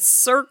like a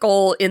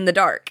circle in the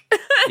dark.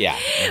 Yeah.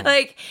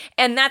 Like,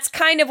 and that's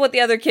kind of what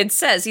the other kid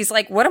says. He's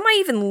like, what am I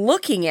even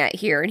looking at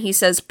here? And he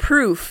says,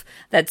 proof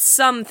that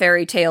some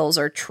fairy tales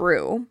are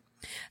true.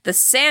 The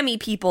Sami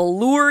people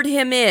lured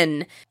him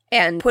in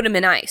and put him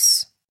in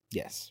ice.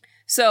 Yes.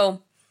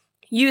 So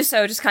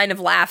Yuso just kind of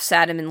laughs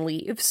at him and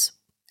leaves.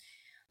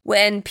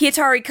 When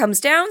Pietari comes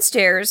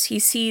downstairs, he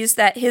sees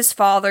that his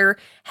father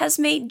has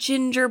made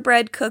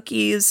gingerbread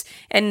cookies,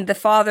 and the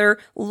father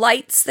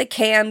lights the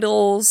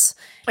candles.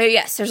 Oh,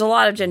 yes, there's a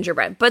lot of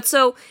gingerbread. But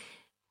so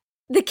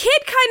the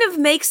kid kind of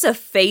makes a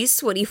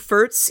face when he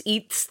first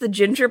eats the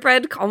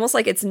gingerbread, almost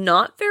like it's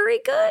not very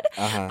good.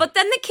 Uh-huh. But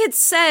then the kid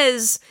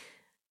says,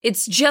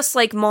 it's just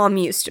like Mom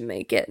used to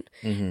make it.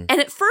 Mm-hmm.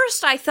 And at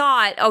first I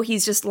thought, oh,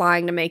 he's just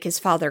lying to make his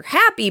father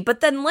happy.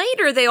 But then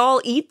later they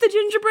all eat the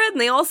gingerbread and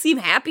they all seem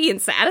happy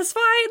and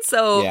satisfied.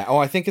 So yeah. Oh,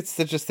 I think it's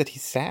just that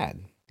he's sad.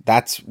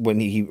 That's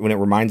when it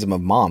reminds him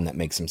of Mom that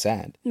makes him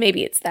sad.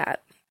 Maybe it's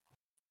that.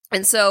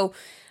 And so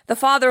the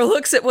father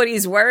looks at what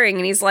he's wearing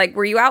and he's like,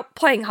 were you out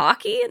playing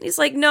hockey? And he's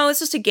like, no, it's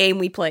just a game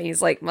we play.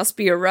 He's like, must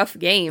be a rough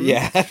game.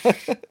 Yeah.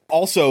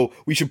 Also,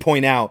 we should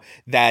point out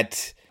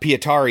that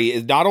Pietari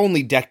is not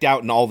only decked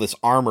out in all this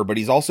armor, but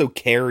he's also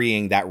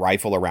carrying that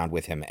rifle around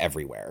with him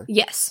everywhere.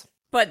 Yes.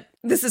 But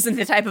this isn't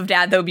the type of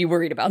dad that would be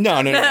worried about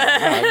that.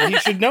 No. He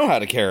should know how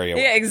to carry a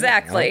weapon. Yeah,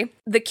 exactly. Right?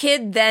 The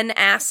kid then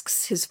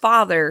asks his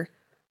father,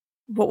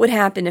 what would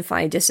happen if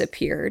I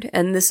disappeared?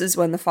 And this is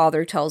when the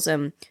father tells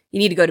him, you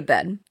need to go to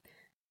bed.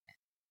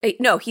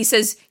 No, he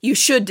says, you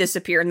should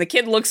disappear. And the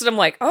kid looks at him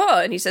like, oh,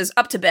 and he says,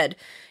 up to bed.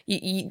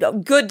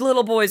 Good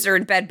little boys are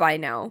in bed by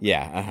now.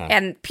 Yeah. Uh-huh.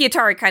 And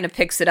Pietari kind of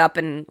picks it up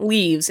and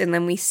leaves. And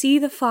then we see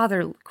the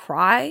father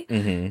cry.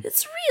 Mm-hmm.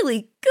 It's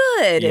really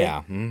good.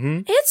 Yeah.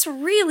 Mm-hmm. It's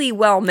really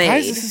well made.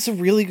 Guys, this is a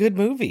really good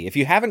movie. If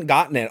you haven't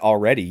gotten it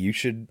already, you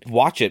should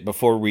watch it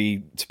before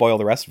we spoil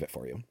the rest of it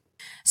for you.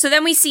 So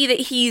then we see that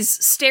he's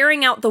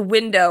staring out the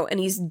window and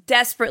he's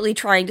desperately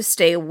trying to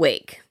stay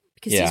awake.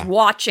 Because he's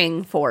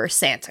watching for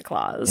Santa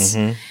Claus.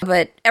 Mm-hmm.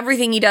 But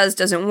everything he does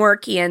doesn't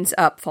work. He ends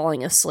up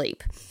falling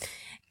asleep.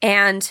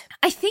 And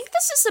I think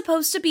this is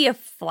supposed to be a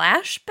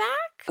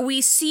flashback. We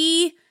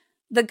see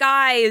the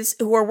guys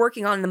who are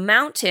working on the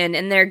mountain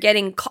and they're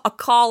getting a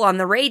call on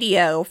the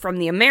radio from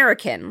the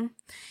American.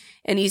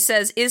 And he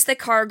says, is the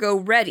cargo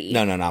ready?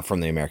 No, not from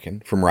the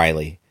American. From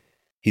Riley.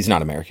 He's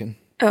not American.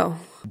 Oh.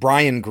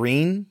 Brian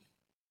Green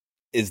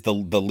is the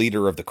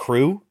leader of the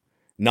crew.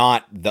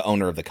 Not the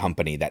owner of the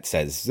company that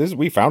says,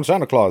 we found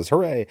Santa Claus,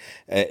 hooray.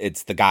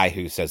 It's the guy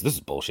who says, this is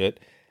bullshit.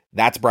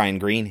 That's Brian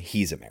Green.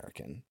 He's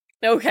American.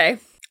 Okay.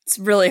 It's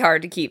really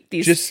hard to keep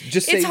these.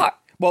 Just say, it's hard.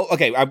 Well,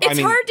 okay. I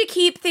mean, hard to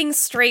keep things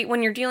straight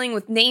when you're dealing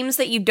with names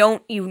that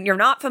you're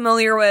not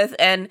familiar with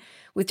and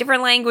with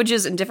different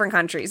languages in different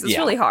countries. It's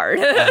really hard.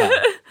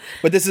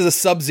 But this is a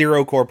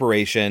Sub-Zero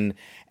corporation,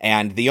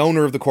 and the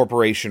owner of the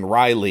corporation,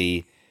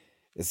 Riley,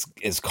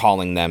 is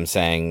calling them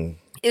saying,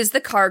 is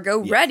the cargo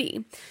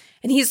ready?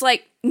 And he's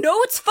like, no,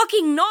 it's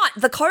fucking not.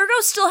 The cargo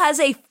still has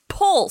a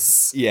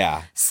pulse.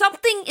 Yeah.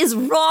 Something is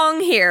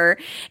wrong here.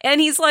 And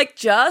he's like,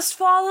 just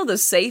follow the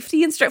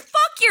safety instructions.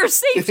 Fuck your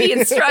safety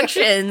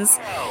instructions. Is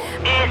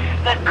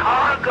the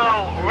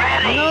cargo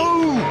ready?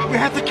 No, we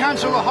have to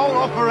cancel the whole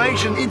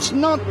operation. It's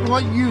not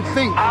what you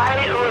think.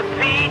 I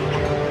repeat,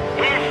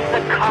 is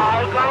the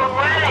cargo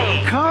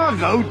ready?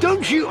 Cargo?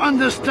 Don't you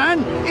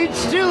understand? It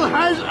still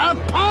has a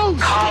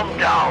pulse. Calm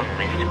down,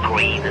 Mr.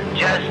 Green, and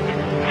just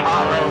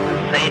follow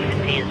the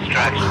safety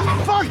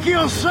instructions. Fuck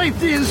your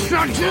safety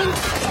instructions!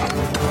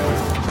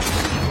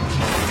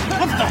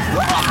 What the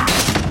fuck?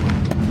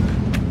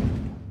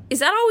 Is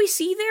that all we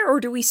see there, or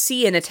do we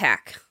see an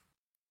attack?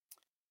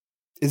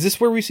 Is this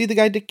where we see the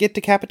guy get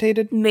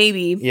decapitated?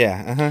 Maybe.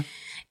 Yeah, uh-huh.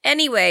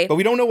 Anyway. But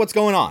we don't know what's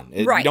going on.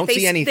 Right. We don't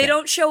see anything. They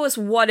don't show us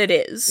what it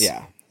is.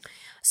 Yeah.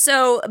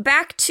 So,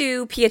 back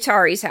to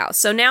Pietari's house.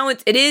 So now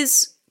it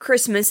is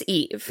Christmas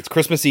Eve. It's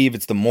Christmas Eve.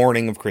 It's the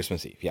morning of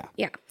Christmas Eve. Yeah.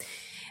 Yeah.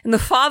 And the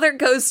father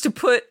goes to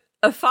put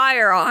a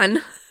fire on,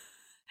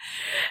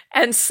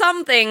 and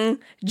something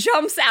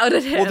jumps out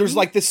at him. Well, there's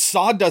like this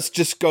sawdust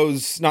just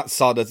goes, not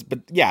sawdust, but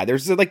yeah,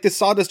 there's like this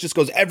sawdust just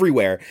goes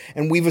everywhere.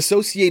 And we've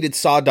associated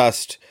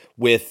sawdust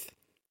with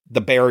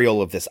the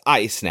burial of this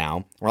ice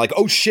now. We're like,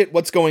 oh shit,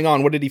 what's going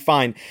on? What did he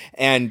find?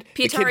 And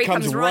Pietari the kid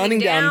comes running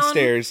down.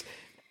 downstairs.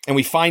 And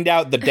we find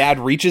out the dad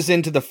reaches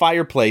into the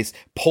fireplace,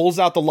 pulls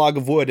out the log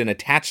of wood, and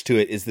attached to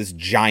it is this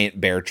giant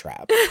bear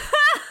trap.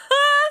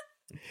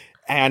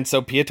 And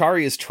so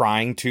Pietari is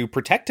trying to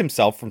protect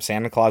himself from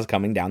Santa Claus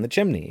coming down the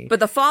chimney. But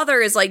the father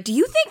is like, do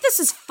you think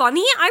this is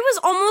funny? I was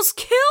almost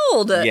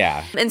killed.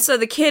 Yeah. And so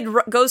the kid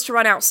goes to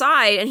run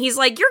outside and he's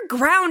like, you're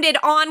grounded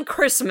on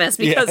Christmas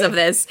because of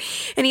this.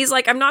 And he's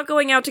like, I'm not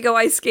going out to go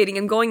ice skating.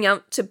 I'm going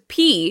out to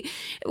pee.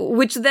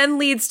 Which then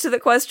leads to the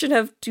question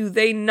of, do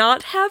they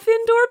not have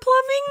indoor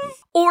plumbing?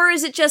 Or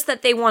is it just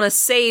that they want to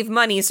save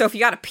money? So if you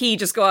got to pee,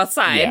 just go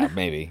outside. Yeah,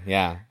 maybe.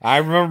 Yeah. I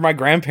remember my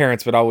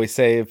grandparents would always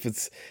say, if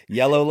it's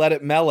yellow, let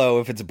it mellow.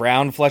 If it's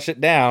brown, flush it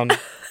down.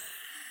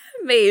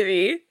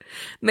 Maybe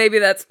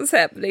that's what's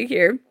happening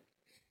here.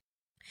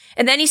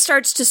 And then he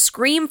starts to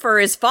scream for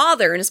his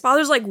father. And his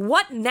father's like,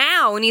 what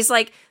now? And he's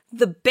like,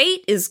 the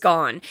bait is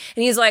gone. And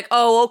he's like,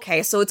 oh,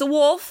 okay, so it's a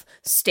wolf.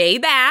 Stay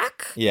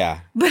back.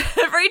 Yeah. But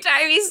every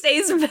time he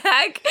stays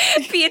back,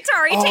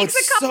 Pietari takes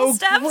a couple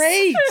steps.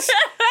 Great.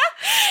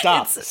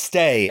 Stop.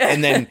 Stay.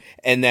 And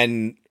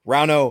then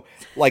Rauno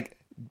like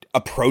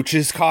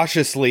approaches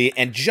cautiously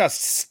and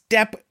just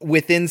step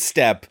within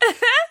step.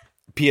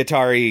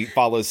 Pietari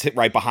follows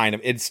right behind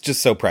him. It's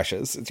just so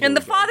precious. It's and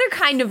the father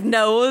kind of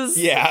knows.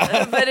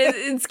 Yeah. But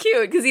it's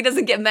cute because he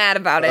doesn't get mad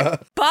about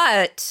it.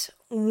 But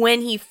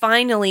when he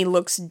finally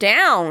looks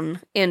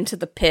down into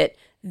the pit,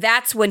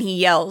 that's when he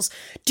yells,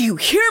 do you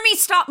hear me?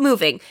 Stop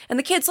moving. And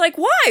the kid's like,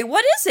 why?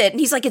 What is it? And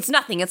he's like, it's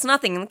nothing. It's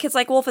nothing. And the kid's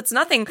like, well, if it's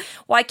nothing,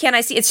 why can't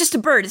I see? It's just a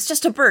bird. It's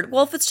just a bird.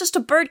 Well, if it's just a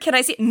bird, can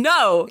I see it?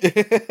 No.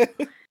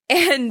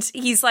 And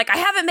he's like, I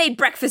haven't made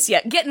breakfast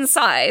yet. Get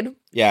inside.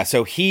 Yeah,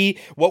 so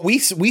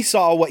we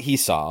saw what he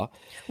saw.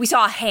 We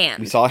saw a hand.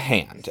 We saw a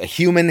hand, a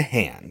human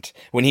hand,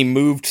 when he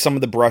moved some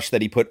of the brush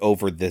that he put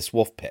over this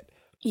wolf pit.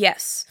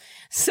 Yes.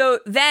 So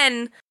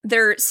then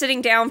they're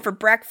sitting down for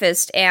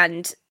breakfast,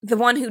 and the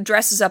one who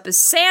dresses up as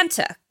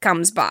Santa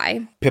comes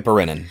by.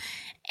 Pipperanen.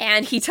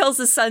 And he tells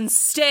his son,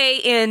 stay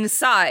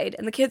inside.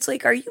 And the kid's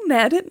like, are you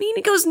mad at me? And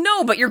he goes,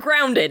 no, but you're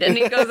grounded. And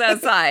he goes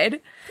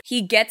outside.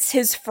 He gets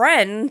his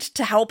friend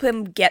to help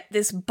him get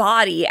this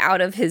body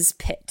out of his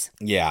pit.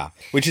 Yeah,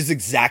 which is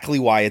exactly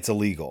why it's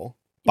illegal,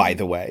 by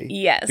the way.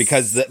 Yes.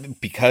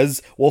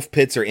 Because wolf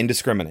pits are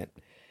indiscriminate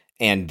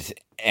and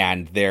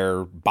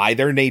they're by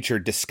their nature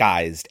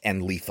disguised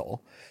and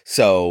lethal.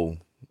 So,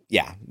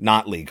 yeah,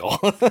 not legal.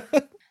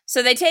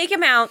 So they take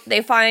him out.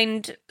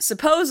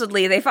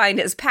 Supposedly they find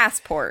his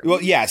passport.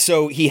 Well, yeah.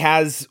 So he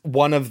has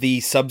one of the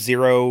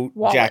Sub-Zero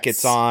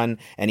jackets on,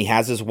 and he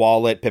has his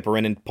wallet.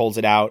 Pipperanen pulls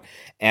it out,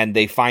 and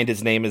they find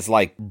his name is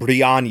like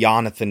Brian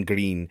Jonathan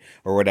Green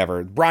or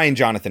whatever. Brian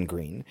Jonathan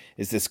Green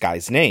is this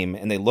guy's name,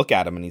 and they look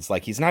at him, and he's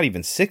like, he's not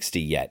even 60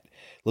 yet.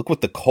 Look what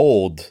the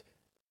cold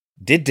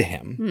did to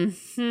him.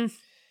 Mm-hmm.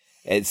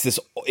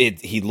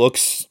 He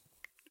looks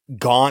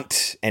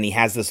gaunt, and he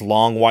has this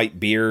long white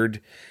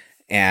beard.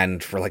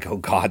 And we're like, oh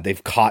God,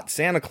 they've caught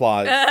Santa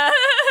Claus.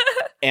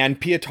 And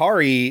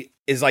Pietari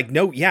is like,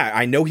 no, yeah,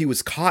 I know he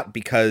was caught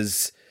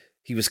because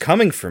he was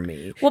coming for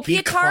me. Well,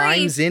 he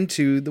climbs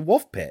into the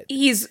wolf pit.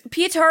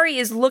 Pietari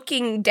is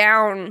looking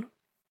down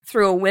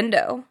through a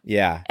window.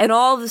 Yeah. And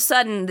all of a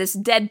sudden, this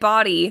dead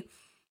body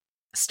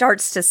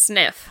starts to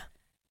sniff.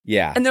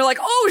 Yeah. And they're like,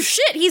 oh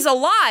shit, he's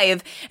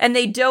alive. And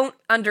they don't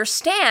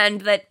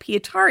understand that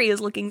Pietari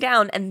is looking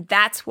down, and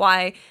that's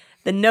why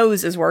the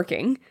nose is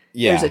working.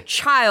 Yeah. There's a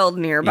child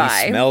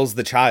nearby. He smells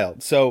the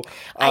child. So,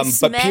 but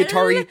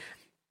Pietari,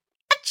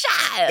 a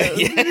child.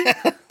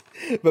 Yeah.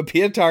 But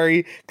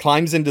Pietari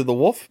climbs into the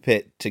wolf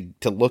pit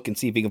to look and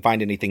see if he can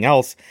find anything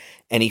else,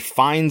 and he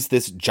finds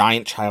this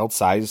giant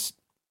child-sized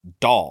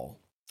doll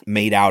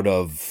made out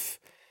of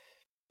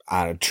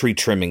tree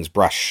trimmings,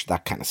 brush,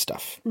 that kind of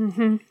stuff.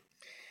 Mm-hmm.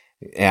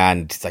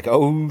 And it's like,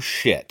 oh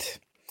shit!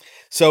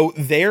 So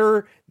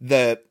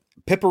the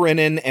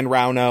Pipperanen and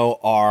Rauno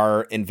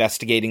are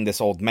investigating this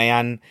old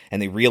man,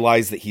 and they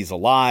realize that he's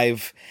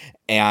alive,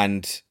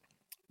 and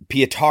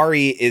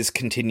Pietari is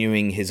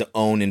continuing his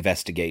own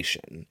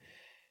investigation.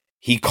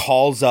 He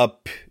calls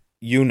up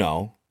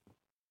Yuno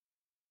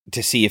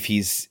to see if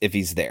he's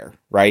there,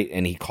 right?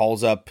 And he's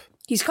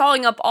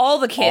calling up all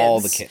the kids.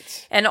 All the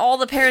kids. And all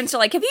the parents are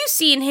like, have you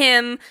seen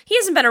him? He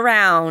hasn't been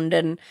around.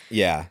 And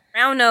yeah.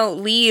 Rauno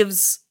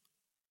leaves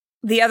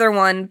the other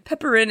one,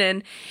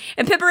 Pipperanen,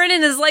 and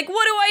Pipperanen is like,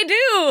 what do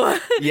I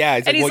do? Yeah.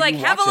 And he's like,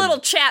 have a little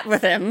chat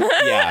with him.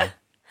 Yeah.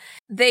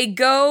 They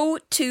go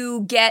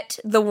to get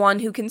the one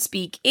who can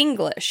speak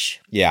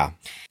English. Yeah.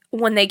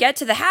 When they get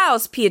to the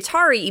house,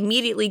 Pietari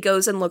immediately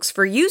goes and looks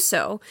for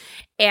Yuso.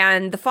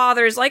 And the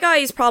father's like, oh,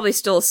 he's probably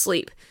still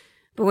asleep.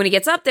 But when he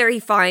gets up there, he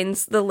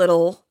finds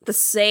the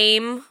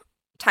same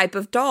type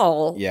of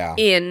doll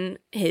in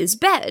his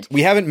bed.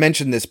 We haven't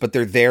mentioned this, but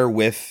they're there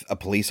with a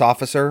police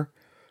officer.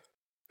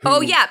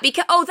 Oh, yeah.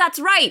 That's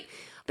right.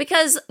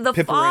 Because the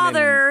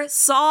father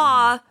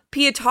saw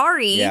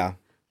Pietari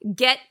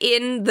get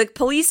in the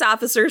police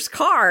officer's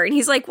car. And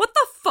he's like, what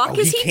the fuck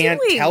is he doing? He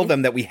can't tell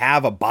them that we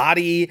have a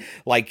body.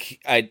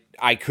 Like,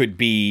 I could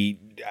be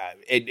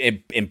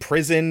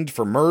imprisoned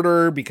for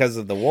murder because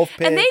of the wolf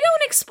pit. And they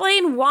don't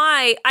explain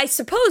why. I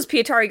suppose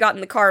Pietari got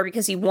in the car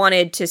because he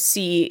wanted to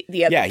see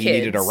the other kids. Yeah, he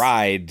needed a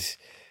ride.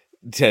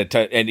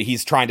 and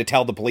he's trying to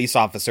tell the police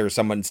officer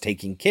someone's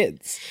taking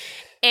kids.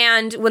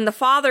 And when the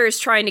father is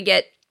trying to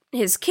get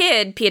his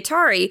kid,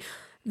 Pietari,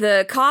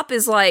 the cop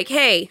is like,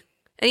 hey,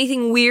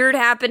 anything weird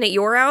happen at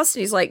your house?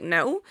 And he's like,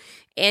 no.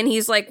 And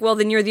he's like, well,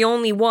 then you're the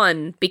only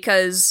one,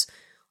 because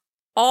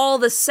all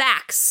the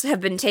sacks have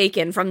been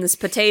taken from this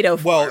potato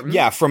farm. Well,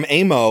 yeah, from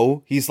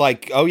Amo, he's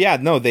like, oh yeah,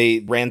 no, they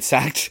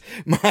ransacked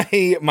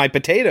my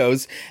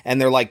potatoes, and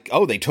they're like,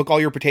 oh, they took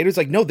all your potatoes?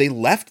 Like, no, they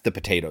left the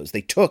potatoes.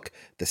 They took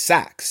the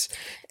sacks.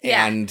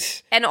 Yeah.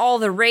 And all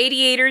the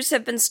radiators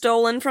have been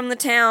stolen from the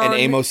town. And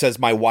Amo says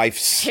my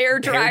wife's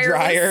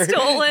hairdryer was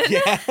stolen.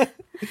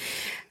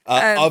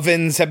 Yeah.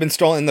 Ovens have been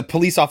stolen. The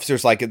police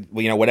officer's like,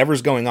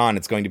 whatever's going on,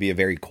 it's going to be a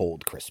very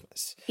cold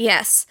Christmas.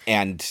 Yes.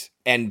 And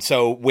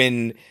so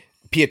when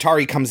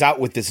Pietari comes out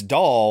with this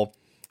doll,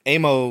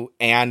 Amo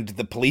and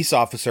the police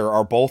officer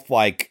are both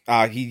like,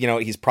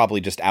 he's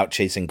probably just out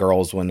chasing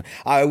girls. When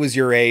I was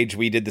your age,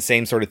 we did the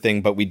same sort of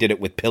thing, but we did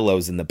it with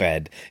pillows in the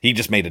bed. He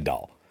just made a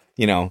doll.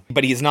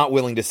 But he's not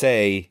willing to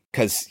say,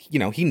 because,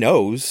 he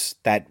knows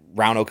that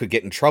Rauno could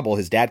get in trouble.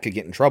 His dad could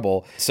get in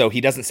trouble. So he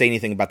doesn't say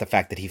anything about the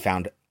fact that he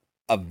found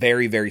a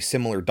very, very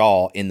similar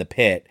doll in the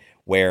pit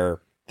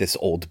where this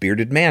old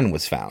bearded man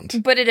was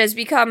found. But it has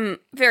become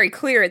very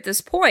clear at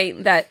this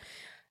point that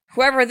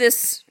whoever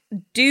this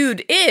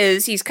dude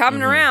is, he's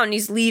coming around,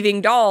 he's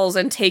leaving dolls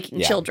and taking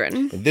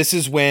children. This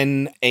is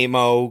when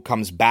Amo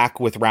comes back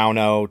with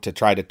Rauno to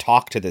try to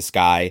talk to this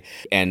guy,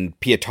 and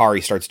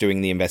Pietari starts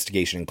doing the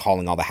investigation and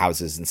calling all the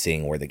houses and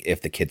seeing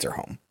if the kids are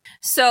home.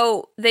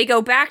 So they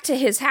go back to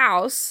his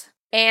house,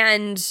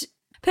 and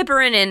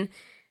Pipperanen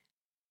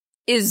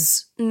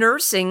is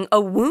nursing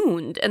a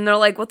wound, and they're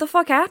like, what the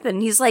fuck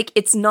happened? He's like,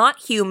 it's not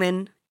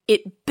human,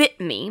 it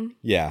bit me.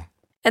 Yeah.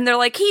 And they're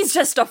like, he's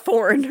just a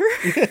foreigner.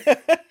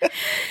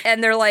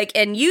 And they're like,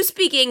 and you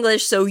speak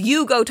English, so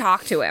you go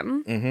talk to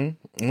him.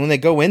 Mm-hmm. And when they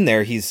go in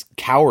there, he's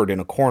cowered in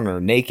a corner,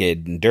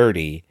 naked and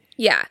dirty.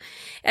 Yeah.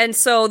 And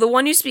so the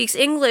one who speaks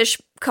English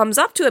comes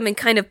up to him and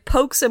kind of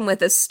pokes him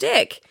with a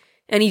stick,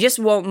 and he just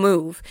won't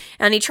move.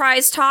 And he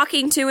tries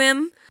talking to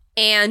him,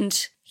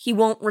 and he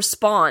won't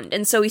respond.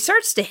 And so he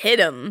starts to hit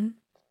him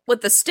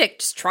with the stick,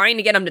 just trying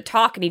to get him to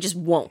talk, and he just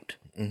won't.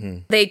 Mm-hmm.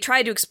 They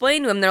try to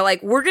explain to him. They're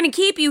like, we're going to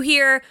keep you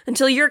here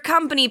until your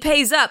company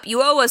pays up.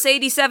 You owe us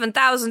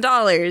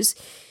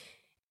 $87,000.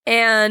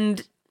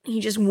 And he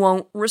just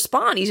won't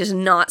respond. He's just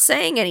not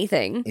saying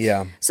anything.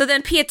 Yeah. So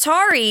then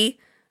Pietari,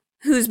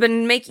 who's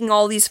been making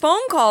all these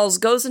phone calls,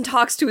 goes and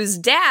talks to his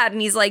dad. And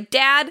he's like,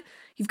 Dad,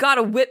 you've got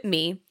to whip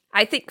me.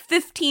 I think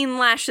 15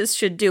 lashes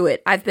should do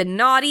it. I've been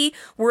naughty.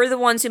 We're the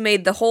ones who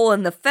made the hole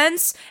in the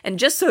fence. And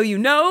just so you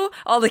know,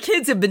 all the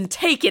kids have been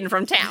taken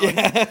from town.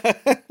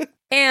 Yeah.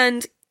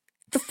 And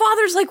the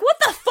father's like, what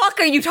the fuck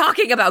are you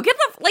talking about?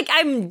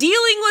 I'm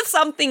dealing with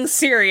something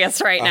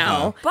serious right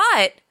now.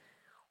 But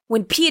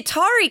when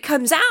Pietari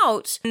comes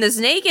out, this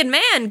naked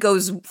man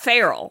goes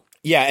feral.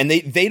 Yeah, and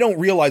they don't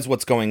realize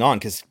what's going on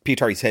because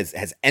Pietari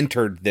has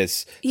entered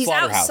this slaughterhouse. He's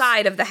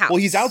outside of the house. Well,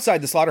 he's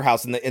outside the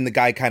slaughterhouse, and the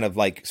guy kind of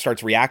like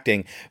starts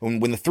reacting. When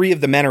the three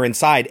of the men are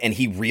inside and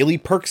he really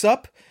perks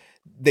up,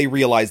 they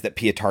realize that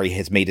Pietari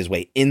has made his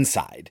way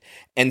inside.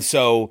 And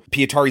so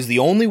Pietari's the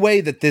only way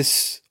that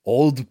this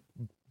old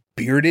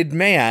bearded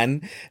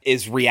man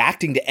is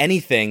reacting to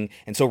anything.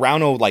 And so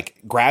Rauno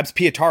grabs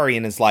Pietari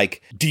and is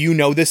like, do you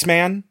know this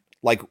man?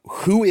 Like,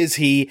 who is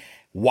he?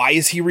 Why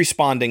is he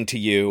responding to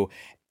you?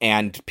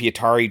 And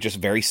Pietari just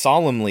very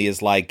solemnly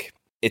is like,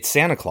 it's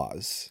Santa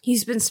Claus.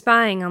 He's been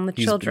spying on the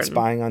children. He's been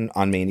spying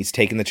on me, and he's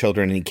taken the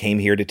children, and he came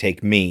here to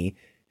take me.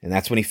 And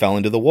that's when he fell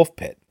into the wolf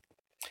pit.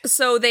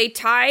 So they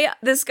tie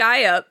this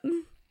guy up.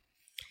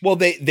 Well,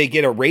 they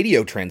get a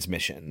radio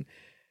transmission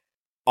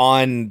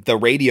on the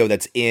radio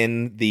that's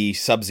in the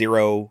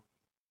Sub-Zero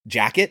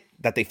jacket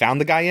that they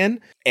found the guy in.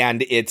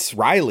 And it's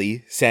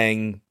Riley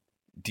saying,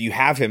 do you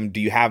have him?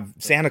 Do you have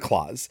Santa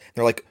Claus?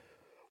 They're like,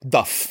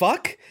 the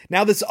fuck?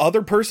 Now this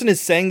other person is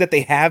saying that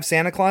they have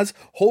Santa Claus?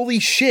 Holy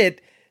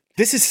shit,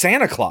 this is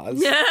Santa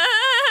Claus.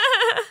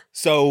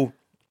 So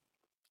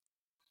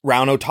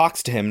Rauno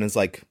talks to him and is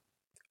like,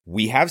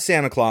 we have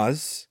Santa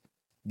Claus.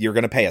 You're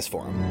going to pay us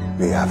for him.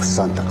 We have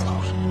Santa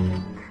Claus.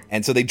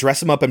 And so they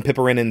dress him up in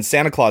Pipperinen's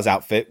Santa Claus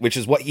outfit, which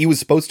is what he was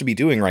supposed to be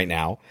doing right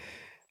now.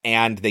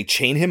 And they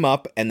chain him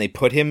up and they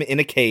put him in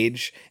a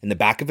cage in the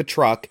back of a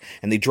truck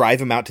and they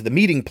drive him out to the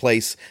meeting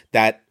place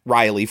that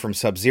Riley from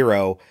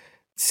Sub-Zero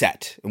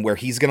set, and where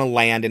he's going to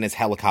land in his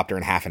helicopter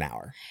in half an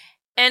hour.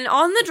 And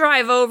on the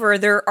drive over,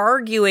 they're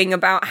arguing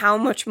about how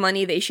much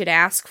money they should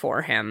ask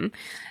for him.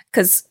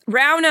 Because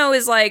Rauno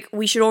is like,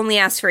 we should only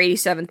ask for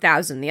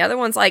 $87,000. The other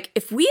one's like,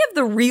 if we have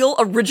the real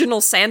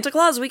original Santa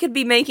Claus, we could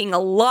be making a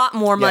lot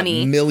more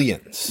money.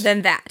 Millions.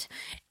 Than that.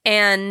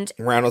 And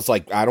Rauno's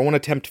like, I don't want to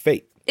tempt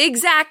fate.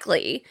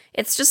 Exactly.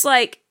 It's just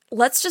like,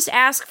 let's just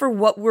ask for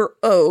what we're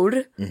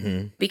owed.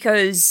 Mm-hmm.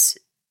 Because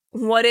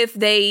what if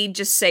they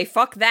just say,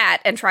 fuck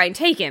that, and try and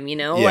take him,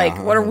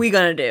 Yeah, what are we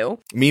going to do?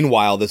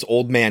 Meanwhile, this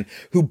old man,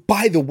 who,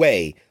 by the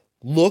way,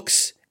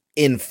 looks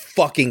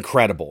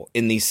incredible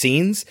in these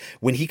scenes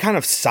when he kind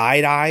of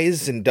side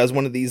eyes and does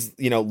one of these,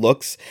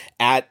 looks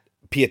at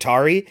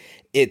Pietari.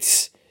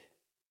 It's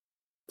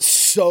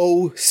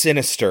so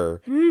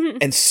sinister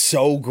and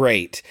so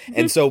great.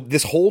 And so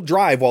this whole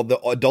drive, while the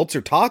adults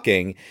are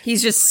talking,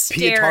 he's just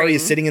staring. Pietari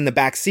is sitting in the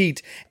back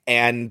seat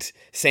and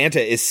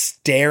Santa is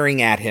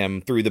staring at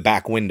him through the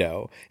back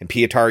window. And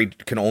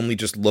Pietari can only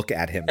just look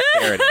at him,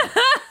 stare at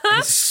him.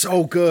 It's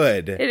so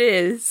good. It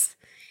is.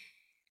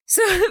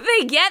 So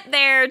they get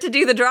there to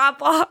do the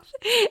drop off,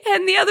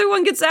 and the other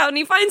one gets out and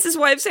he finds his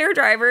wife's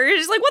hairdryer.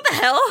 He's like, what the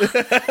hell?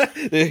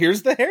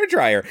 Here's the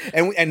hairdryer.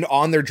 And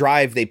on their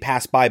drive, they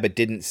passed by but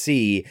didn't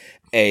see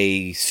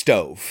a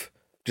stove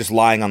just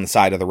lying on the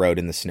side of the road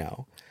in the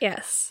snow.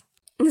 Yes.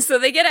 And so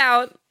they get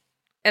out,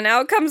 and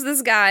out comes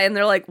this guy, and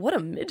they're like, what a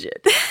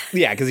midget.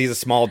 Yeah, because he's a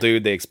small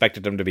dude. They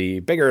expected him to be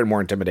bigger and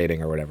more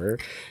intimidating or whatever.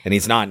 And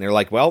he's not. And they're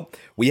like, well,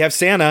 we have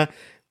Santa,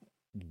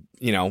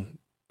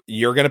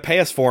 you're going to pay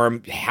us for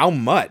him. How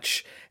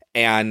much?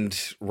 And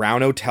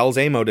Rauno tells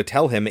Amo to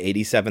tell him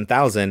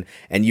 $87,000.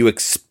 And you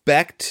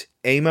expect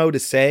Amo to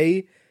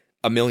say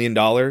 $1 million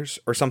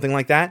or something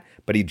like that.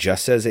 But he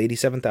just says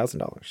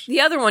 $87,000.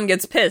 The other one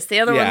gets pissed. The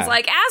other one's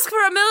like, ask for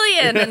 $1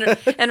 million.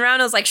 And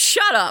Rauno's like,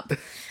 shut up.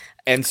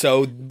 And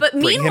so, but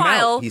bring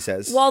meanwhile, him out, he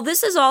says. While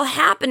this is all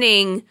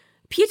happening,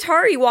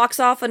 Pietari walks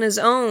off on his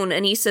own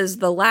and he says,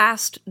 the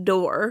last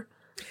door.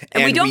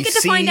 And we don't get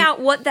to find out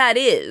what that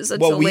is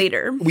until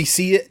later. We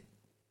see it,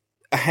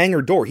 a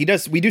hangar door. We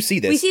do see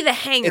this. We see the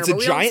hangar. It's a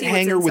giant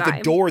hangar with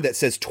a door that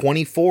says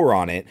 24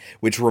 on it,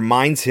 which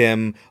reminds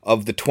him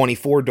of the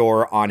 24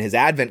 door on his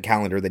advent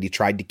calendar that he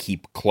tried to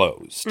keep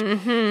closed.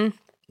 Mm-hmm.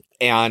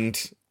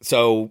 And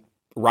so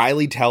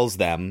Riley tells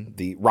them,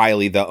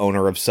 Riley, the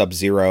owner of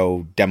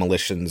Sub-Zero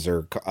Demolitions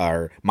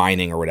or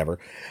mining or whatever,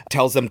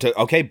 tells them to,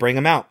 okay, bring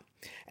him out.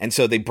 And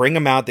so they bring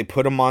him out, they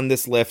put him on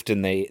this lift,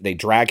 and they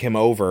drag him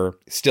over,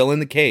 still in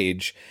the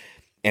cage.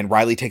 And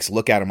Riley takes a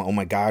look at him. Oh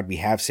my God, we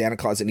have Santa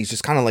Claus. And he's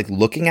just kind of like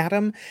looking at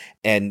him.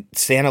 And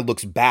Santa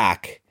looks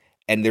back,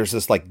 and there's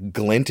this like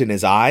glint in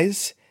his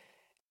eyes.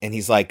 And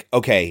he's like,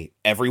 okay,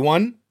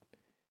 everyone,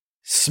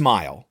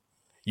 smile.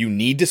 You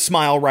need to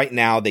smile right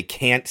now. They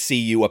can't see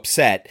you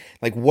upset.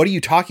 Like, what are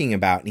you talking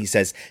about? And he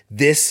says,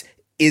 this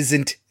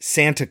isn't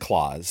Santa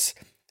Claus.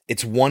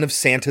 It's one of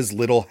Santa's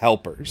little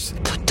helpers.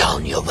 Put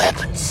down your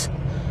weapons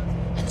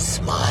and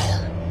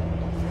smile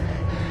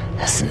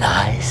as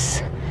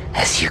nice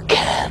as you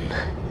can.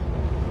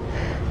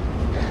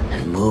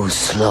 And move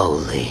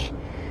slowly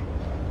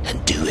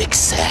and do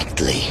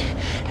exactly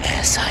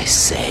as I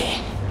say.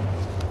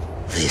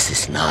 This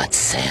is not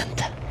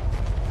Santa.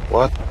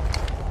 What?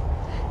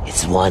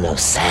 It's one of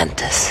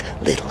Santa's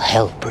little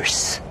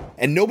helpers.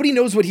 And nobody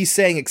knows what he's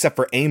saying except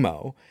for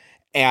Amo.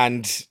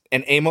 And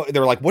Amo,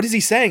 they're like, what is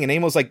he saying? And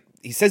Amo's like,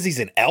 he says he's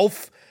an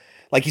elf.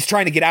 Like he's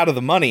trying to get out of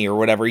the money or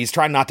whatever. He's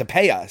trying not to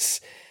pay us.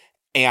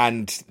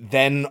 And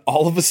then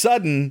all of a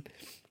sudden,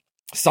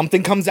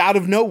 something comes out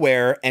of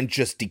nowhere and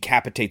just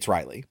decapitates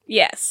Riley.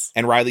 Yes.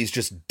 And Riley's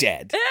just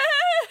dead.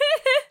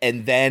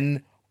 And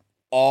then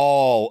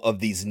all of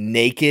these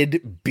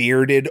naked,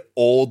 bearded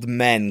old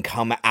men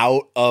come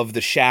out of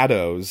the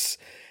shadows.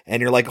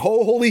 And you're like,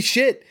 oh, holy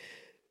shit.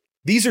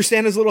 These are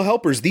Santa's little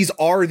helpers. These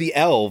are the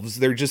elves.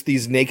 They're just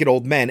these naked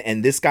old men.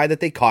 And this guy that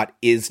they caught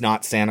is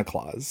not Santa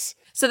Claus.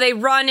 So they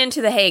run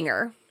into the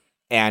hangar.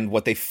 And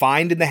what they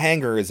find in the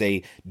hangar is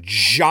a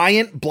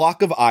giant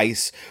block of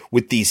ice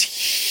with these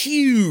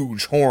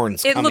huge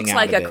horns coming out of it. It looks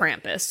like a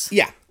Krampus.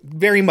 Yeah,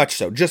 very much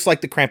so. Just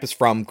like the Krampus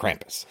from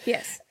Krampus.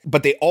 Yes.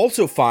 But they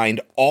also find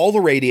all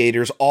the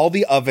radiators, all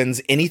the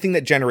ovens, anything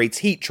that generates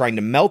heat, trying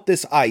to melt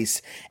this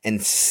ice,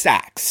 and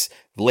sacks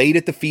laid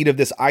at the feet of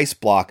this ice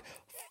block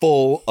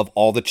full of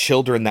all the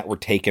children that were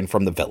taken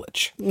from the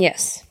village.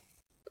 Yes.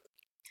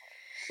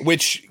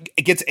 Which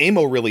gets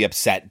Amo really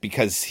upset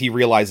because he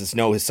realizes,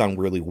 no, his son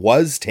really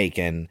was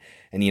taken.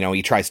 And,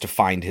 he tries to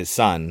find his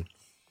son.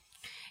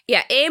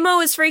 Yeah, Amo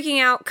is freaking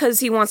out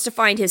because he wants to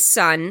find his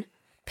son.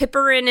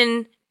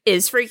 Pippin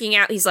is freaking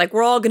out. He's like,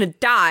 we're all going to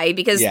die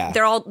because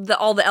they're all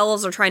the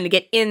elves are trying to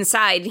get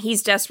inside. And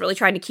he's desperately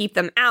trying to keep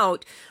them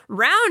out.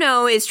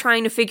 Rauno is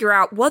trying to figure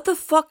out what the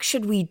fuck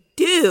should we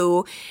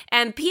do.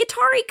 And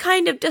Pietari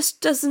kind of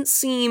just doesn't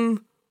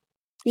seem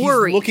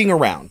worried. He's looking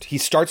around. He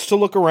starts to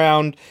look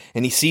around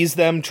and he sees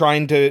them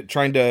trying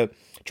to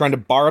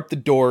bar up the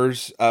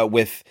doors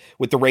with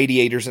the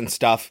radiators and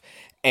stuff.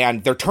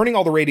 And they're turning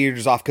all the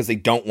radiators off because they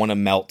don't want to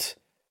melt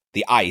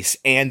the ice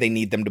and they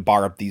need them to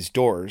bar up these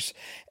doors.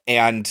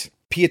 And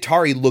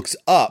Pietari looks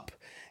up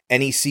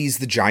and he sees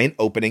the giant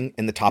opening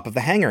in the top of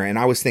the hangar. And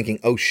I was thinking,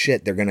 oh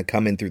shit, they're going to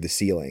come in through the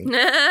ceiling.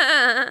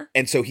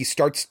 And so he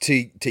starts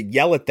to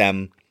yell at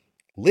them,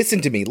 listen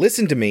to me,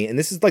 listen to me. And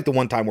this is like the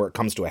one time where it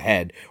comes to a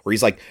head where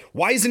he's like,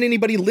 why isn't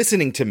anybody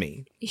listening to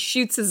me? He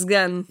shoots his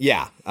gun.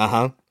 Yeah.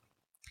 Uh-huh.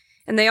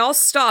 And they all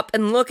stop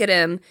and look at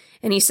him.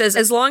 And he says,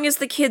 as long as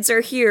the kids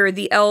are here,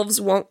 the elves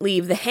won't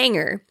leave the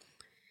hangar.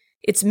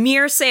 It's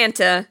mere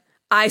Santa.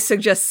 I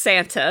suggest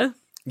Santa.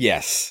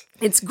 Yes.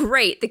 It's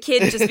great. The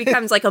kid just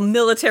becomes like a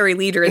military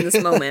leader in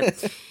this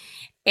moment.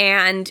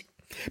 And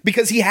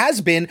because he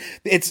has been,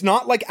 it's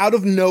not like out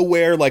of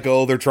nowhere, like,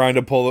 oh, they're trying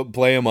to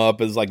play him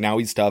up as like, now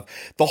he's tough.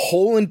 The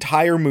whole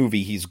entire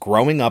movie, he's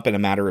growing up in a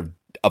matter of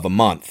a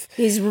month.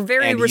 He's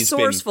very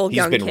resourceful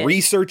young kid. He's been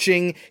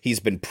researching, he's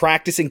been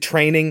practicing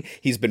training,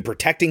 he's been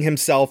protecting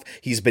himself,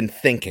 he's been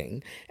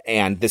thinking.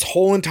 And this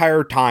whole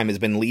entire time has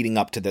been leading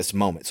up to this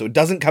moment. So it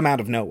doesn't come out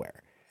of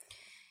nowhere.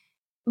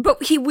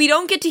 But we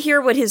don't get to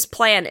hear what his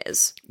plan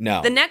is.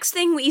 No. The next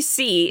thing we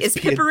see is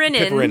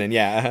Pipperinnen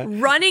yeah.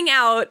 running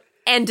out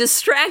and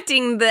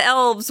distracting the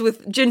elves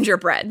with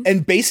gingerbread.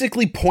 And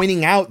basically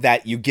pointing out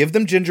that you give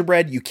them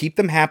gingerbread, you keep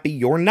them happy,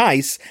 you're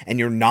nice, and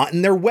you're not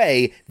in their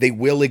way, they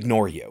will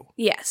ignore you.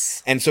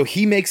 Yes. And so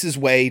he makes his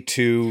way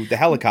to the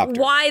helicopter.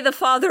 Why the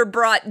father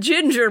brought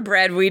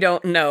gingerbread, we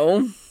don't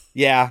know.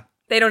 Yeah.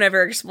 They don't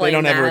ever explain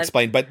that. Ever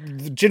explain,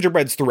 but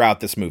gingerbread's throughout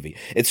this movie.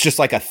 It's just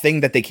like a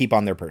thing that they keep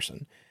on their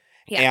person.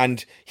 Yeah.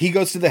 And he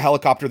goes to the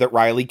helicopter that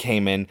Riley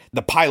came in.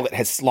 The pilot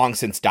has long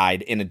since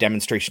died in a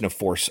demonstration of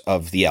force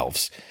of the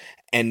elves.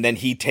 And then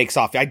he takes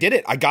off. I did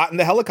it. I got in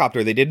the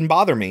helicopter. They didn't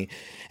bother me.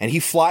 And he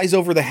flies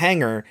over the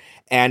hangar,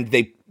 and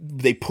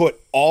they put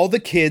all the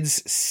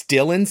kids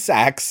still in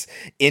sacks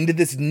into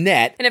this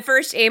net. And at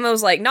first,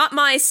 Amo's like, not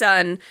my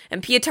son.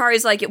 And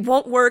Pietari's like, it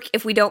won't work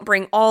if we don't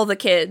bring all the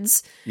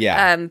kids.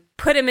 Yeah.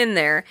 Put him in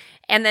there.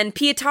 And then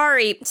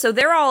Pietari, so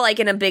they're all like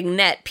in a big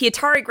net.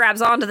 Pietari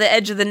grabs onto the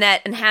edge of the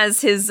net and has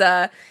his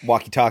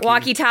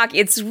walkie-talkie.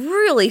 It's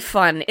really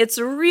fun. It's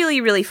really,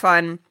 really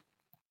fun.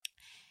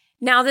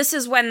 Now, this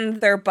is when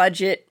their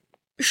budget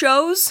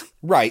shows.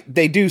 Right.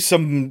 They do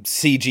some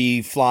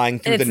CG flying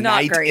through the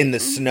night in the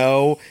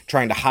snow,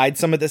 trying to hide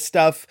some of this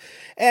stuff.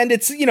 And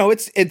it's,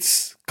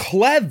 it's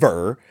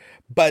clever,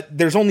 but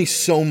there's only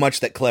so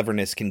much that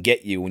cleverness can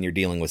get you when you're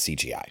dealing with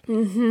CGI.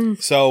 Mm-hmm.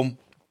 So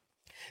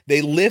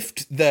they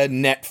lift the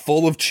net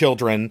full of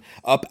children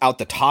up out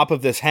the top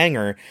of this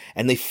hangar,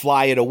 and they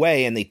fly it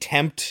away, and they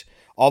tempt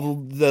all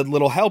the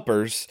little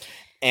helpers.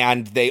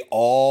 And they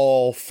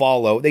all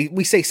follow.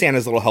 We say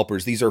Santa's little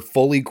helpers. These are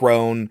fully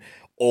grown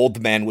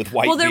old men with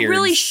white beards. Well, they're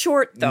really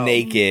short, though.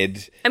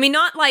 Naked. I mean,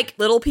 not like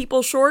little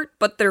people short,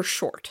 but they're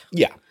short.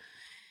 Yeah.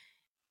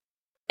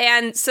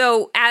 And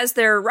so as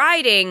they're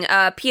riding,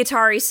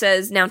 Pietari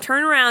says, now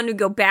turn around and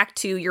go back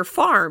to your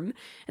farm.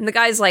 And the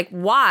guy's like,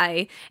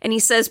 why? And he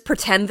says,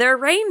 pretend they're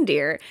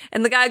reindeer.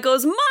 And the guy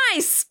goes, my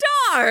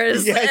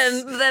stars!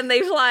 Yes. And then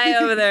they fly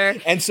over there.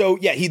 And so,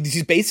 yeah,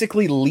 he's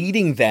basically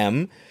leading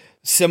them,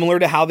 similar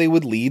to how they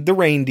would lead the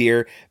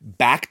reindeer,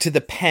 back to the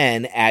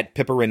pen at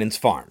Pipperinnen's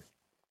farm.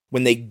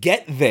 When they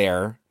get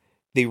there,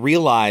 they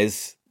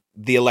realize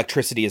the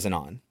electricity isn't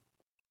on.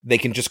 They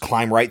can just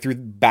climb right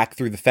back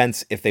through the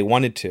fence if they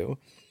wanted to.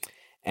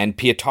 And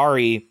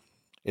Pietari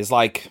is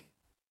like,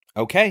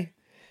 okay,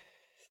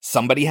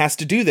 somebody has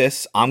to do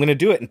this. I'm going to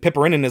do it. And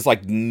Pipperinnen is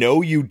like,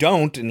 no, you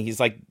don't. And he's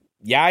like,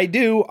 yeah, I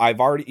do. I'm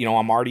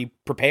already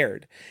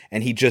prepared.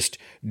 And he just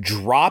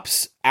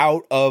drops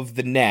out of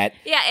the net.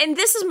 Yeah, and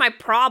this is my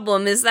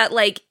problem is that,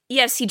 like,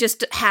 yes, he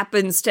just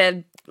happens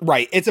to...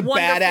 Right, it's a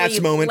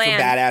badass moment for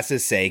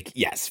badass's sake.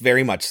 Yes,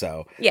 very much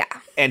so. Yeah.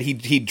 And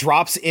he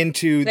drops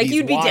into like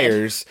these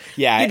wires.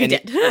 Yeah,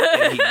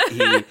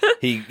 and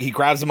he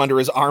grabs them under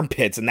his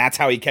armpits, and that's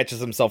how he catches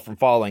himself from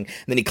falling.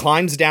 And then he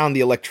climbs down the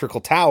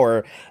electrical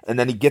tower, and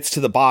then he gets to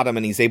the bottom,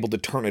 and he's able to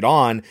turn it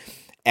on.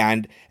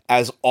 And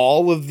as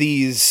all of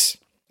these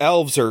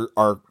elves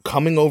are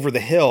coming over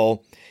the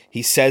hill,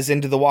 he says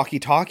into the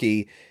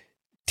walkie-talkie,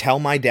 tell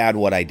my dad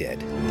what I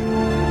did.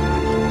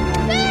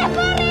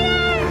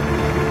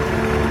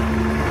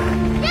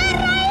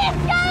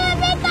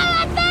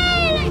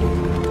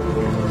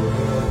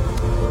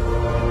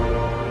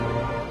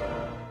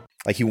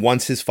 Like, he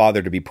wants his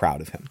father to be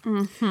proud of him.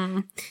 Mm-hmm.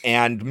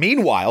 And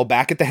meanwhile,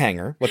 back at the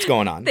hangar, what's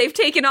going on? They've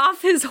taken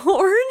off his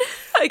horn?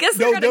 I guess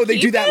No, they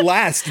do that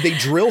last. They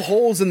drill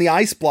holes in the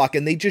ice block,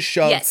 and they just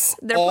shove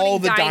all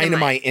the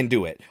dynamite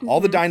into it. Mm-hmm.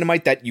 All the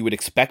dynamite that you would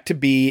expect to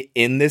be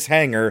in this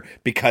hangar,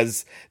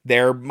 because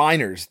they're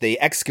miners. They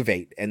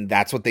excavate, and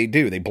that's what they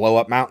do. They blow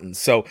up mountains.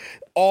 So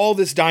all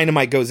this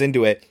dynamite goes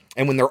into it,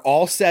 and when they're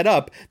all set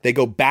up, they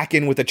go back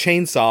in with a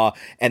chainsaw,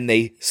 and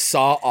they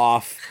saw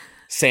off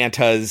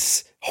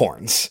Santa's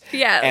horns.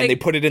 Yeah. And they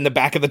put it in the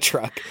back of the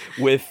truck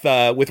with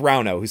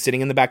Rauno, who's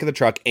sitting in the back of the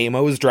truck.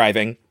 Amo is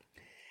driving,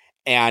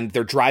 and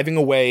they're driving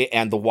away,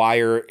 and the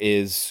wire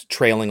is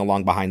trailing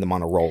along behind them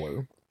on a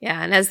roller.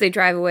 Yeah, and as they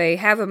drive away,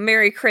 have a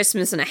Merry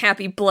Christmas and a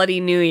Happy Bloody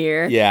New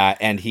Year. Yeah,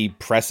 and he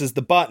presses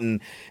the button,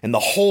 and the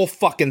whole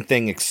fucking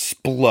thing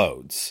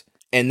explodes.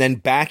 And then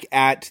back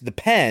at the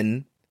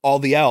pen, all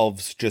the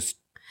elves just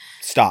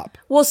stop.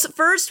 Well,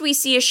 first we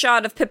see a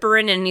shot of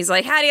Pipperinnen, and he's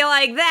like, how do you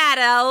like that,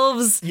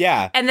 elves?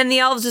 Yeah. And then the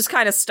elves just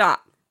kind of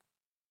stop.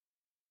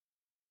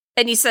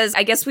 And he says,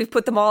 I guess we've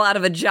put them all out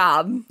of a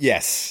job.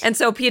 Yes. And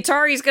so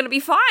Pietari's going to be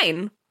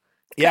fine.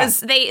 Yeah. Because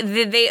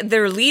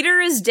their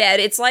leader is dead.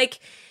 It's like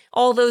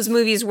all those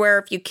movies where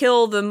if you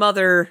kill the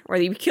mother or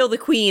you kill the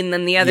queen,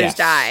 then the others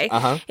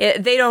die.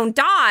 They don't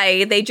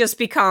die. They just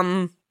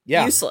become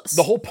useless.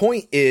 The whole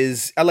point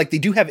is, like, they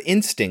do have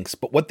instincts,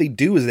 but what they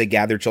do is they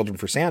gather children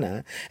for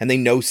Santa, and they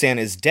know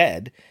Santa's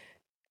dead.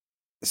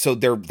 So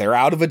they're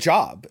out of a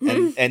job.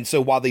 And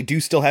so while they do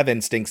still have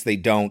instincts, they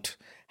don't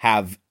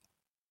have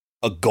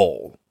a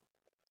goal.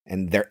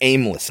 And they're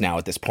aimless now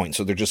at this point.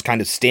 So they're just kind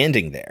of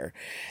standing there.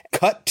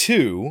 Cut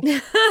to,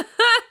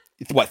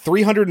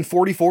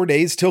 344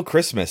 days till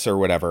Christmas or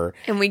whatever.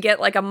 And we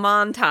get like a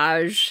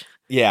montage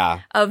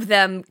of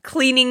them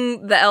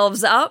cleaning the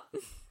elves up,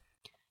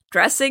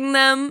 dressing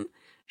them,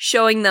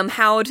 showing them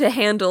how to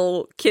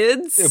handle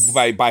kids.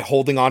 By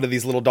holding onto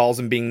these little dolls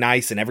and being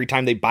nice. And every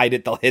time they bite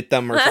it, they'll hit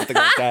them or something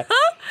like that.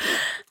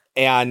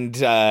 And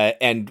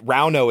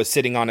Rauno is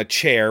sitting on a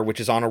chair,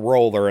 which is on a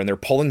roller, and they're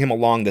pulling him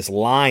along this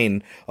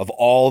line of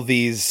all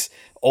these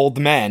old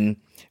men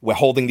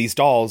holding these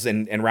dolls,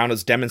 and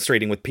Rauno's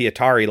demonstrating with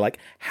Pietari, like,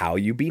 how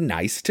you be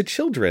nice to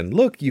children.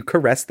 Look, you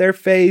caress their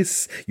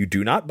face, you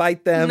do not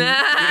bite them,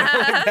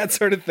 like that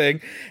sort of thing.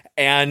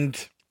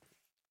 And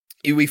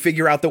we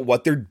figure out that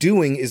what they're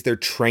doing is they're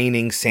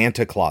training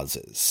Santa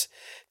Clauses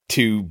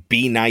to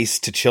be nice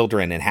to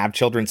children and have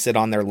children sit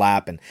on their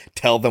lap and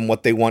tell them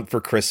what they want for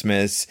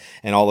Christmas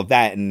and all of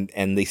that. And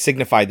they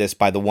signify this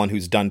by the one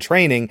who's done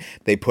training.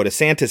 They put a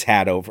Santa's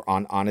hat over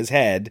on his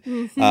head.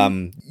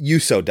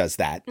 Yuso does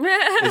that,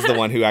 is the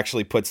one who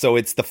actually puts, so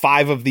it's the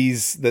 5 of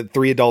these, the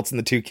 3 adults and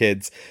the 2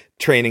 kids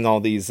training all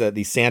these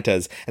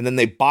Santas. And then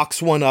they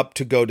box one up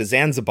to go to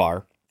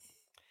Zanzibar.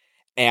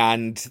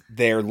 And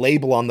their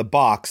label on the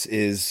box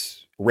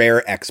is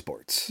Rare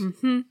Exports.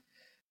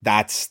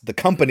 That's the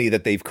company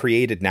that they've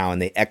created now, and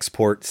they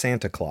export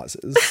Santa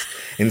Clauses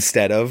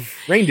instead of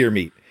reindeer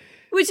meat.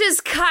 Which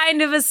is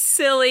kind of a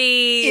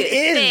silly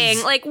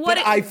thing. Like, what?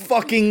 But I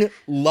fucking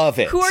love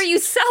it. Who are you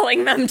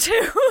selling them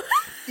to?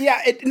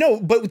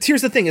 But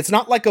here's the thing. It's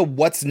not like a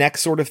what's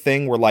next sort of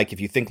thing where, like,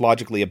 if you think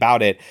logically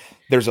about it,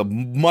 there's a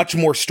much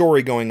more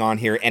story going on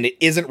here, and it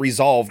isn't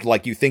resolved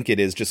like you think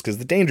it is just because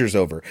the danger's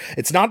over.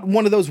 It's not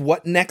one of those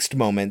what next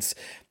moments.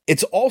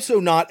 It's also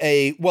not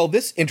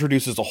this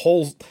introduces a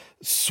whole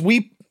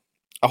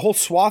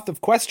swath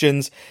of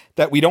questions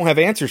that we don't have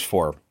answers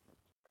for.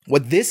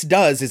 What this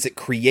does is it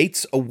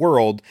creates a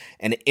world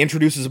and it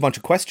introduces a bunch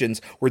of questions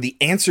where the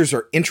answers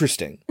are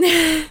interesting.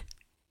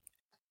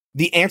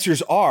 The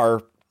answers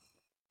are,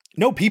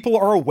 no, people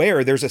are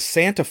aware there's a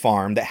Santa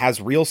farm that has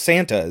real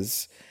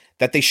Santas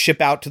that they ship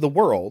out to the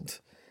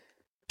world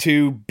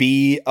to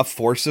be a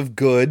force of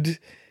good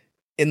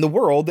in the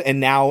world. And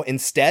now,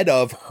 instead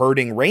of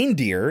herding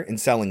reindeer and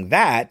selling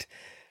that,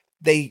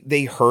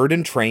 they herd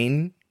and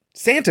train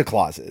Santa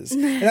Clauses.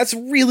 And that's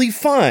really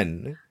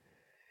fun.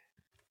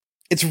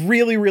 It's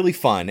really, really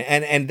fun.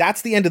 And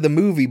that's the end of the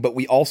movie, but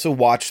we also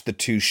watched the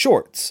 2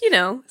 shorts.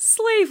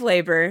 Slave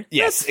labor.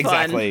 Yes, that's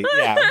exactly. Fun.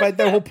 Yeah, but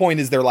the whole point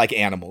is they're like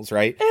animals,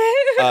 right?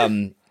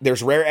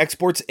 There's Rare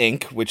Exports,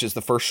 Inc., which is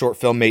the first short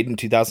film made in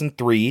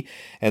 2003.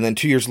 And then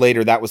 2 years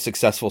later, that was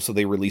successful, so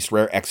they released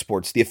Rare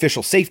Exports, the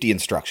official safety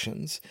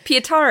instructions.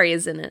 Pietari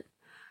is in it.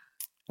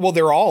 Well,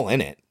 they're all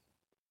in it.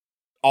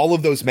 All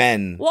of those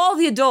men. Well, all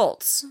the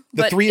adults.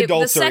 The 3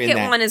 adults are in that. The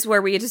second one is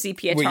where we get to see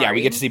Pietari. Well,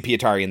 we get to see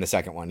Pietari in the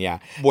second one,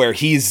 where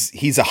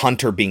he's a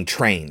hunter being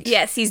trained.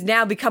 Yes, he's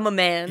now become a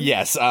man.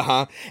 Yes,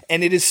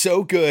 and it is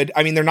so good.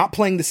 I mean, they're not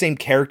playing the same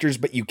characters,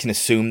 but you can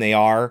assume they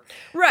are.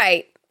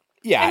 Right.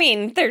 Yeah. I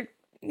mean,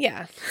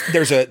 yeah.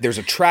 There's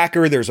a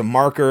tracker, there's a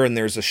marker, and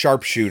there's a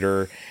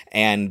sharpshooter,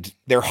 and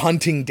they're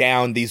hunting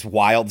down these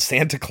wild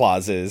Santa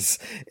Clauses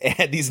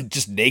and these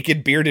just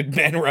naked bearded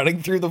men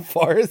running through the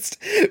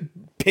forest,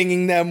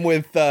 pinging them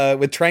with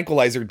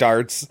tranquilizer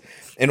darts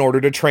in order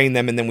to train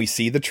them. And then we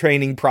see the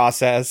training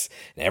process.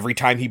 And every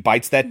time he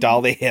bites that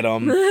doll, they hit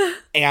him.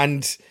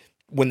 And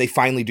when they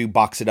finally do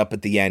box it up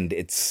at the end,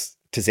 it's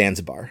to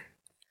Zanzibar.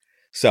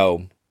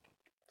 So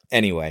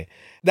anyway,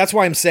 that's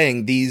why I'm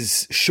saying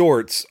these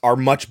shorts are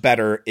much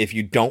better if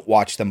you don't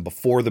watch them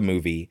before the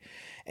movie.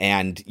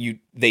 And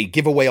they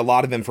give away a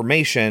lot of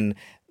information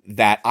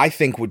that I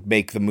think would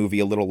make the movie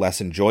a little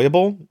less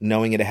enjoyable,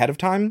 knowing it ahead of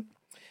time.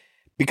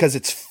 Because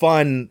it's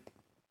fun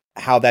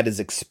how that is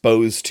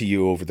exposed to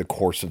you over the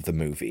course of the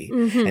movie.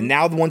 And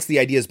now, once the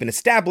idea has been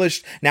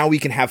established, now we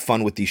can have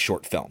fun with these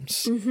short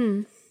films,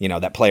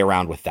 that play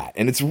around with that.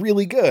 And it's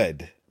really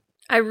good.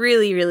 I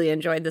really, really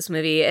enjoyed this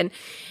movie. And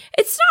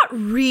it's not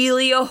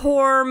really a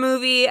horror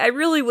movie. I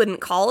really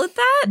wouldn't call it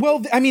that.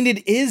 Well, I mean,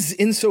 it is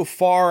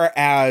insofar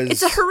as...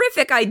 It's a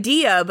horrific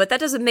idea, but that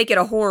doesn't make it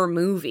a horror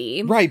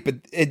movie. Right, but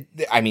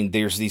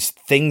there's these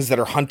things that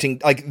are hunting...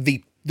 Like,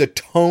 the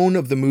tone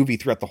of the movie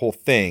throughout the whole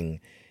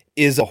thing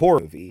is a horror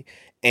movie.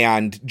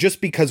 And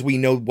just because we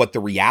know what the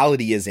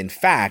reality is, in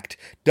fact,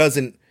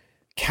 doesn't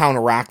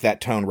counteract that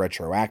tone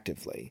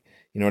retroactively.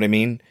 You know what I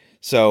mean?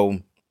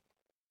 So,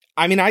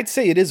 I mean, I'd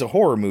say it is a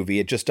horror movie.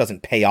 It just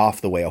doesn't pay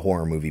off the way a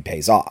horror movie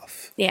pays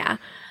off. Yeah.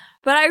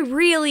 But I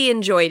really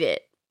enjoyed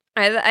it.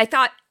 I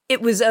thought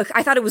it was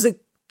a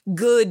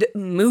good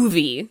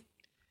movie.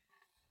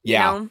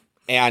 Yeah. You know?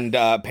 And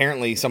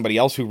apparently somebody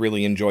else who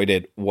really enjoyed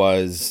it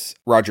was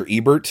Roger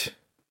Ebert,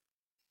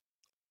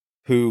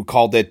 who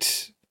called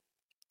it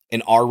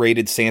an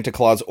R-rated Santa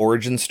Claus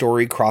origin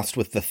story crossed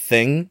with The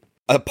Thing.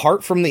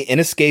 Apart from the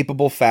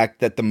inescapable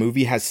fact that the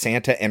movie has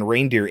Santa and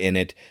reindeer in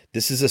it,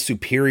 this is a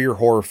superior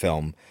horror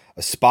film,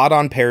 a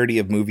spot-on parody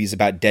of movies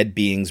about dead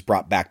beings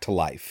brought back to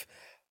life.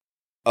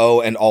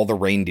 Oh, and all the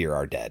reindeer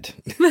are dead.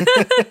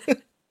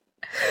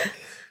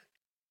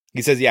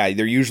 He says, yeah,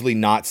 they're usually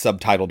not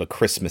subtitled A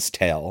Christmas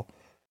Tale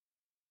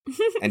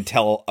and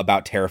tell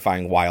about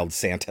terrifying wild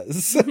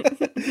Santas.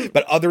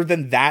 But other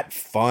than that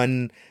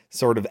fun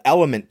sort of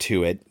element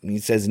to it, he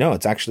says, no,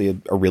 it's actually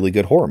a really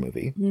good horror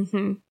movie.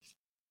 Mm-hmm.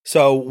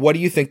 So what do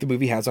you think the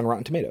movie has on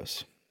Rotten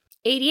Tomatoes?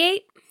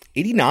 88?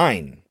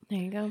 89. There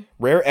you go.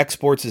 Rare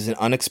Exports is an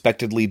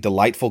unexpectedly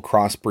delightful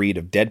crossbreed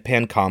of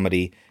deadpan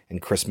comedy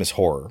and Christmas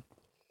horror.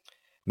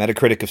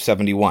 Metacritic of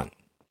 71.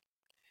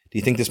 Do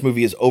you think this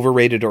movie is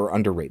overrated or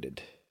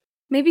underrated?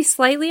 Maybe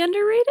slightly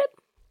underrated?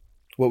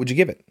 What would you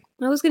give it?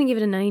 I was going to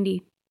give it a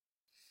 90.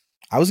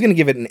 I was going to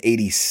give it an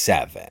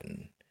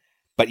 87.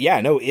 But yeah,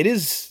 no,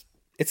 it's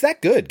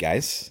that good,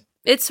 guys.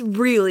 It's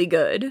really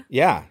good.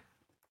 Yeah.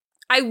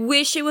 I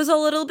wish it was a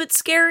little bit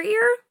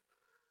scarier.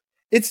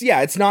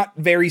 It's not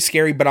very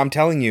scary, but I'm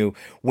telling you,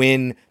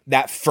 when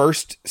that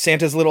first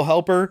Santa's Little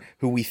Helper,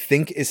 who we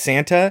think is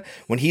Santa,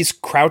 when he's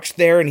crouched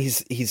there and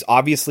he's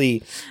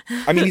obviously,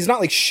 I mean, he's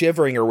not like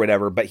shivering or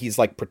whatever, but he's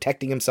like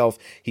protecting himself.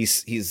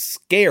 He's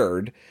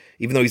scared,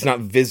 even though he's not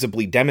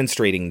visibly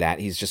demonstrating that.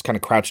 He's just kind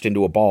of crouched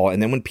into a ball.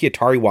 And then when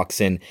Pietari walks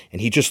in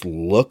and he just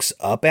looks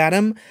up at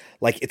him,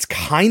 like it's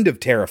kind of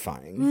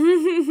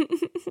terrifying.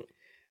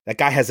 That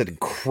guy has an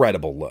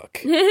incredible look.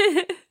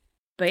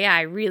 But yeah,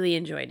 I really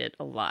enjoyed it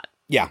a lot.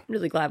 Yeah.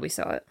 Really glad we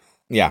saw it.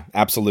 Yeah,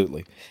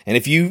 absolutely. And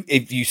if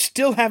you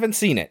still haven't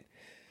seen it,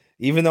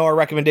 even though our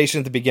recommendation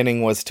at the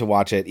beginning was to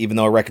watch it, even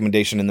though our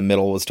recommendation in the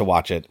middle was to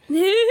watch it,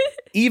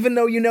 even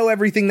though you know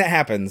everything that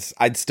happens,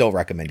 I'd still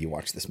recommend you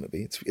watch this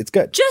movie. It's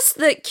good. Just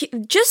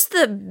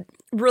the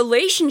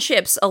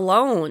relationships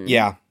alone.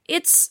 Yeah.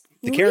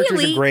 The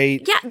characters are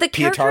great. Yeah, the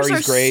characters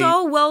are great.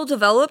 so well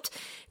developed.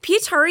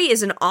 Pietari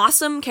is an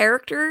awesome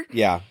character.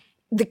 Yeah.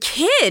 The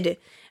kid,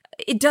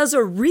 it does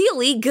a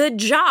really good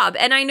job.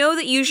 And I know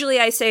that usually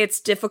I say it's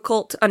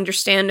difficult to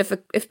understand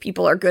if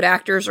people are good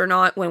actors or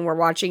not when we're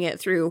watching it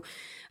through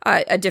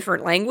a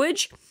different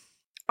language.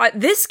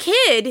 This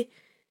kid,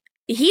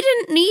 he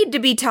didn't need to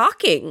be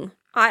talking.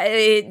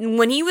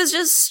 When he was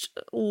just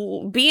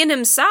being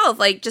himself,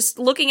 like just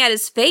looking at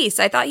his face,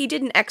 I thought he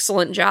did an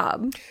excellent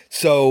job.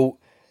 So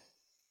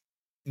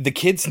the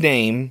kid's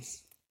name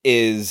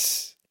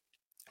is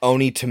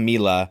Oni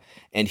Tamila,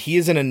 and he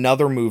is in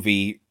another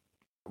movie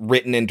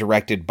written and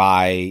directed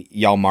by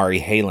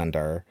Jalmari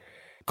Helander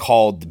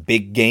called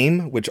Big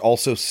Game, which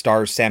also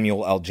stars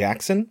Samuel L.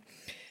 Jackson.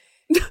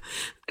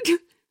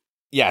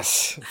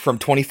 Yes, from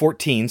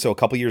 2014, so a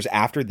couple years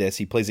after this,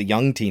 he plays a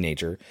young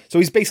teenager. So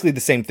he's basically the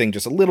same thing,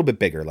 just a little bit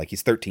bigger, like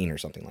he's 13 or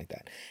something like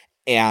that.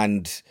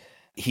 And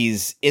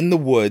he's in the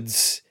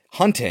woods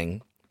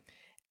hunting,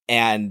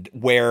 and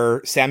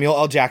where Samuel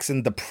L.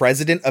 Jackson, the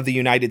president of the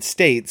United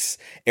States,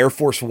 Air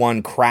Force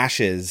One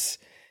crashes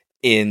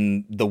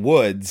in the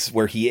woods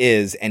where he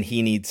is, and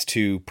he needs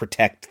to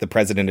protect the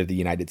president of the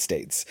United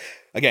States.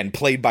 Again,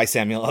 played by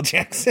Samuel L.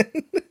 Jackson.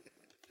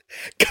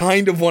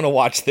 Kind of want to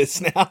watch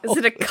this now. Is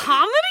it a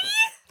comedy?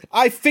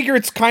 I figure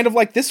it's kind of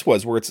like this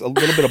was, where it's a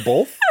little bit of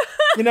both,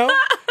 you know?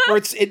 Where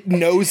it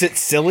knows it's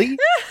silly,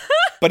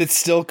 but it's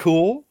still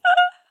cool.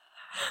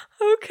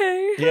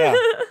 Okay. Yeah.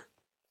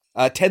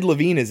 Ted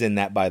Levine is in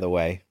that, by the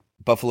way.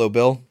 Buffalo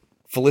Bill.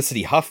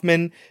 Felicity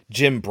Huffman.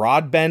 Jim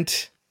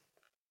Broadbent.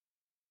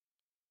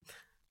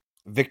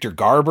 Victor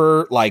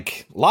Garber.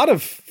 Like, a lot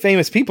of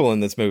famous people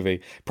in this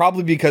movie.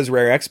 Probably because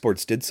Rare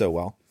Exports did so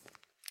well.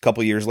 A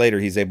couple years later,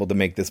 he's able to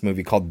make this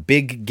movie called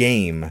Big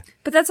Game.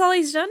 But that's all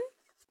he's done?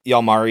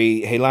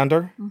 Jalmari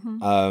Helander.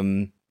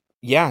 Mm-hmm.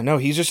 Yeah, no,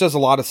 he just does a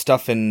lot of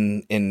stuff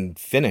in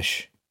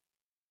Finnish.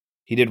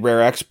 He did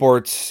Rare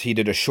Exports. He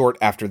did a short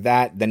after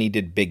that. Then he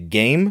did Big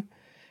Game,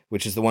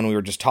 which is the one we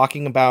were just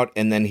talking about.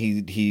 And then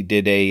he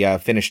did a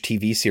Finnish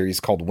TV series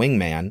called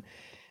Wingman.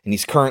 And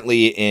he's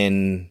currently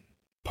in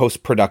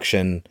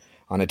post-production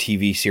on a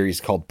TV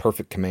series called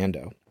Perfect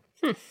Commando.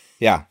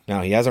 Yeah, no,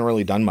 he hasn't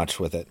really done much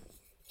with it.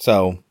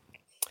 So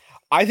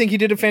I think he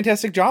did a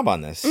fantastic job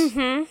on this.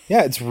 Mm-hmm.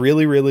 Yeah, it's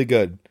really, really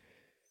good.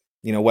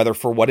 You know, whether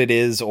for what it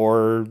is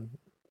or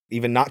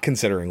even not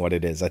considering what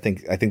it is. I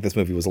think this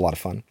movie was a lot of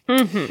fun.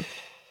 Mm-hmm.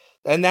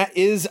 And that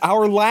is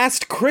our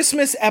last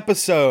Christmas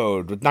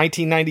episode with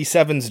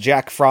 1997's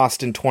Jack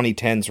Frost and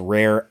 2010's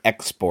Rare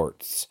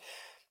Exports.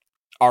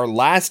 Our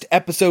last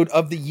episode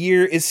of the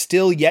year is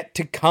still yet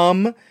to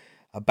come.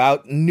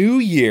 About New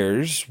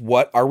Year's,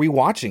 what are we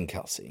watching,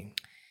 Kelsey?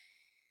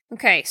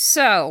 Okay,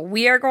 so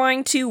we are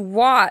going to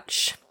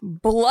watch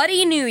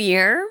Bloody New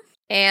Year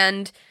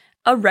and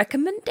a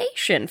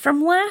recommendation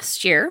from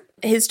last year.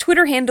 His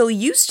Twitter handle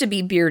used to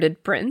be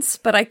Bearded Prince,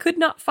 but I could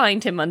not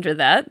find him under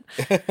that.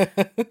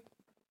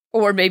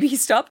 Or maybe he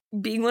stopped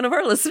being one of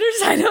our listeners.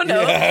 I don't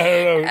know. Yeah,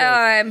 I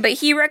don't know. But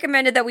he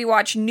recommended that we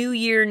watch New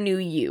Year, New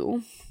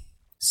You.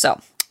 So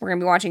we're going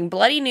to be watching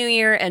Bloody New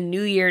Year and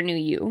New Year, New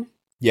You.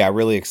 Yeah,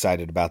 really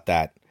excited about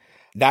that.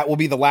 That will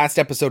be the last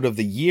episode of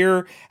the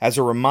year. As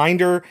a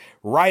reminder,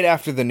 right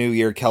after the new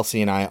year,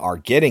 Kelsey and I are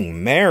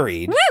getting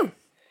married. Woo!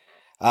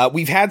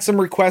 We've had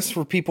some requests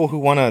for people who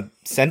want to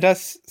send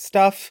us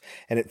stuff,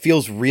 and it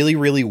feels really,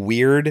 really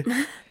weird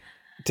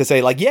to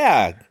say, like,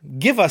 yeah,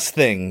 give us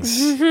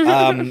things.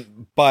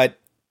 But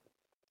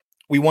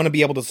we want to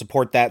be able to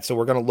support that, so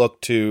we're going to look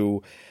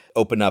to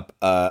open up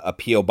a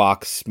P.O.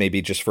 box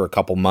maybe just for a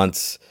couple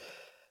months.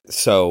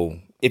 So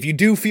if you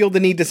do feel the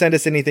need to send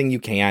us anything, you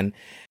can.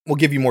 We'll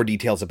give you more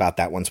details about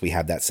that once we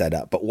have that set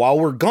up. But while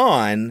we're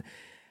gone,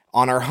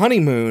 on our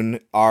honeymoon,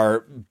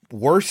 our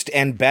worst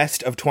and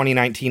best of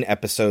 2019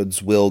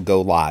 episodes will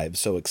go live.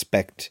 So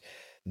expect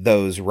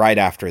those right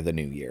after the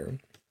new year.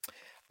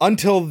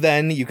 Until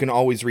then, you can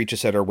always reach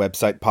us at our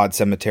website,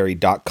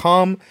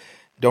 podcemetery.com.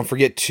 Don't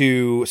forget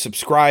to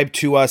subscribe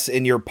to us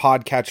in your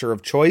podcatcher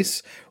of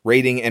choice.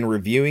 Rating and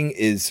reviewing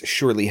is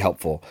surely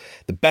helpful.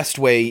 The best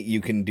way you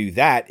can do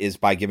that is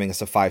by giving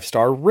us a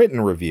 5-star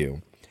written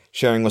review.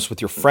 Sharing us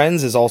with your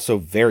friends is also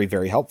very,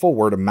 very helpful.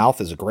 Word of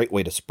mouth is a great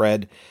way to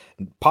spread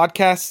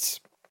podcasts.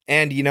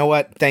 And you know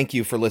what? Thank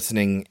you for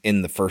listening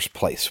in the first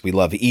place. We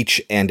love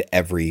each and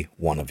every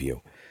one of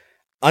you.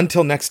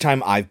 Until next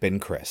time, I've been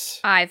Chris.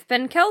 I've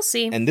been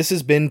Kelsey. And this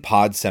has been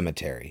Pod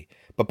Cemetery.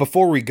 But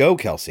before we go,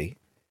 Kelsey,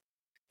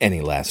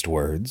 any last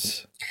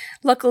words?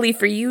 Luckily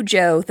for you,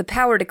 Joe, the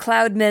power to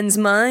cloud men's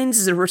minds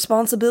is a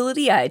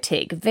responsibility I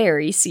take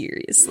very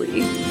seriously.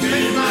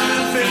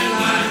 Finland,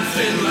 Finland,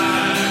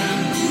 Finland,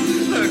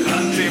 the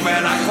country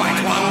where I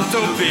quite want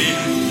to be.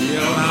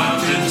 Your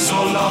mountains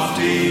so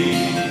lofty,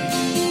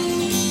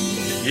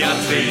 your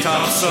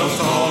treetops so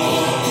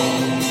tall.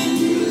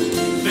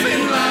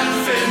 Finland,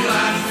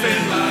 Finland,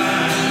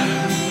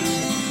 Finland,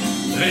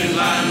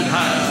 Finland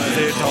has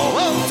it all.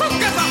 Oh,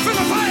 together for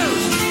the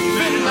fires!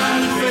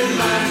 Finland,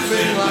 Finland,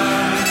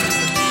 Finland,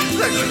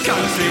 the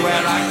country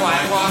where I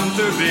quite want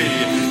to be.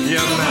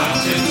 Your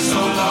mountains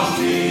so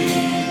lofty,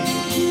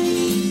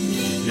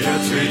 your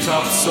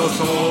treetops so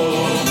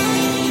tall.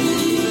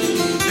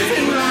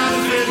 Finland,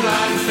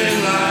 Finland,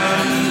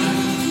 Finland,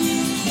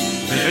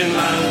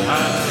 Finland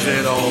has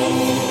it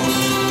all.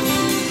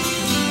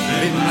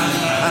 Finland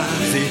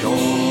has it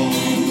all.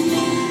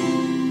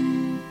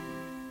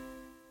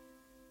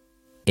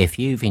 If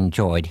you've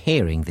enjoyed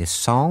hearing this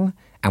song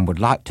and would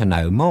like to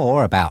know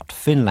more about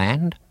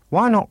Finland,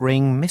 why not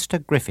ring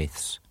Mr.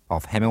 Griffiths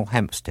of Hemel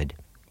Hempstead?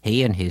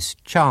 He and his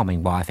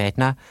charming wife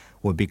Edna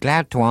would be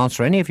glad to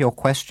answer any of your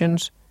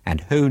questions,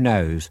 and who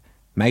knows,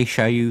 may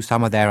show you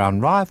some of their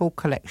unrivaled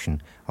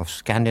collection of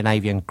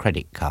Scandinavian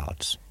credit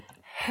cards.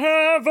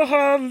 Have a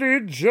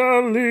holly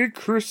jolly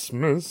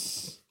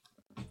Christmas.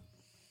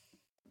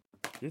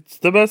 It's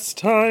the best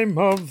time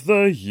of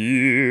the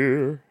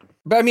year.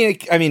 But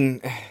I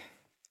mean,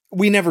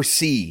 we never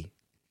see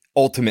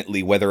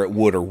ultimately whether it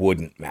would or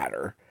wouldn't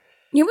matter.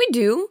 Yeah, we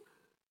do.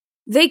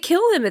 They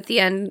kill him at the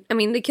end. I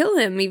mean, they kill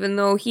him even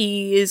though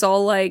he is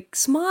all like,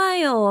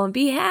 smile,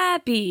 be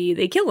happy.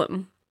 They kill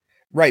him.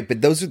 Right,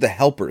 but those are the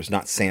helpers,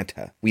 not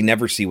Santa. We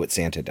never see what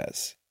Santa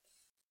does.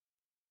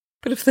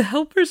 But if the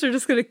helpers are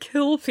just going to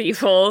kill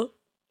people...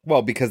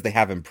 Well, because they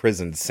have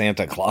imprisoned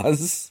Santa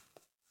Claus.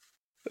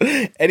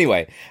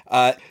 Anyway,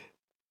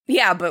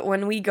 yeah, but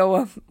when we go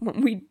up,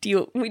 we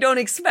don't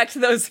expect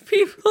those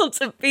people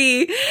to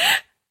be...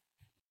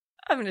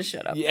 I'm going to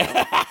shut up.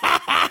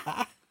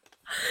 Yeah.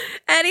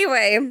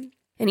 Anyway,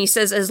 and he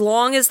says, as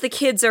long as the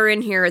kids are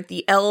in here,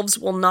 the elves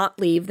will not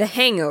leave the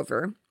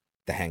hangover.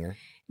 The hangar.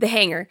 The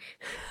hangar.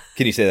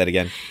 Can you say that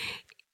again?